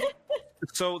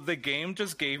 So the game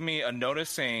just gave me a notice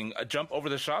saying, jump over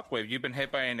the shockwave. You've been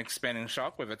hit by an expanding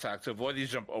shockwave attack. To avoid these,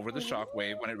 jump over the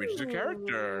shockwave when it reaches your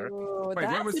character. Ooh, Wait, where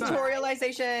that's was that?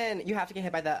 Tutorialization! You have to get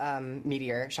hit by the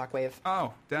meteor shockwave.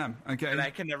 Oh, damn. Okay. And I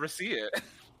can never see it.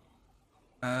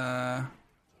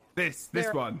 This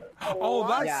There- one. Oh,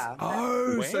 that's Yeah.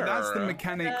 so that's the Where?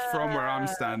 mechanic from where I'm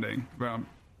standing.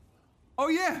 Oh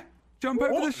yeah, jump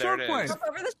over the there it shockwave. is.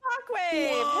 over the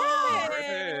shockwave. Whoa.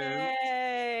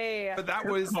 Hey! But that's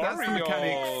the Mario.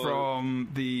 mechanic from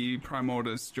the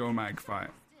Primordus Joe Mag fight.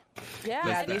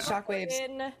 Yeah, these it's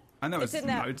shockwaves. I know It's it's in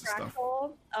that loads of stuff.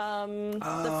 fractal. The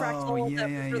Oh, fractal yeah, that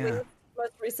yeah, was yeah. released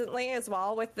most recently as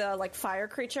well with the like fire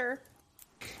creature.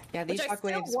 Yeah, these Which I still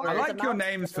shockwaves want. I were... like your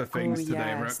names for things Oh, today,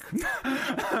 yes.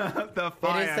 Rook. The It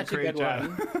fire is such creature. a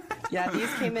good one. Yeah,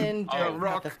 these came in during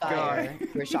rock the fire, guy.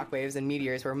 where shockwaves and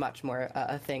meteors were much more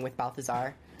a thing with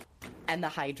Balthazar. And the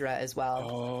Hydra as well.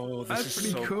 Oh, this That's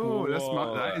is pretty so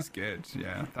cool. That is good.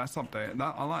 Yeah, that's updated.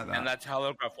 I like that. And that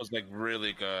telegraph was like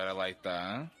really good. I like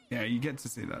that. Yeah, you get to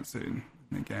see that soon.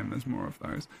 In the game, there's more of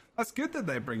those. That's good that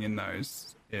they're bringing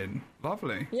those in.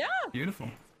 Lovely. Yeah. Beautiful.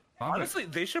 Love it. Honestly,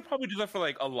 they should probably do that for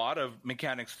like a lot of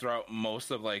mechanics throughout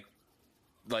most of like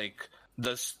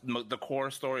the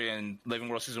core story in Living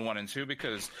World Season 1 and 2,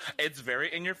 because it's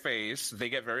very in your face. They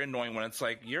get very annoying when it's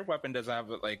like your weapon doesn't have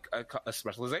like a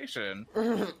specialization.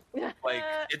 Like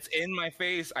it's in my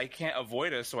face. I can't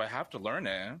avoid it, so I have to learn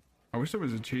it. I wish there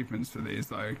was achievements for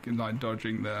these, like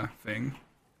dodging the thing,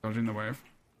 dodging the wave.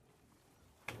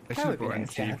 They should have would be brought in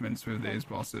nice, yeah. achievements with these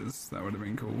bosses. That would have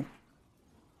been cool.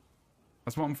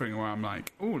 That's one thing where I'm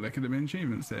like, oh, there could have been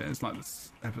achievements here. It's like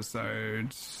this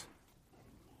episode,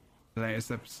 the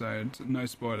latest episode. No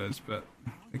spoilers, but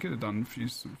they could have done a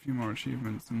few more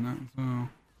achievements than that as well.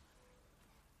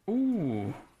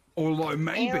 Ooh. Although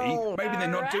maybe they're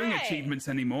not doing Alright. achievements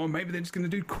anymore. Maybe they're just going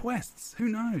to do quests. Who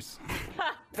knows?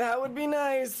 That would be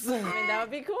nice. I mean, that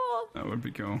would be cool. That would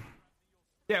be cool.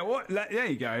 Yeah, there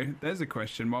you go. There's a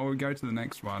question. While we go to the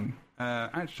next one,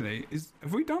 actually,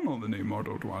 have we done all the new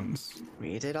modelled ones?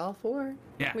 We did all 4.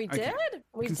 Yeah, We okay. did.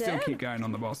 We can did. still keep going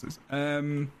on the bosses. I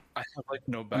have like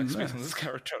no backspace on Unless- this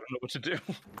character. I don't know what to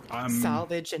do.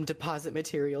 Salvage and deposit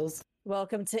materials.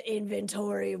 Welcome to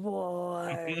Inventory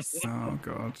Wars. Oh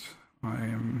god, I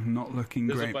am not looking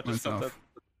There's a great bunch of stuff myself.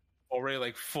 that's already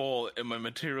like full in my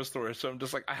material storage, so I'm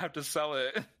just like I have to sell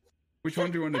it. Which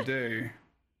one do you want to do?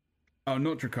 Oh,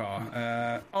 not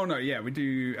Drakkar. Oh no, yeah, we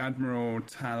do Admiral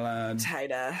Tida.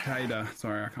 Taida.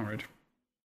 Sorry, I can't read.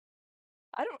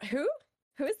 I don't. Who?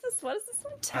 Who is this? What is this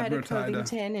one? Admiral Tida Tida.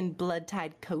 Covington and Blood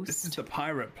Tide Coast. This is the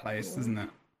pirate place, isn't it?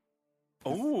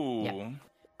 Ooh. Yeah.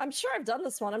 I'm sure I've done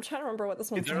this one. I'm trying to remember what this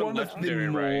one's They're called. One of the legendary,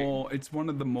 right? more. It's one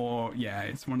of the more. Yeah,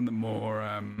 it's one of the more.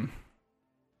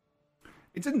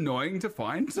 It's annoying to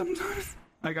find sometimes.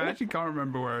 Like I actually can't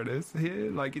remember where it is here.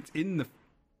 Like it's in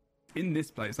this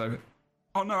place.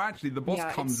 Oh no, actually the boss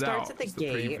Yeah, comes it starts out. at the It's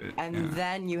gate, preview, and yeah.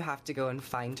 then you have to go and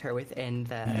find her within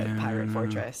the Yeah. pirate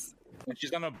fortress. And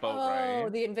she's on a boat, Oh,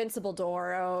 right? the invincible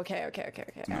door. Oh, okay. I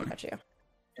got you.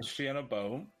 Is she on a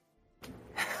boat?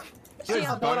 She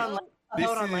A boat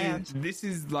on land. This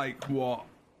is like what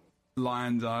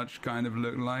Lion's Arch kind of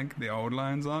looked like, the old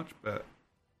Lion's Arch, but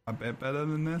a bit better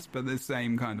than this. But the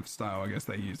same kind of style. I guess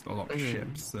they used a lot of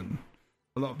ships and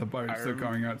A lot of the boats are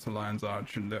going out to Lion's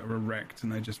Arch and that were wrecked,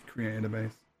 and they just created a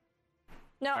base.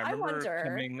 Now I remember wonder.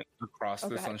 coming across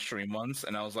this on stream once,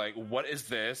 and I was like, "What is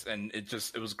this?" And it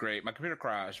was great. My computer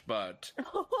crashed, but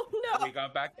we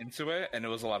got back into it, and it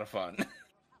was a lot of fun.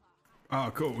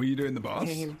 Oh, cool. Were you doing the boss?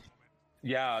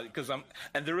 Yeah, because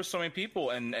and there were so many people,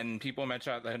 and people in my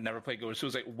chat that had never played Ghost. Who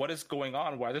was like, "What is going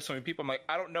on? Why are there so many people?" I'm like,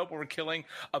 "I don't know, but we're killing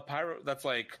a pirate that's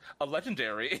like a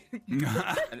legendary."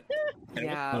 and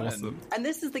yeah, awesome. And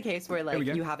this is the case where like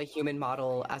you have a human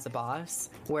model as a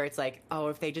boss, where it's like, oh,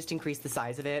 if they just increase the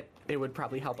size of it, it would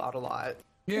probably help out a lot.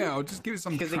 Yeah, I'll just give it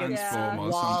some transform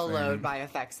or something. Wallowed by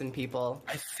effects and people.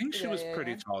 I think she was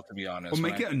pretty tall, to be honest. Or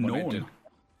make it a Norn.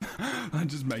 I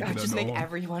just make it a Norn. Just make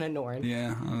everyone a Norn.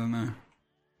 Yeah, I don't know.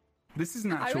 This is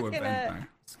an actual event, though.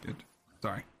 It's good.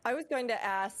 Sorry. I was going to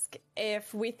ask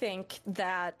if we think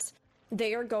that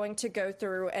they are going to go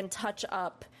through and touch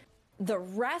up the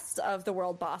rest of the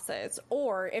world bosses,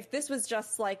 or if this was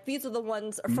just like these are the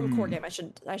ones from core game. I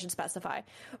should specify,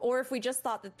 or if we just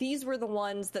thought that these were the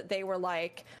ones that they were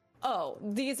like, oh,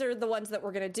 these are the ones that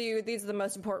we're going to do. These are the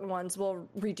most important ones. We'll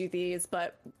redo these,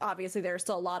 but obviously there are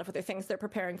still a lot of other things they're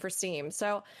preparing for Steam.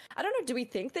 So I don't know. Do we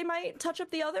think they might touch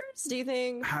up the others? Do you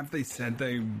think? Have they said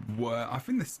they were? I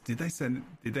think this. Did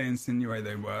they insinuate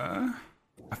they were?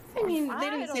 I mean, they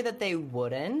didn't say that they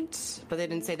wouldn't, but they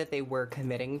didn't say that they were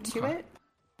committing to it.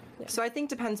 Yeah. So I think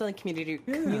depends on the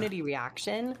community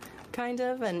reaction, kind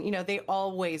of. And, you know, they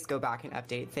always go back and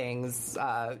update things.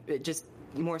 It just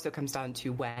more so comes down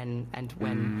to when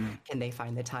can they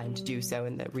find the time to do so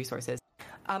and the resources.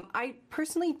 I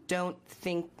personally don't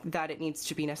think that it needs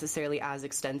to be necessarily as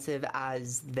extensive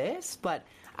as this, but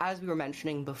as we were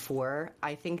mentioning before,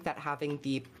 I think that having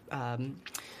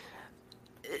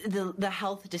the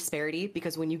health disparity,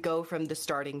 because when you go from the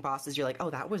starting bosses, you're like, oh,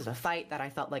 that was a fight that I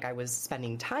felt like I was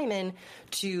spending time in,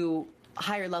 to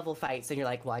higher level fights, and you're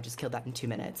like, well, I just killed that in 2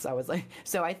 minutes. I was like,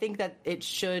 so I think that it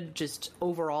should just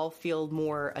overall feel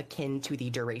more akin to the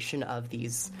duration of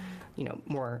these, you know,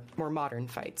 more modern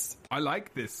fights. I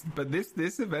like this, but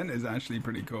this event is actually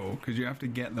pretty cool because you have to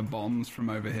get the bombs from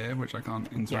over here, which I can't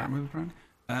interact with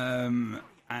apparently,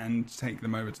 and take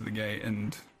them over to the gate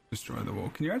and destroy the wall.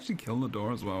 Can you actually kill the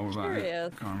door as well without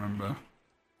it? I can't remember.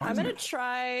 I'm going to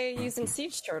try using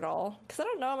Siege Turtle, because I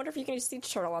don't know. I wonder if you can use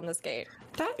Siege Turtle on this gate.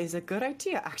 That is a good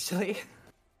idea, actually.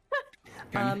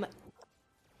 But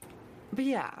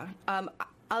yeah,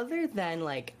 other than,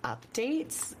 like,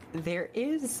 updates, there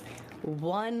is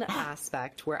one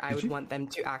aspect where I would want them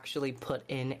to actually put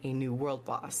in a new world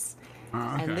boss.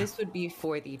 Okay. And this would be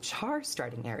for the Char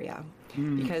starting area.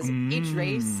 Because each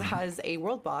race has a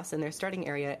world boss in their starting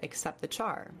area except the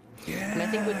Char. Yeah. And I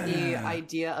think with the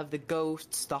idea of the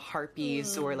ghosts, the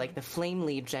harpies, or like the Flame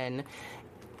Legion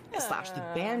 / the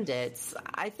bandits,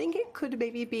 I think it could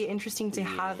maybe be interesting to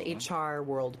have a Char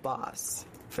world boss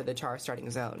for the Char starting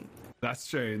zone. That's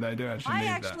true. They do actually need that.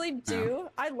 I actually do. Yeah.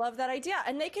 I love that idea.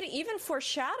 And they could even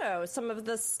foreshadow some of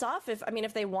the stuff if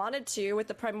they wanted to, with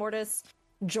the Primordius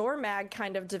Jormag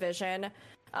kind of division.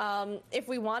 If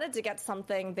we wanted to get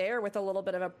something there with a little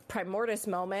bit of a Primordius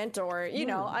moment, or you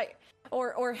know,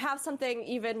 or have something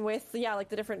even with like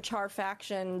the different Char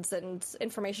factions and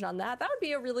information on that, would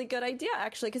be a really good idea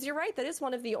actually, because you're right, that is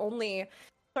one of the only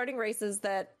starting races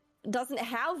that doesn't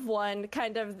have one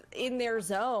kind of in their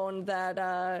zone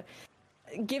that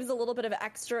gives a little bit of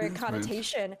extra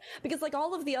connotation, because like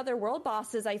all of the other world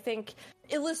bosses, I think,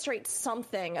 illustrate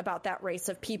something about that race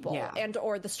of people and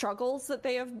or the struggles that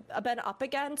they have been up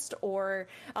against, or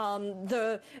in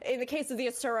the case of the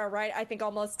Asura, right, I think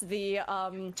almost the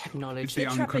technology,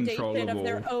 the trepidation of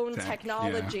their own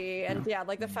technology, and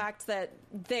like the fact that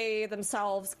they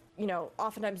themselves, you know,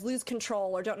 oftentimes lose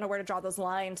control or don't know where to draw those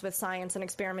lines with science and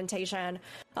experimentation.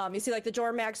 You see like the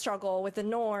Jormag struggle with the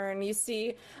Norn. You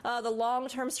see the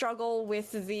long-term struggle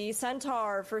with the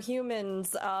Centaur for humans.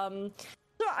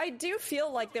 So I do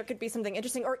feel like there could be something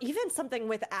interesting, or even something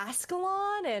with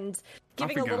Ascalon and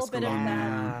giving a little bit of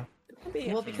that.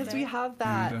 Well, because we have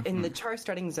that in the Char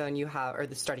starting zone, or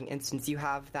the starting instance, you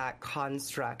have that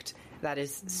construct that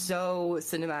is so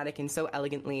cinematic and so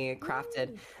elegantly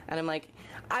crafted. And I'm like,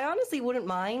 I honestly wouldn't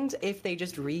mind if they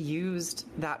just reused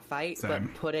that fight, but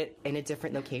put it in a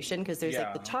different location, because there's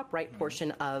like the top right portion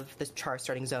of the Char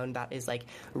starting zone that is like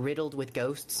riddled with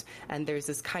ghosts, and there's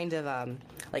this kind of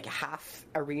like half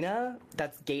arena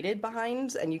that's gated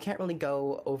behind, and you can't really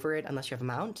go over it unless you have a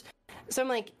mount. So I'm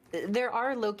like, there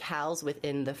are locales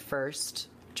within the first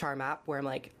Char map where I'm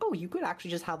like, oh, you could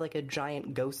actually just have like a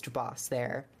giant ghost boss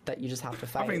there that you just have to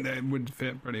fight. I think they would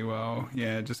fit pretty well,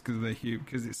 just because they're huge,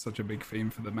 because it's such a big theme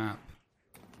for the map.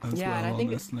 as well, and I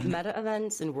think honestly. meta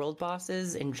events and world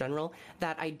bosses in general,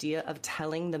 that idea of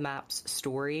telling the map's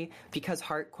story, because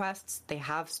heart quests, they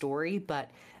have story,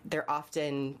 but they're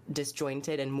often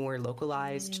disjointed and more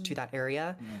localized to that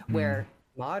area, where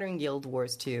modern Guild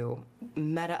Wars 2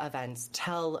 meta events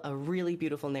tell a really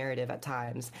beautiful narrative at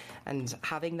times, and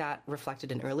having that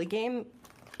reflected in early game,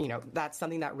 you know, that's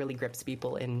something that really grips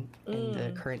people in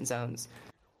the current zones.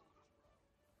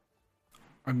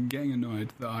 I'm getting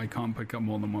annoyed that I can't pick up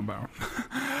more than one barrel.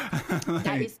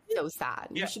 That is so sad.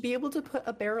 Yeah. You should be able to put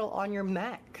a barrel on your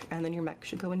mech, and then your mech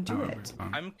should go and do it.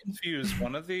 I'm confused.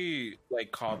 One of the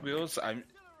like cogwheels, I'm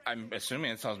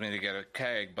assuming it tells me to get a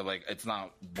keg, but like it's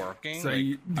not working. So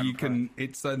like, you can.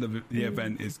 It's so the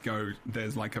event is go.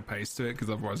 There's like a pace to it,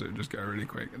 because otherwise it would just go really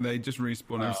quick. They just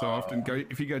respawn every so often. Go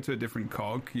if you go to a different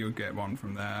cog, you'll get one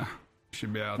from there. You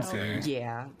should be able to.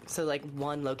 Yeah. So like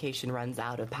one location runs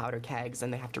out of powder kegs,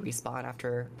 and they have to respawn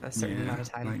after a certain amount of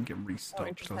time. Like get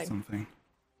restocked or something.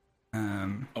 I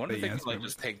wonder if they yeah, can like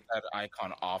just take that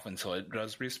icon off until it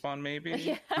does respawn. Maybe.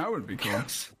 Yeah. that would be cool.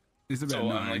 It's a bit So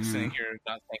annoying, I'm like yeah. sitting here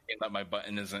not thinking that my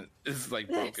button is like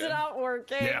broken. It's not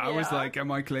working. Yeah, I was like, am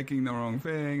I clicking the wrong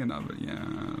thing? And I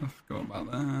forgot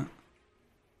about that.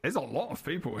 There's a lot of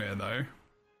people here, though.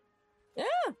 Yeah.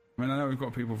 I mean, I know we've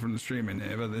got people from the stream in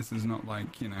here, but this is not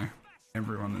like, you know,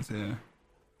 everyone that's here.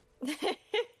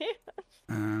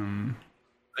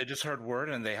 They just heard word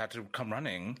and they had to come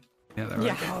running. Yeah, they're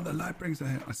like, oh, the Lightbringers are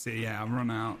here. I see, yeah, I've run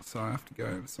out, so I have to go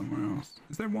over somewhere else.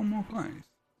 Is there one more place?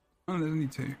 Oh, there's only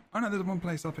two. Oh, no, there's one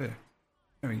place up here.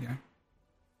 There we go.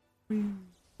 Whee.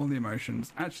 All the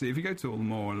emotions. Actually, if you go to all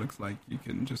more, it looks like you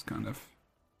can just kind of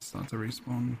start to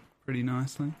respawn pretty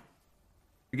nicely.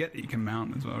 Forget that you can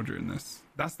mount as well during this.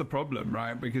 That's the problem,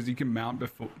 right? Because you can mount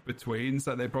between,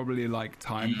 so they probably like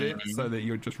timed it so that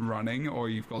you're just running, or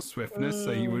you've got swiftness,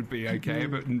 so you would be okay.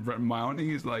 But mounting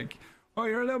is like, oh,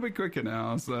 you're a little bit quicker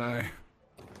now, so.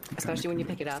 Especially when you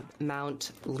pick it up,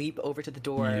 mount, leap over to the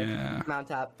door,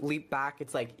 mount up, leap back.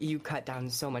 It's like you cut down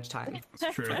so much time.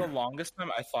 That's true. For the longest time,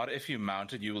 I thought if you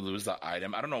mounted, you would lose the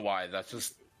item. I don't know why. That's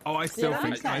just. Oh, I still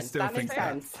think That makes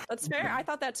sense. That's fair. I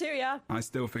thought that too. Yeah. I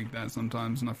still think that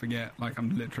sometimes, and I forget. Like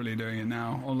I'm literally doing it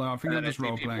now. Although I think I'm just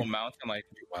role playing. Mount, I'm like,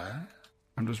 what?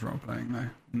 I'm just role playing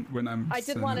though. When I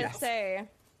did want to say,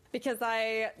 because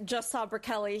I just saw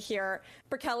Brikelli here.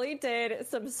 Brikelli did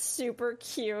some super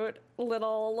cute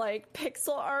little like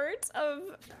pixel art of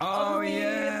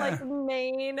the like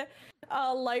main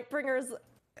Lightbringers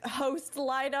host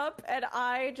lineup, and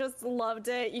I just loved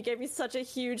it. You gave me such a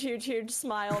huge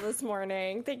smile this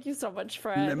morning. Thank you so much,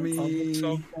 friend. Let me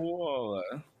So cool.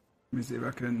 Let me see if I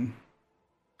can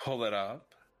Pull it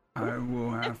up. I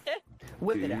will have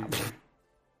Whip it out.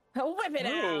 Whip it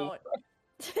out.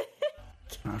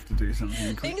 I have to do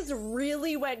something. Things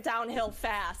really went downhill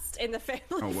fast in the family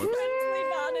whoops.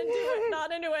 friendly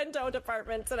non-innuendo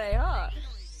department today, huh?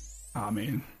 I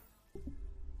mean,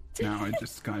 now I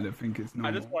just kind of think it's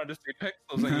normal. I just wanted to see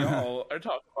pixels, and y'all are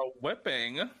talking about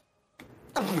whipping.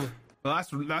 Well,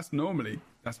 that's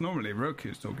normally Rook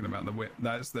who's talking about the whip.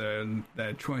 That's their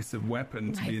choice of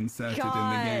weapon to be inserted in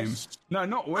the game. No,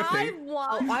 not whipping.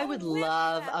 I would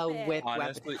love a whip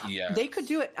Honestly, weapon. yes. They could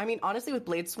do it. I mean, honestly, with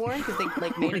Bladesworn, because they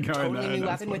like made a totally new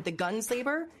weapon with the gun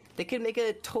saber. They could make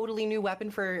a totally new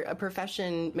weapon for a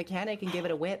profession mechanic and give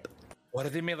it a whip. What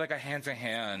if they made like a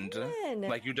hand-to-hand?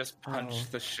 Like you just punch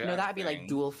the shit. No, that'd be like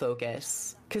dual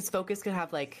focus. Because focus could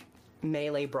have like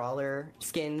melee brawler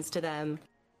skins to them.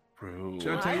 Should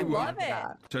I tell you what? Love it.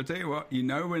 Should I tell you what? You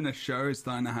know when a show is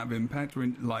starting to have impact,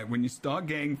 when you start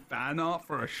getting fan art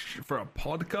for a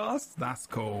podcast, that's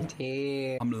cool.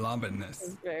 Yeah. I'm loving this.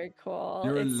 It's very cool.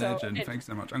 You're a legend. Thanks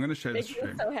so much. I'm going to share the Makes me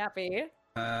stream. so happy.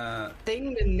 They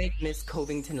need to make Miss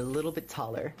Covington a little bit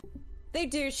taller. They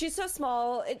do. She's so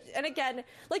small. And again,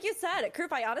 like you said,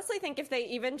 Krupp, I honestly think if they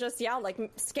even just,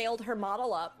 scaled her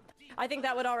model up, I think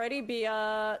that would already be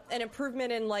an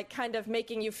improvement in, like, kind of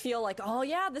making you feel like, oh,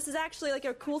 yeah, this is actually, like,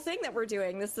 a cool thing that we're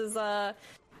doing. This is on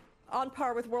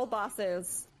par with world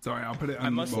bosses. Sorry, I'll put it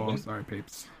on the wall. Sorry,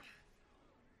 peeps.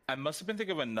 I must have been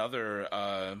thinking of another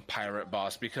pirate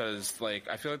boss because, like,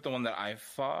 I feel like the one that I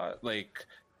fought, like,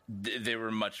 they were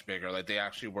much bigger. Like, they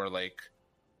actually were, like...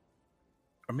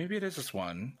 Or maybe it is this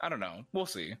one. I don't know. We'll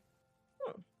see.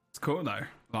 It's cool though.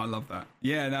 I love that.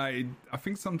 Yeah, no, I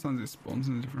think sometimes it spawns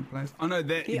in a different place. Oh no,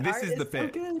 this is the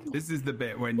bit. This is the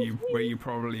bit where you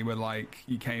probably were like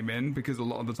you came in, because a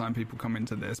lot of the time people come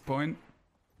into this point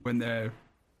when they're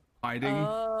hiding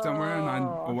somewhere, and I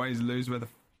always lose where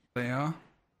they are.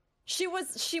 She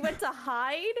went to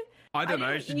hide I don't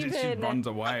know. She runs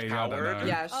away. I don't know.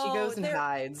 Yeah, she goes and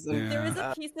hides. There is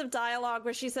a piece of dialogue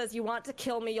where she says, "You want to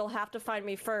kill me, you'll have to find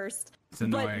me first." It's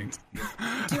annoying.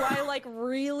 Do I like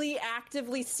really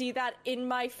actively see that in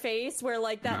my face where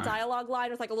like that dialogue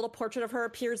line with like a little portrait of her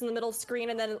appears in the middle of the screen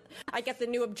and then I get the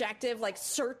new objective, like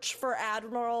search for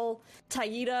Admiral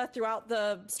Taida throughout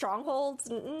the strongholds?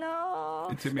 No.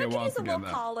 It took me a while to get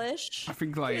that. Polish. I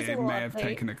think like it may have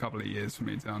taken a couple of years for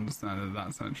me to understand that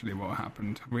that's actually what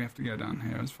happened. We have to go down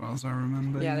here as far as I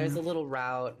remember. Yeah, there's a little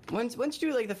route. Once you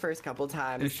do like the first couple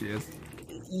times. There she is.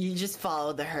 You just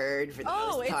follow the herd for the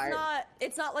most part.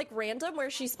 It's not like random where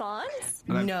she spawns?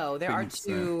 No, there are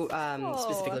two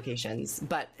specific locations,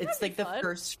 but it's like the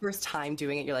first time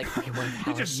doing it, you're like, okay, what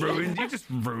you just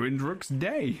ruined Rook's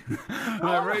day.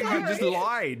 Rook just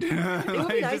lied. It would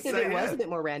be nice if it was a bit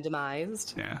more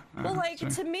randomized. Yeah. Well, like,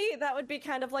 to me, that would be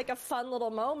kind of like a fun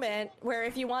little moment where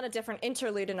if you want a different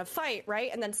interlude in a fight, right?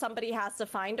 And then somebody has to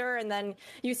find her, and then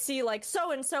you see, like,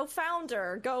 so-and-so found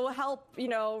her, go help,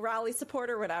 rally support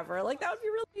or whatever. Like, that would be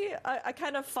really a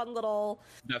kind of fun little...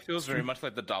 That feels very much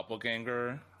like the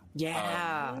doppelganger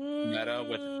meta,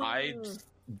 which I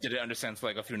didn't understand until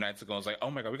like a few nights ago. I was like, oh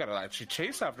my god, we gotta actually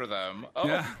chase after them. Oh.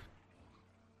 Yeah.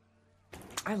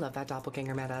 I love that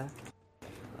doppelganger meta.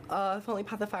 If only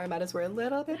Path of Fire metas were a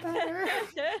little bit better.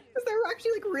 Because they were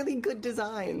actually like really good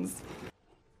designs.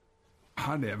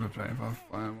 Hardly ever play Path of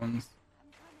Fire ones.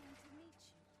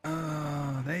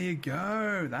 There you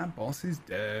go. That boss is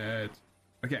dead.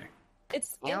 Okay.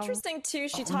 It's interesting, too.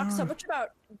 She talks so much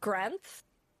about Grenth.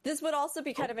 This would also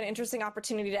be kind of an interesting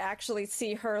opportunity to actually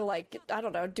see her, like, I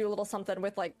don't know, do a little something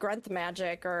with, like, Grenth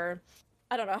magic or,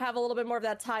 I don't know, have a little bit more of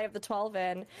that tie of the 12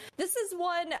 in. This is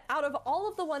one out of all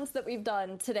of the ones that we've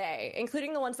done today,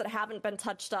 including the ones that haven't been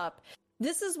touched up.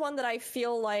 This is one that I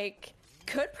feel like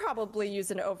could probably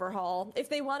use an overhaul. If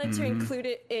they wanted to include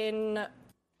it in,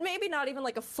 maybe not even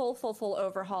like a full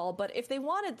overhaul, but if they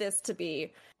wanted this to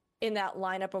be in that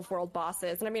lineup of world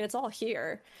bosses, and I mean, it's all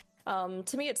here.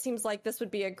 To me, it seems like this would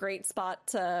be a great spot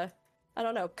to, I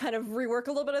don't know, kind of rework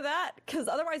a little bit of that, because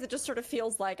otherwise it just sort of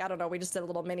feels like, I don't know, we just did a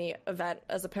little mini event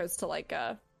as opposed to like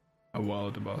a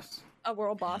world boss. A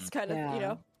world boss kind of,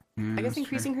 Yeah, I guess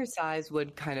increasing her size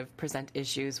would kind of present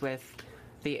issues with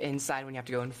the inside when you have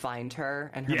to go and find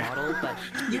her and her model, but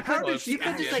you could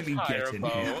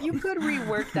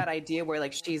rework that idea where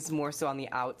like she's more so on the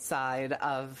outside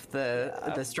of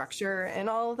the structure and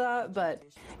all of that, but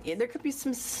there could be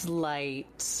some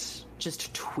slight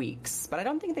just tweaks, but I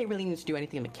don't think they really need to do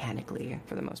anything mechanically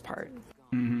for the most part.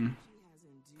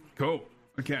 Cool.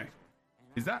 Okay.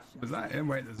 Was that it?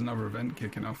 Wait, there's another event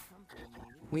kicking off.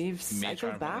 We've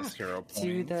cycled back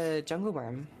to the jungle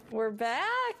worm. We're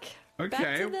back. Okay,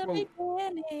 back to the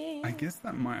beginning. I guess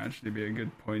that might actually be a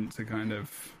good point to kind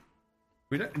of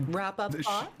wrap up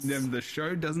the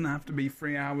show doesn't have to be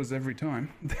 3 hours every time.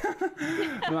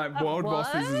 Like world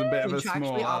bosses is a bit of a small.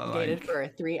 Contractually obligated for a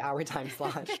 3-hour time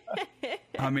slot.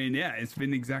 I mean, yeah, it's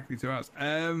been exactly 2 hours.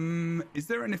 Is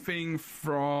there anything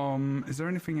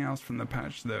else from the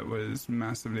patch that was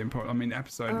massively important? I mean,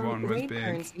 episode 1 was raid big.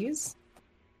 Currencies.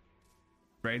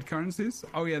 Raid currencies?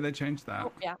 Oh yeah, they changed that.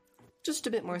 Oh, yeah. Just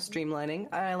a bit more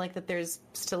streamlining. I like that there's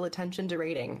still attention to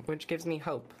raiding, which gives me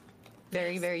hope.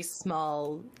 Very, very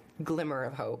small glimmer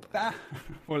of hope.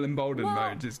 Well, emboldened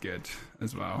mode is good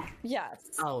as well. Yes.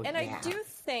 I do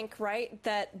think, right,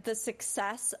 that the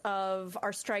success of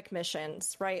our strike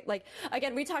missions, right, like,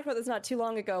 again, we talked about this not too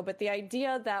long ago, but the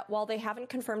idea that while they haven't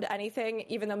confirmed anything,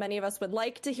 even though many of us would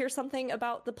like to hear something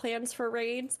about the plans for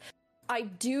raids, I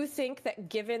do think that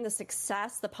given the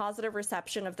success, the positive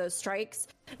reception of those strikes,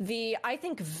 I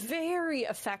think very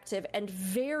effective and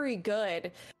very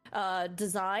good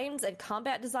designs and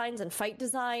combat designs and fight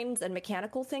designs and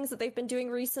mechanical things that they've been doing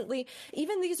recently,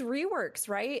 even these reworks,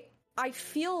 right? I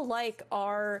feel like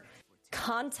our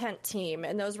content team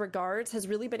in those regards has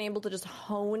really been able to just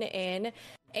hone in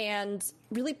and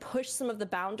really push some of the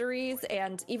boundaries,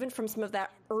 and even from some of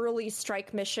that early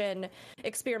strike mission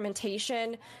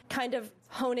experimentation, kind of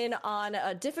hone in on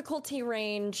a difficulty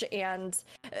range and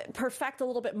perfect a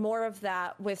little bit more of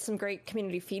that with some great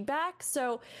community feedback.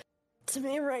 So to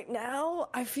me right now,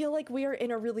 I feel like we are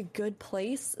in a really good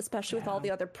place, especially with all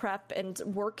the other prep and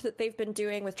work that they've been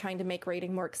doing with trying to make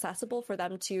raiding more accessible for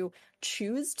them to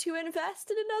choose to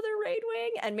invest in another raid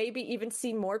wing and maybe even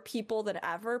see more people than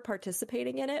ever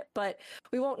participating in it. But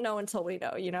we won't know until we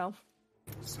know, you know?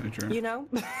 So true. You know?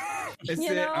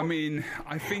 I mean,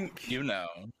 I think...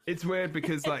 It's weird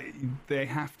because, like, they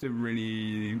have to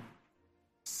really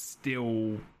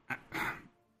still...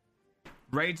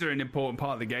 Raids are an important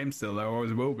part of the game still, though,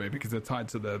 always will be, because they're tied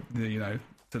to the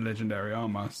to legendary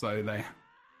armor, so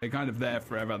they're kind of there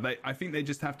forever. I think they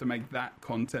just have to make that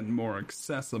content more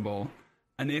accessible,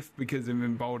 and if because of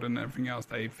Embolden and everything else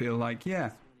they feel like,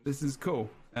 yeah, this is cool,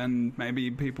 and maybe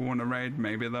people want to raid,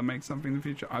 maybe they'll make something in the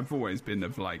future. I've always been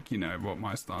of like, you know, what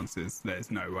my stance is,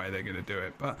 there's no way they're going to do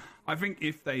it, but I think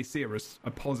if they see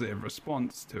a positive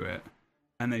response to it,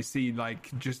 and they see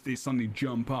like just it suddenly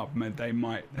jump up, they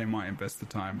might invest the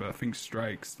time. But I think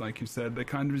strikes, like you said, they're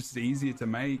kind of just easier to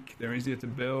make, they're easier to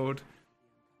build.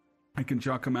 I can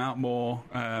chuck them out more.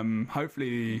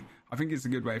 Hopefully, I think it's a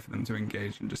good way for them to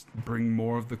engage and just bring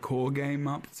more of the core game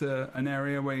up to an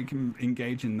area where you can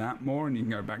engage in that more, and you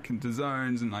can go back into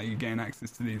zones and like you gain access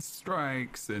to these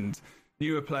strikes and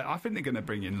newer play. I think they're going to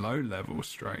bring in low-level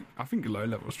strike. I think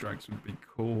low-level strikes would be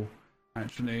cool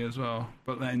actually as well,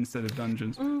 but then instead of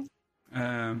dungeons.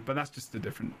 But that's just a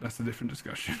different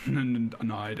discussion and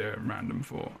an idea, a random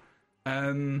thought.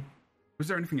 Was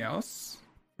there anything else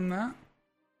from that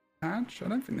patch? I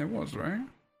don't think there was, right?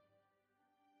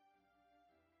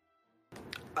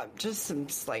 Just some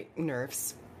slight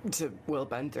nerfs to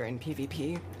Willbender in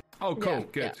PvP. Oh, cool,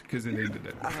 good, because it needed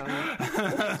it.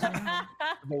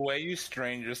 The way you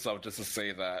strained yourself just to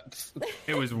say that.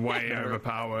 It was way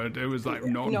overpowered. It was like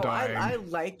not dying. I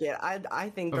like it. I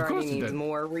think Guardian needs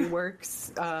more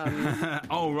reworks.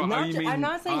 Oh, right. You mean... I'm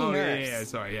not saying nerfs. Yeah,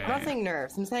 sorry, I'm not saying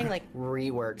nerfs. I'm saying like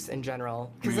reworks in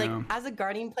general. Because like as a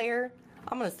Guardian player,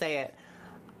 I'm gonna say it.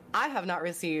 I have not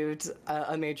received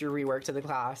a major rework to the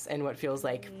class in what feels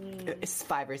like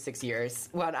 5 or 6 years.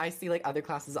 When I see like other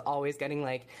classes always getting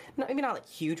like, maybe not like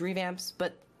huge revamps,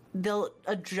 but they'll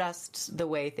adjust the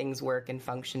way things work and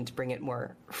function to bring it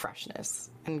more freshness.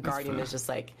 And Guardian is just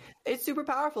like, it's super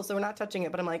powerful, so we're not touching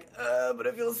it. But I'm like, but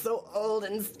it feels so old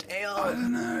and stale. I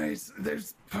don't know.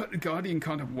 Guardian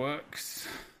kind of works.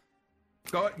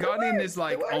 Guardian is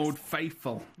like Old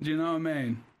Faithful. Do you know what I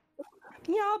mean?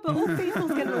 Yeah, but Old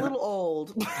Faithful's getting a little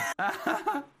old.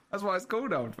 That's why it's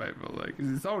called Old Faithful, like,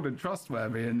 because it's old and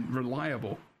trustworthy and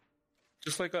reliable.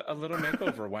 Just like a little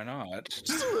makeover, why not?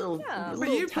 Just a little, but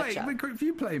you play, if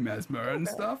you play Mesmer and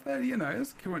stuff, you know,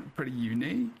 it's pretty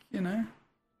unique, you know.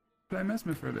 Play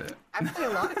Mesmer for a bit. I play a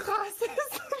lot of classes.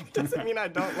 Doesn't mean I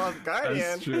don't love Guardian.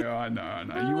 That's true, I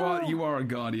know. You are a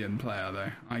Guardian player,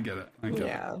 though. I get it. I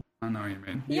know what you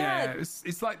mean. Yeah,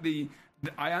 it's like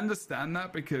I understand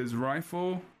that because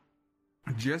Rifle,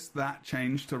 just that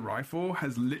change to Rifle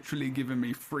has literally given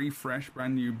me 3 fresh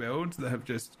brand new builds that have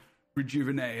just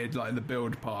rejuvenated like the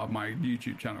build part of my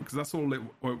YouTube channel, because that's all it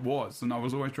was, and I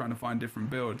was always trying to find different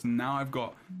builds, and now I've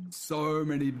got so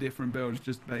many different builds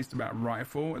just based about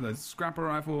Rifle. There's Scrapper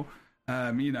Rifle,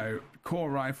 you know,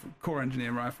 Core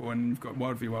Engineer Rifle, and you've got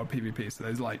World v World PvP, so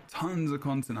there's like tons of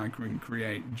content I can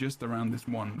create just around this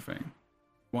one thing.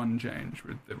 One change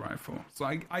with the rifle. So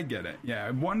I get it.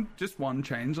 Yeah, one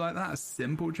change like that, a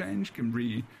simple change, can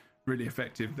be really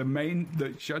effective.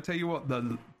 Should I tell you what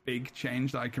the big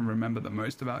change that I can remember the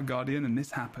most about Guardian, and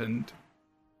this happened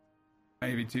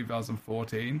maybe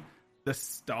 2014, the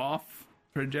staff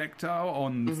projectile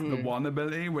on the one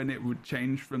ability, when it would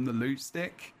change from the loot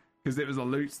stick, because it was a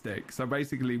loot stick. So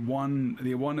basically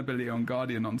the one ability on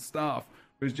Guardian on staff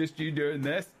was just you doing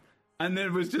this, and then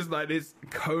it was just like this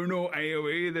conal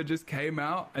AoE that just came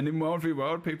out, and in World v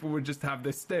World, people would just have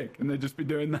this stick, and they'd just be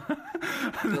doing that.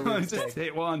 And I just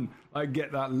hit one, like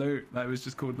get that loot. That was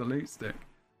just called the loot stick.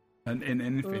 And in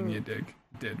anything you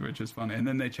did, which is funny. And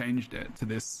then they changed it to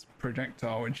this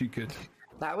projectile, which you could...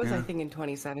 That was, I think, in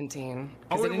 2017.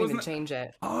 Because they didn't even change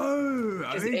it. Oh,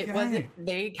 okay. It wasn't.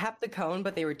 They kept the cone,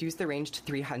 but they reduced the range to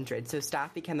 300. So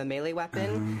staff became a melee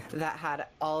weapon that had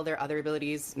all their other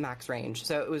abilities max range.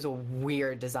 So it was a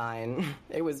weird design.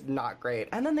 It was not great.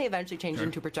 And then they eventually changed it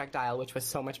into projectile, which was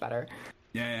so much better.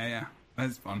 Yeah.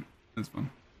 That's fun.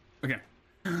 Okay.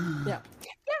 Yeah,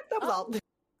 that was all.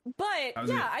 But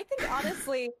I think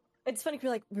honestly, it's funny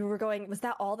because we were going, was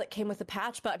that all that came with the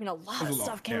patch? But I mean, a lot of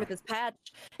stuff came with this patch,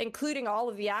 including all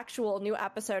of the actual new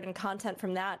episode and content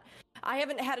from that. I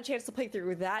haven't had a chance to play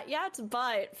through that yet,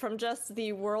 but from just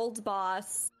the world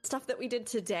boss stuff that we did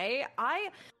today, I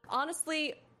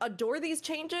honestly adore these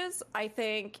changes. I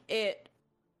think it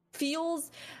feels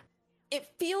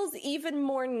even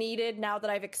more needed now that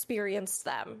I've experienced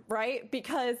them, right?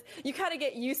 Because you kind of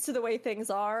get used to the way things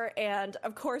are. And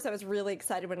of course, I was really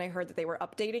excited when I heard that they were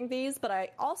updating these, but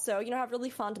I also, have really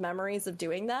fond memories of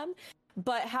doing them.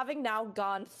 But having now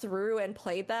gone through and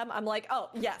played them, I'm like, oh,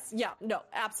 yes, yeah, no,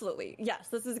 absolutely. Yes,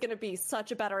 this is going to be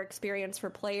such a better experience for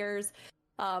players.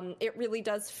 It really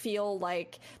does feel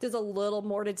like there's a little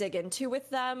more to dig into with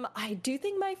them. I do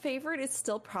think my favorite is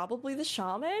still probably the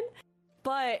Shaman.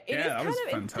 But it is that kind was of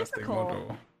a fantastic difficult.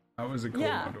 model. That was a cool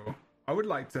model. I would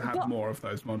like to have more of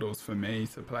those models for me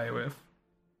to play with.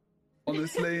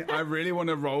 Honestly, I really want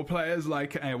to role play as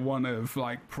like one of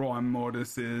like Prime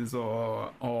Mortis's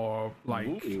or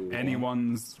like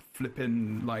anyone's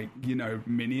flipping like, you know,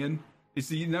 minion. You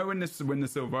see, you know, when the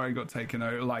Sylvari got taken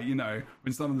over, like, you know,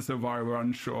 when some of the Sylvari were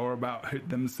unsure about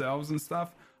themselves and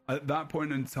stuff, at that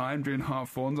point in time during Heart of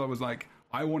Thorns, I was like,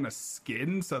 I want a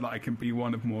skin so that I can be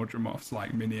one of Mordremoth's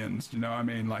like minions. You know what I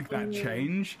mean? Like that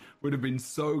change would have been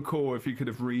so cool if you could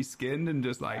have reskinned and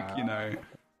just like, you know,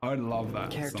 I'd love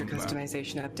that. Character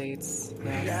customization updates.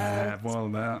 Yeah, well,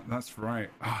 that's right.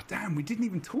 Oh, damn, we didn't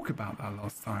even talk about that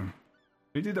last time.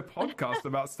 We did a podcast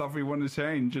about stuff we want to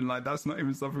change, and like that's not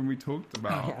even something we talked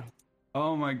about.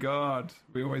 Oh my god,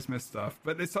 we always miss stuff.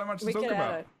 But there's so much to talk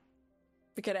about.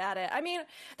 We could add it. I mean,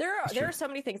 there are so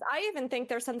many things. I even think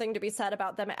there's something to be said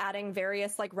about them adding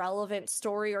various like relevant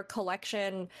story or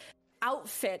collection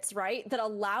outfits, right, that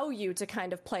allow you to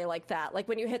kind of play like that. Like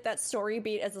when you hit that story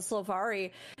beat as a Sylvari,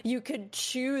 you could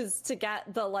choose to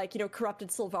get the like, you know, corrupted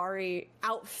Sylvari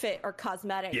outfit or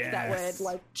cosmetic that would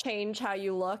like change how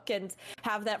you look and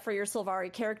have that for your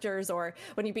Sylvari characters. Or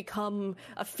when you become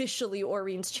officially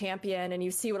Orion's champion and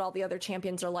you see what all the other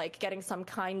champions are like, getting some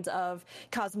kind of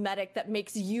cosmetic that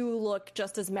makes you look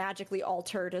just as magically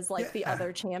altered as like the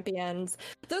other champions.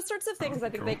 Those sorts of things I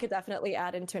think they could definitely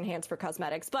add in to enhance for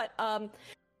cosmetics. But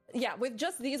yeah, with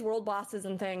just these world bosses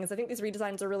and things, I think these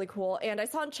redesigns are really cool. And I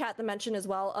saw in chat the mention as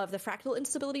well of the fractal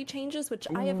instability changes, which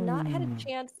I have not had a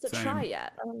chance to try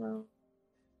yet. I don't know.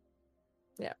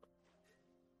 Yeah.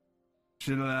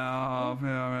 Chill out.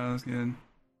 Yeah, that's good.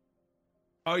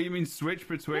 Oh, you mean switch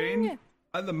between? Yeah.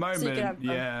 At the moment, so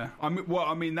yeah. I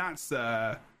mean, that's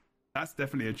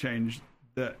definitely a change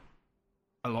that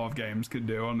a lot of games could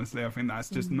do. Honestly, I think that's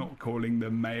just not calling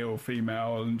them male,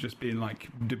 female, and just being like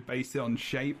based on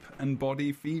shape and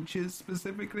body features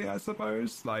specifically, I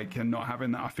suppose. Like, and not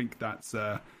having that. I think that's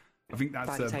body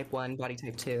type 1, body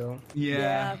type 2.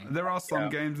 Yeah, there are some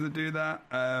games that do that.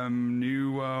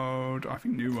 New World. I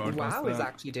think New World. WoW is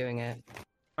actually doing it.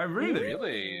 Oh,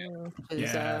 really?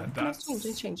 Yeah, that's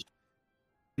changed.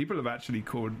 People have actually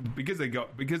called because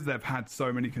they've had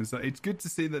so many concerns. It's good to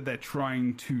see that they're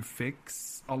trying to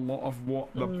fix a lot of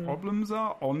what the problems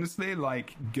are. Honestly,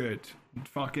 like, good.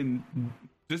 Fucking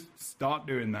just start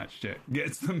doing that shit.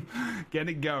 Get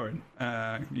it going.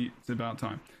 It's about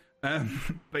time.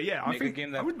 But yeah, I think a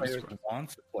game that players want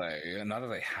to play and not that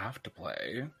they have to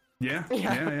play. Yeah.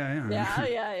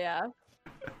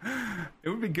 It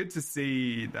would be good to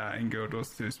see that in Guild Wars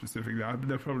 2 specifically.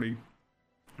 They'll probably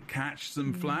catch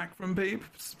some flack from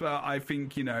peeps, but I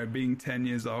think, you know, being 10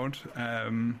 years old, I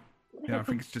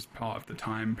think it's just part of the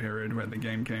time period where the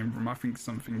game came from. I think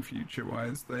something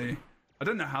future-wise, I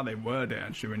don't know how they word it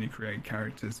actually when you create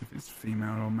characters, if it's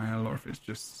female or male, or if it's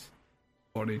just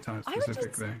body type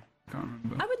specifically. I can't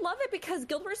remember. I would love it because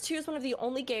Guild Wars 2 is one of the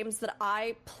only games that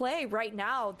I play right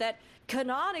now that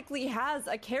canonically has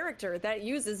a character that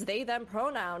uses they them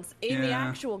pronouns in the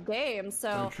actual game.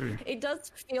 So it does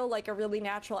feel like a really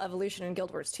natural evolution in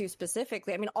Guild Wars 2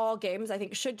 specifically. I mean, all games I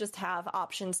think should just have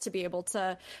options to be able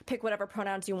to pick whatever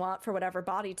pronouns you want for whatever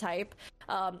body type.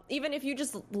 Even if you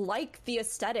just like the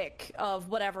aesthetic of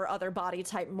whatever other body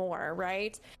type more,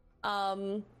 right?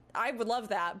 I would love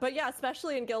that. But yeah,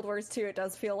 especially in Guild Wars 2, it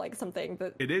does feel like something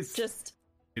that it is female,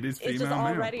 it just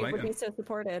already would be so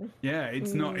supported. Yeah,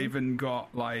 it's not even got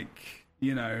like,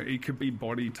 you know, it could be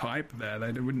body type there.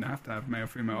 They wouldn't have to have male,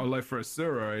 female. Although for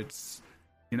Asura, it's,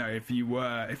 you know, if you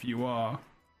are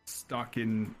stuck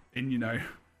in you know,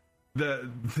 the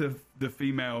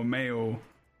female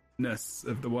maleness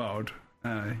of the world,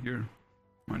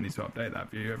 might need to update that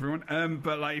for you, everyone.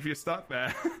 But like, if you're stuck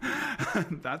there,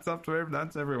 that's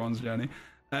everyone's journey.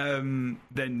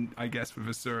 Then I guess with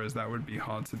Asuras that would be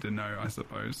hard to denote, I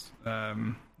suppose.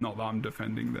 Not that I'm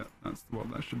defending that's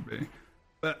what that should be.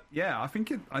 But yeah,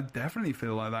 I definitely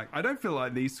feel like that. I don't feel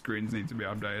like these screens need to be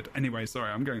updated. Anyway,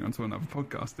 sorry, I'm going on to another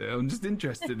podcast here. I'm just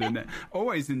interested in it.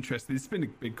 Always interested. It's been a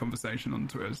big conversation on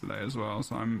Twitter today as well,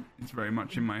 so it's very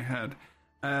much in my head.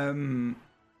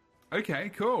 Okay,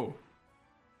 cool.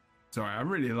 Sorry, I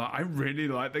really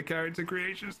like the character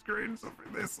creation screens. I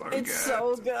think they're so good. It's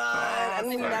so good. I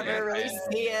never really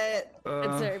see it.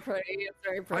 It's very pretty. It's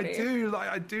very pretty.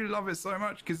 I do love it so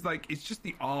much because like it's just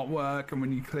the artwork, and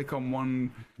when you click on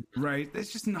one race,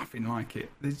 there's just nothing like it.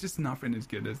 There's just nothing as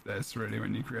good as this, really,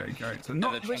 when you create a character.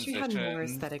 I wish you had more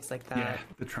aesthetics like that. Yeah,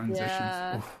 the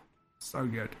transitions, so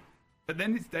good. But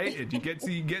then it's dated. You get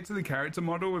to the character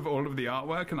model with all of the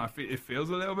artwork, and it feels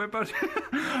a little bit better.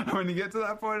 When you get to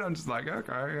that point, I'm just like,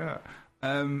 okay, yeah.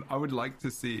 I would like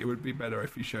to see. It would be better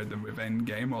if you showed them with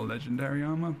end-game or legendary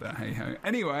armor, but hey-ho.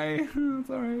 Anyway,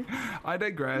 sorry. I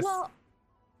digress. Well,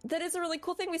 that is a really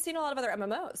cool thing. We've seen a lot of other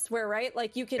MMOs where, right,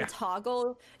 like you can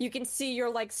toggle, you can see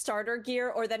your like starter gear,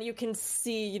 or then you can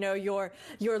see, you know, your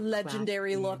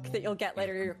legendary look that you'll get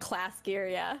later, your class gear,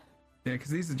 Yeah, because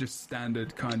these are just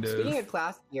standard kind of... Speaking of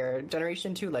class gear,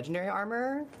 Generation 2 legendary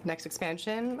armor, next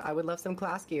expansion, I would love some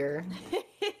class gear.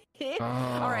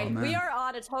 All right, we are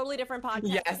on a totally different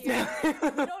podcast. Yes.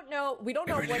 we don't know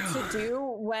what to do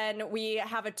when we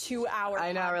have a 2-hour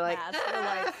I know, we're like,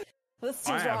 this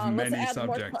I seems have wrong. many Let's add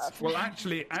subjects. more stuff. Well,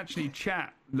 actually,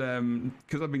 chat,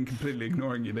 because I've been completely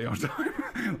ignoring you the whole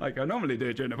time, like I normally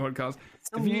do during the podcast.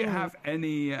 If you have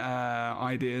any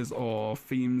ideas or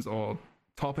themes or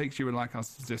topics you would like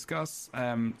us to discuss,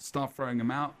 start throwing them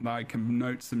out. I can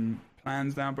note some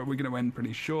plans down, but we're going to end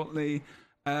pretty shortly.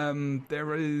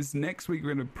 There is next week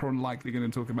we're likely going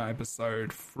to talk about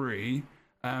episode 3.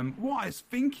 What I was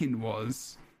thinking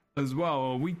was as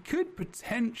well, we could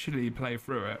potentially play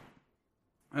through it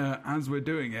as we're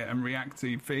doing it and react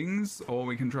to things, or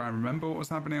we can try and remember what was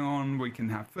happening on. We can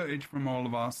have footage from all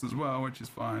of us as well, which is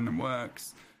fine and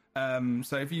works.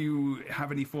 So if you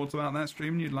have any thoughts about that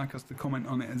stream and you'd like us to comment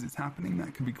on it as it's happening,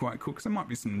 that could be quite cool, because there might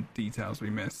be some details we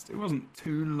missed. It wasn't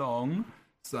too long,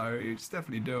 so it's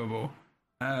definitely doable.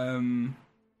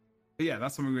 But yeah,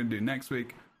 that's what we're going to do next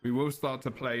week. We will start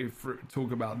to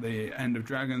talk about the End of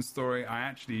Dragon story. I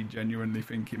actually genuinely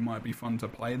think it might be fun to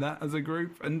play that as a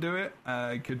group and do it.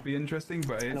 It could be interesting,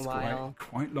 but it's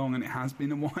quite long, and it has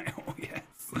been a while.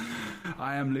 Yes,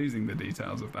 I am losing the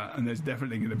details of that, and there's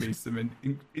definitely going to be some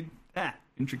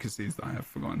intricacies that I have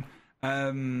forgotten.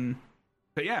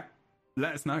 But yeah,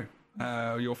 let us know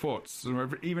your thoughts,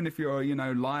 or even if you're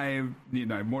live,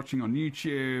 watching on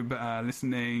YouTube,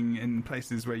 listening in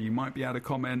places where you might be able to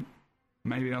comment.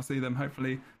 Maybe I'll see them,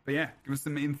 hopefully. But yeah, give us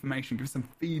some information, give us some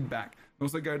feedback.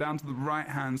 Also go down to the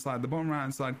right-hand side, the bottom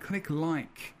right-hand side, click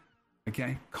like,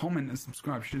 okay? Comment and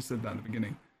subscribe. Should have said that at the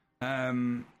beginning.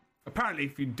 Apparently,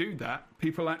 if you do that,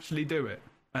 people actually do it.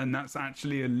 And that's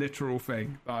actually a literal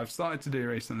thing that I've started to do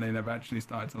recently, and I've actually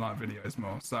started to like videos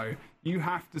more. So you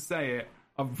have to say it,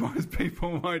 otherwise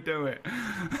people won't do it.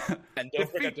 And don't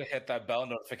forget to hit that bell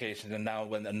notification, and now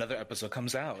when another episode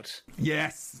comes out.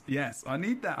 Yes. I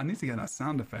need that. I need to get that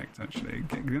sound effect, actually.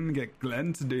 I'm going to get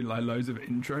Glenn to do like loads of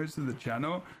intros to the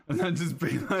channel, and then just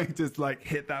be like,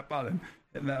 hit that button,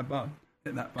 hit that button.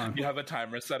 Hit that button. You have a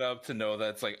timer set up to know that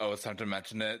it's like, it's time to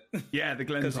mention it. Yeah, the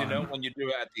Glenn time. Because when you do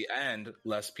it at the end,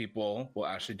 less people will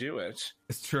actually do it.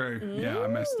 It's true. Yeah, I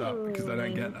messed up because I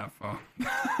don't get that far.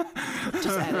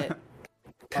 Just edit.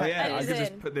 Oh yeah, I could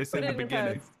just put this in the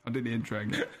beginning. I'll do the intro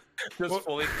again. Just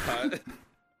fully cut.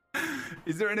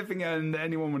 Is there anything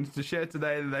anyone wanted to share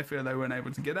today that they feel they weren't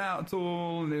able to get out at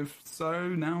all? And if so,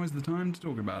 now is the time to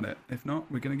talk about it. If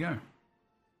not, we're going to go. We're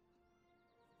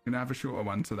going to have a shorter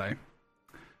one today.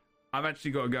 I've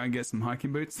actually got to go and get some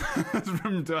hiking boots so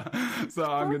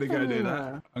I'm going to go do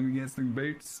that. I'm going to get some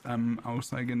boots. I'm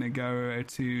also going to go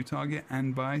to Target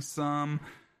and buy some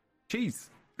cheese.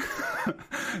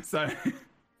 So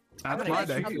that's my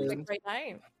day. A great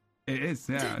night. It is,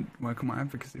 yeah. Work on my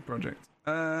advocacy project.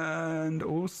 And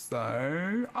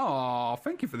also,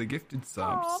 thank you for the gifted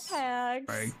subs. Oh, Pags.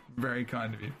 Very, very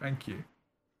kind of you. Thank you.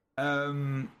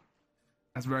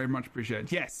 That's very much appreciated.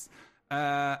 Yes.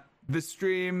 The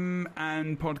stream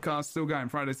and podcast still going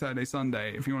Friday, Saturday,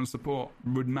 Sunday. If you want to support,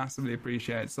 would massively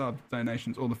appreciate subs,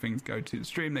 donations, all the things go to the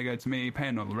stream. They go to me,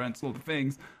 paying all the rents, all the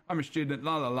things. I'm a student,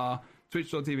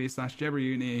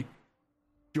 twitch.tv/JebruUnity.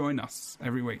 Join us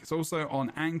every week. It's also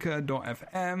on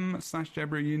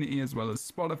anchor.fm/JebruUnity, as well as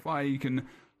Spotify. You can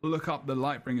look up the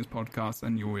Lightbringers podcast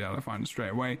and you'll be able to find it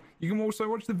straight away. You can also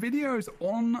watch the videos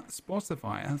on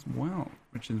Spotify as well,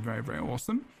 which is very, very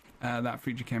awesome. That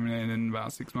feature came in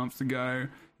about 6 months ago.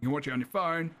 You can watch it on your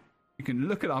phone. You can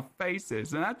look at our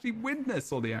faces and actually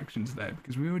witness all the action today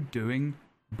because we were doing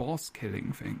boss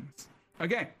killing things.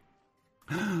 Okay.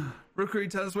 Rookery,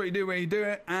 tell us what you do, where you do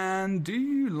it, and do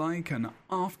you like an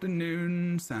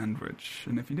afternoon sandwich?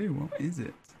 And if you do, what is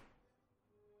it?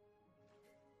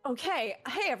 Okay,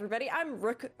 hey everybody, I'm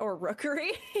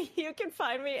Rookery. You can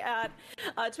find me at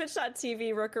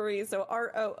twitch.tv Rookery, so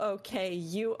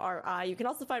ROOKURI. You can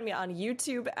also find me on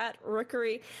YouTube at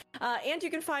Rookery, and you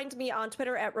can find me on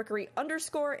Twitter at Rookery_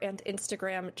 and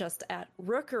Instagram just at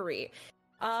Rookery.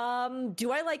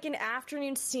 Do I like an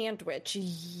afternoon sandwich?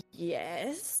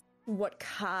 Yes. What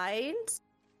kind?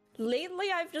 Lately,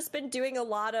 I've just been doing a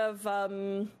lot of,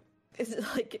 is it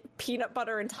like peanut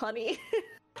butter and honey?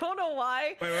 Don't know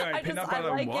why. Wait, peanut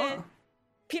butter and what?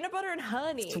 peanut butter and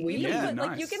honey. Sweet. You can Yeah, put, nice.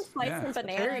 like you can slice Yeah. some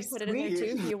banana Very and put it in there sweet. too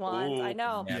if you want. Ooh, I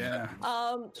know. Yeah.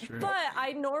 True. But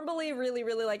I normally really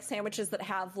like sandwiches that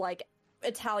have like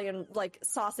Italian like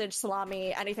sausage,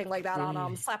 salami, anything like that on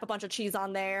them. Slap a bunch of cheese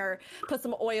on there, put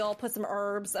some oil, put some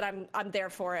herbs, and I'm there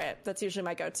for it. That's usually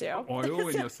my go-to. Oil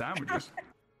in your sandwiches.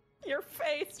 Your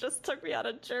face just took me on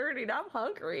a journey. Now I'm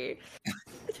hungry.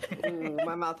 Ooh,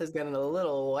 my mouth is getting a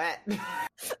little wet.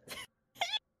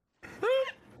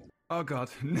 Oh God.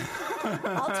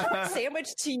 I'll talk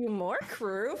sandwich to you more,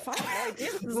 crew. Fine,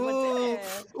 this is Ooh,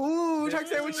 what's in it. ooh, talk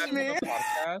sandwich to me.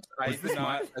 Podcast,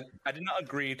 I did not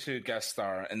agree to guest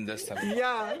star in this type of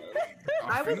Yeah,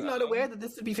 I was not aware that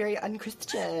this would be very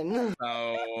unchristian.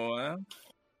 So,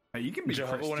 Hey, you can be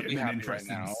Jehovah wouldn't Christian be and happy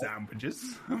interested right in now.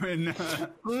 sandwiches. I mean, it's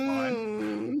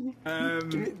fine.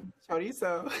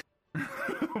 Chorizo.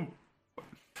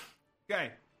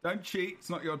 Okay, don't cheat. It's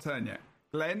not your turn yet.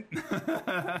 Glenn,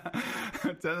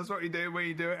 tell us what you do, where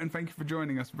you do it, and thank you for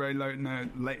joining us. Very late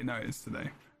notice today.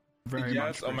 Very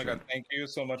much. yes, oh my God, appreciated. thank you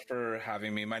so much for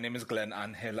having me. My name is Glenn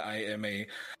Angel. I am a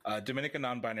Dominican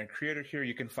non-binary creator here.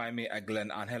 You can find me at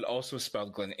Glenn Angel, also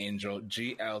spelled Glenn Angel,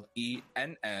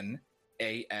 GLENNANGEL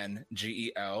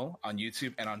on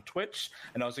YouTube and on Twitch.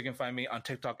 And also you can find me on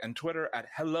TikTok and Twitter at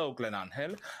Hello Glenn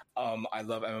Angel. I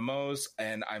love MMOs,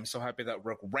 and I'm so happy that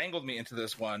Rook wrangled me into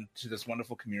this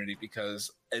wonderful community, because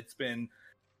it's been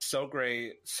so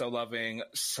great, so loving,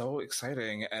 so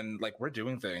exciting, and like we're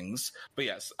doing things. But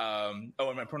yes, and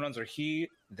my pronouns are he,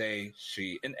 they,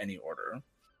 she, in any order.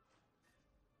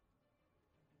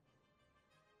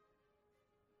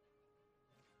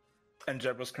 And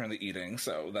Jebra's currently eating,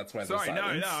 so that's why. Sorry, there's no,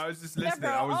 silence. I was just listening. bro.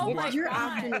 I was, Oh my wa- Your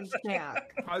afternoon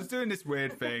snack. I was doing this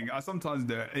weird thing. I sometimes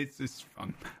do it. It's just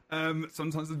fun.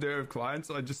 Sometimes I do it with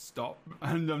clients. I just stop,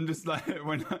 and I'm just like,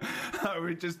 when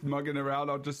we're just mugging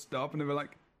around, I'll just stop, and they'll be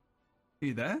like, "Are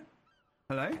you there?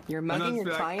 Hello?" You're And I'll mugging just your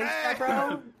be like, clients, "Eh." bro?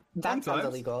 That sounds Sometimes.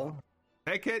 illegal.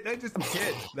 They're just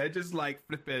kids. They're just like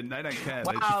flipping. They don't care.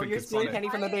 They just Wow, think you're it's stealing funny. candy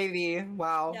from a baby.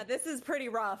 Wow. Yeah, this is pretty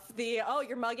rough.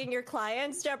 You're mugging your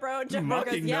clients, Jebro. Jebro goes,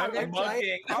 Mugging, yeah, no, they're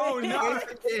Mugging. Oh no!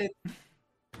 Kids.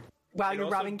 Wow, It you're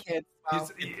also- robbing kids. Wow.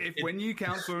 If when you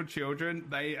counsel children,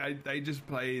 they just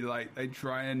play like they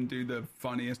try and do the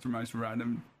funniest and most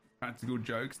random practical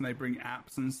jokes, and they bring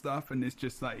apps and stuff, and it's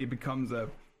just like it becomes a.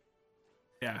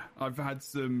 Yeah, I've had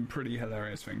some pretty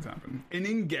hilarious things happen. And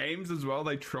in games as well,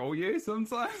 they troll you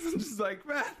sometimes. I'm just like,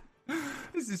 man,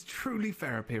 this is truly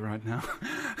therapy right now.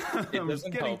 It I'm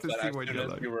doesn't getting help to that see as what soon you're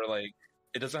as like. you were like,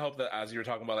 it doesn't help that as you were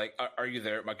talking about like, are you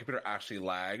there? My computer actually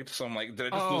lagged, so I'm like,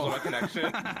 did I just lose my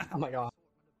connection? Oh my god.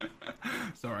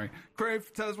 Sorry.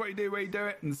 Crave, tell us what you do, where you do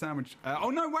it, and the sandwich.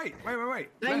 Oh no, wait. I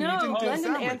Glenn, you know. didn't do the Glenn didn't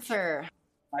sandwich. answer.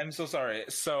 I'm so sorry.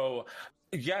 So,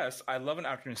 yes, I love an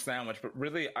afternoon sandwich, but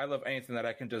really, I love anything that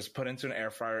I can just put into an air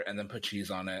fryer and then put cheese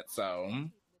on it. So,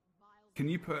 Can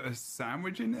you put a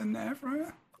sandwich in an air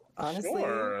fryer? Honestly,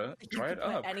 sure, try it put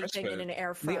up. anything crisp in it. an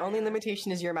air fryer. the only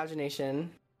limitation is your imagination.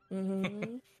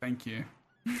 Mm-hmm. Thank you.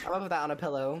 I'm up with that on a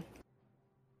pillow.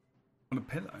 On a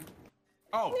pillow.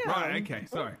 Oh, Yeah. right, okay,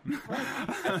 sorry.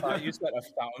 I thought you said a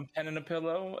fountain pen and a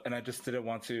pillow, and I just didn't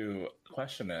want to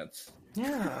question it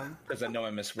Yeah. because I know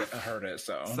I misheard it.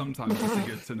 So Sometimes it's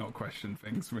good to not question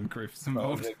things when Griff's I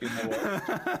involved. was like, you know what?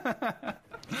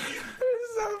 This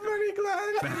is so funny,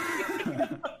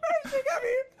 Glenn.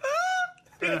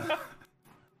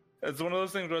 It's one of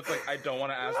those things where it's like I don't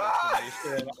want to ask an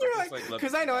explanation. I'm You're just like, let's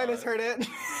because I know I not. misheard it.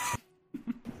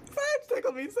 That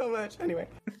tickled me so much. Anyway.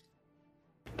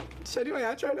 Should I do my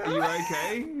outro now? Are you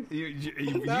okay? You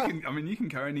No. can. I mean, you can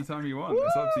go anytime you want.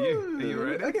 It's up to you. Are you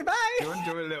ready? Okay, bye. Do you want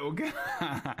to do a little? Do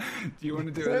you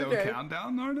want to do a little Okay.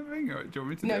 countdown or anything? Or do you want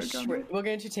me to No, do a sure. countdown? We're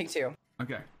going to take two.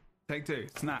 Okay, take two.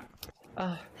 Snap.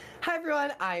 Hi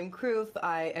everyone, I'm Kruth.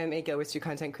 I am a Guild Wars 2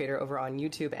 content creator over on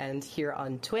YouTube and here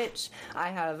on Twitch. I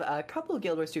have a couple of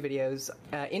Guild Wars 2 videos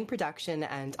in production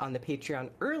and on the Patreon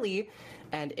early,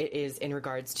 and it is in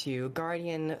regards to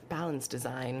Guardian balance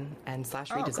design and /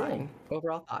 redesign.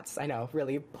 Overall thoughts. I know,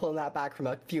 really pulling that back from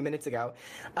a few minutes ago.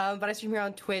 But I stream here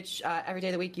on Twitch every day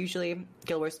of the week, usually.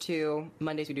 Guild Wars 2.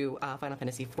 Mondays we do Final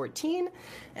Fantasy 14.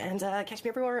 And catch me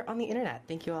everywhere on the internet.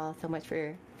 Thank you all so much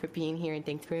for being here, and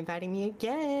thanks for inviting me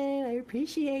again. I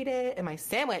appreciate it. And my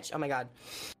sandwich. Oh my god.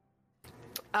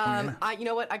 You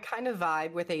know what? I kind of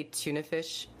vibe with a tuna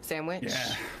fish sandwich.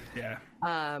 Yeah.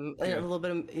 A little bit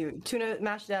of tuna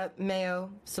mashed up, mayo,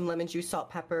 some lemon juice,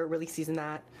 salt, pepper, really season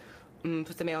that.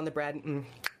 Put the mayo on the bread.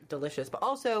 Delicious. But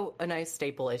also a nice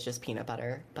staple is just peanut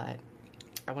butter. But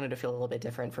I wanted to feel a little bit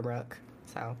different from Rook.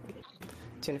 So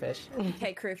tuna fish.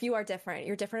 Okay, Kroof, you are different.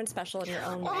 You're different and special in your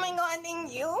own way. Oh my god,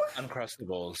 thank you.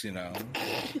 Uncrustables, you know.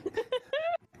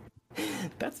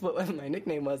 That's what my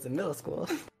nickname was in middle school.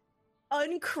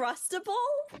 Uncrustable?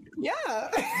 Yeah.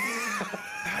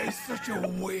 That is such a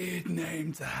weird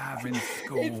name to have in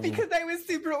school. It's because I was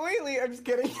super oily. I'm just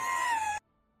kidding.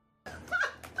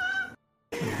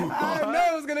 I don't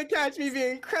know. It was gonna catch me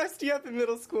being crusty up in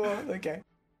middle school. Okay.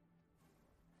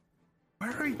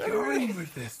 Where are we going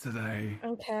with this today?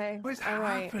 Okay. What is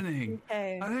right. happening?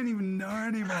 Okay. I don't even know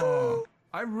anymore.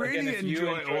 I really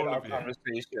enjoy all our of you.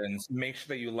 conversations. Make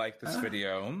sure that you like this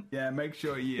video. Yeah, make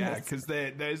sure, because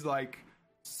there's like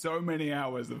so many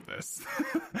hours of this.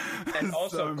 And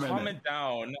also comment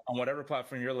down on whatever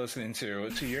platform you're listening to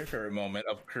your favorite moment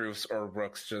of Kroof's or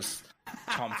Brooke's just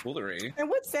tomfoolery. And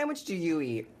what sandwich do you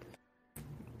eat?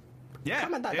 Yeah,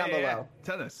 comment that down below.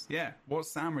 Tell us, what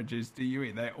sandwiches do you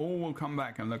eat? They all will come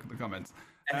back and look at the comments.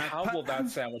 And how will that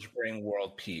sandwich bring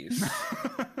world peace?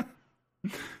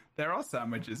 There are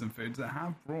sandwiches and foods that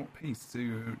have brought peace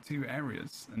to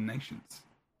areas and nations.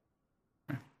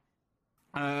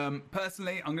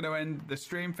 Personally, I'm going to end the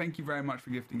stream. Thank you very much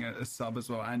for gifting a sub as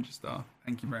well, Angistar.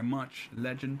 Thank you very much.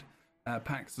 Legend.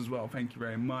 Pax as well. Thank you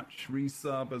very much.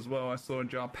 Resub as well. I saw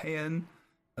Jarpayan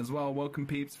as well. Welcome,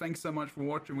 peeps. Thanks so much for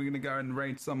watching. We're going to go and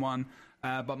raid someone.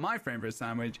 But my favorite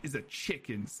sandwich is a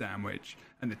chicken sandwich.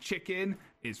 And the chicken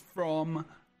is from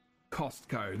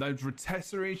Costco. Those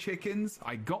rotisserie chickens.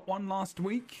 I got one last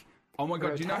week. Oh my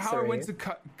God. Do you know how I went to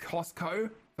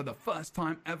Costco for the first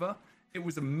time ever? It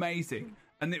was amazing.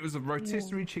 And it was a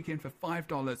rotisserie chicken for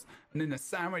 $5. And then a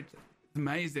sandwich,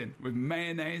 amazing, with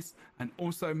mayonnaise and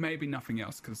also maybe nothing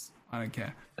else because I don't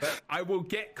care. But I will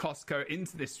get Costco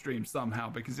into this stream somehow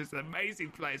because it's an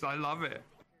amazing place. I love it.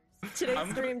 Today's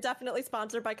stream definitely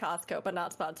sponsored by Costco, but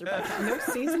not sponsored by Costco. No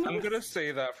seasoning? I'm going to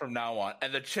say that from now on.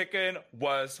 And the chicken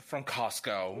was from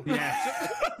Costco. Yeah.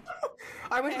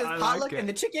 I went to this potluck and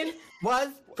the chicken was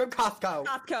from Costco.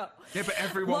 Costco. Yeah, but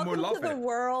everyone will love it.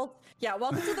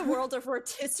 Welcome to the world of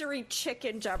rotisserie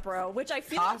chicken, Jebro, which I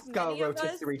feel like many of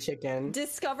rotisserie us chicken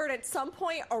discovered at some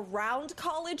point around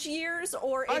college years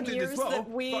or in years that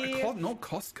we... Not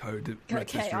Costco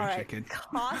rotisserie chicken.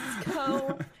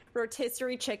 Costco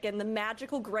rotisserie chicken, the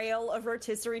magical grail of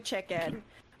rotisserie chicken.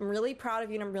 I'm really proud of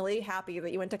you and I'm really happy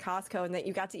that you went to Costco and that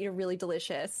you got to eat a really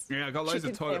delicious I got loads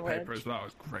of toilet paper as well. It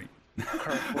was great.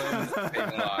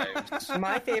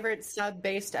 My favorite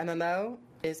sub-based MMO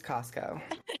is Costco.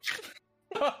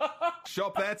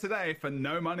 Shop there today for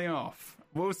no money off.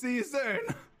 We'll see you soon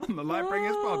on the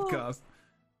Lightbringers podcast.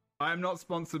 I am not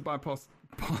sponsored by Costco.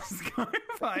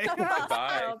 Bye. Bye.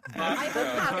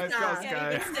 I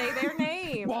can't even say their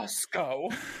name.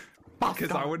 Costco.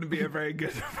 Because I wouldn't be a very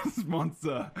good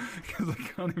sponsor because I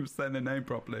can't even say their name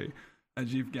properly,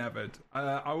 as you've gathered.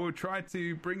 I will try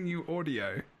to bring you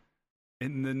audio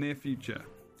in the near future.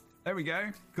 There we go.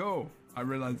 Cool. I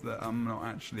realized that I'm not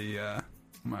actually on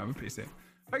my other PC.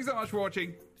 Thanks so much for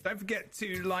watching. Don't forget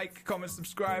to like, comment,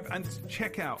 subscribe, and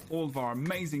check out all of our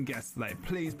amazing guests today.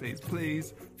 Please, please,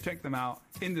 please check them out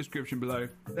in the description below.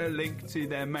 Their link to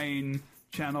their main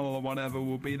channel or whatever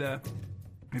will be there.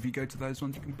 If you go to those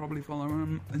ones, you can probably follow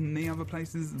them in the other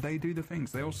places. They do the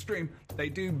things. They all stream. They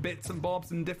do bits and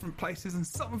bobs in different places, and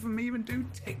some of them even do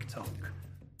TikTok.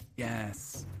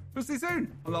 Yes. We'll see you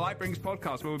soon on the Lightbringers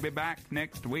podcast, where we'll be back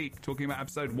next week talking about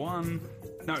episode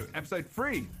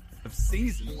 3 of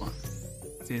season 1.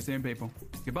 See you soon, people.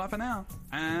 Goodbye for now.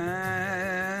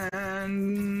 And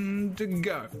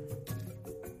go.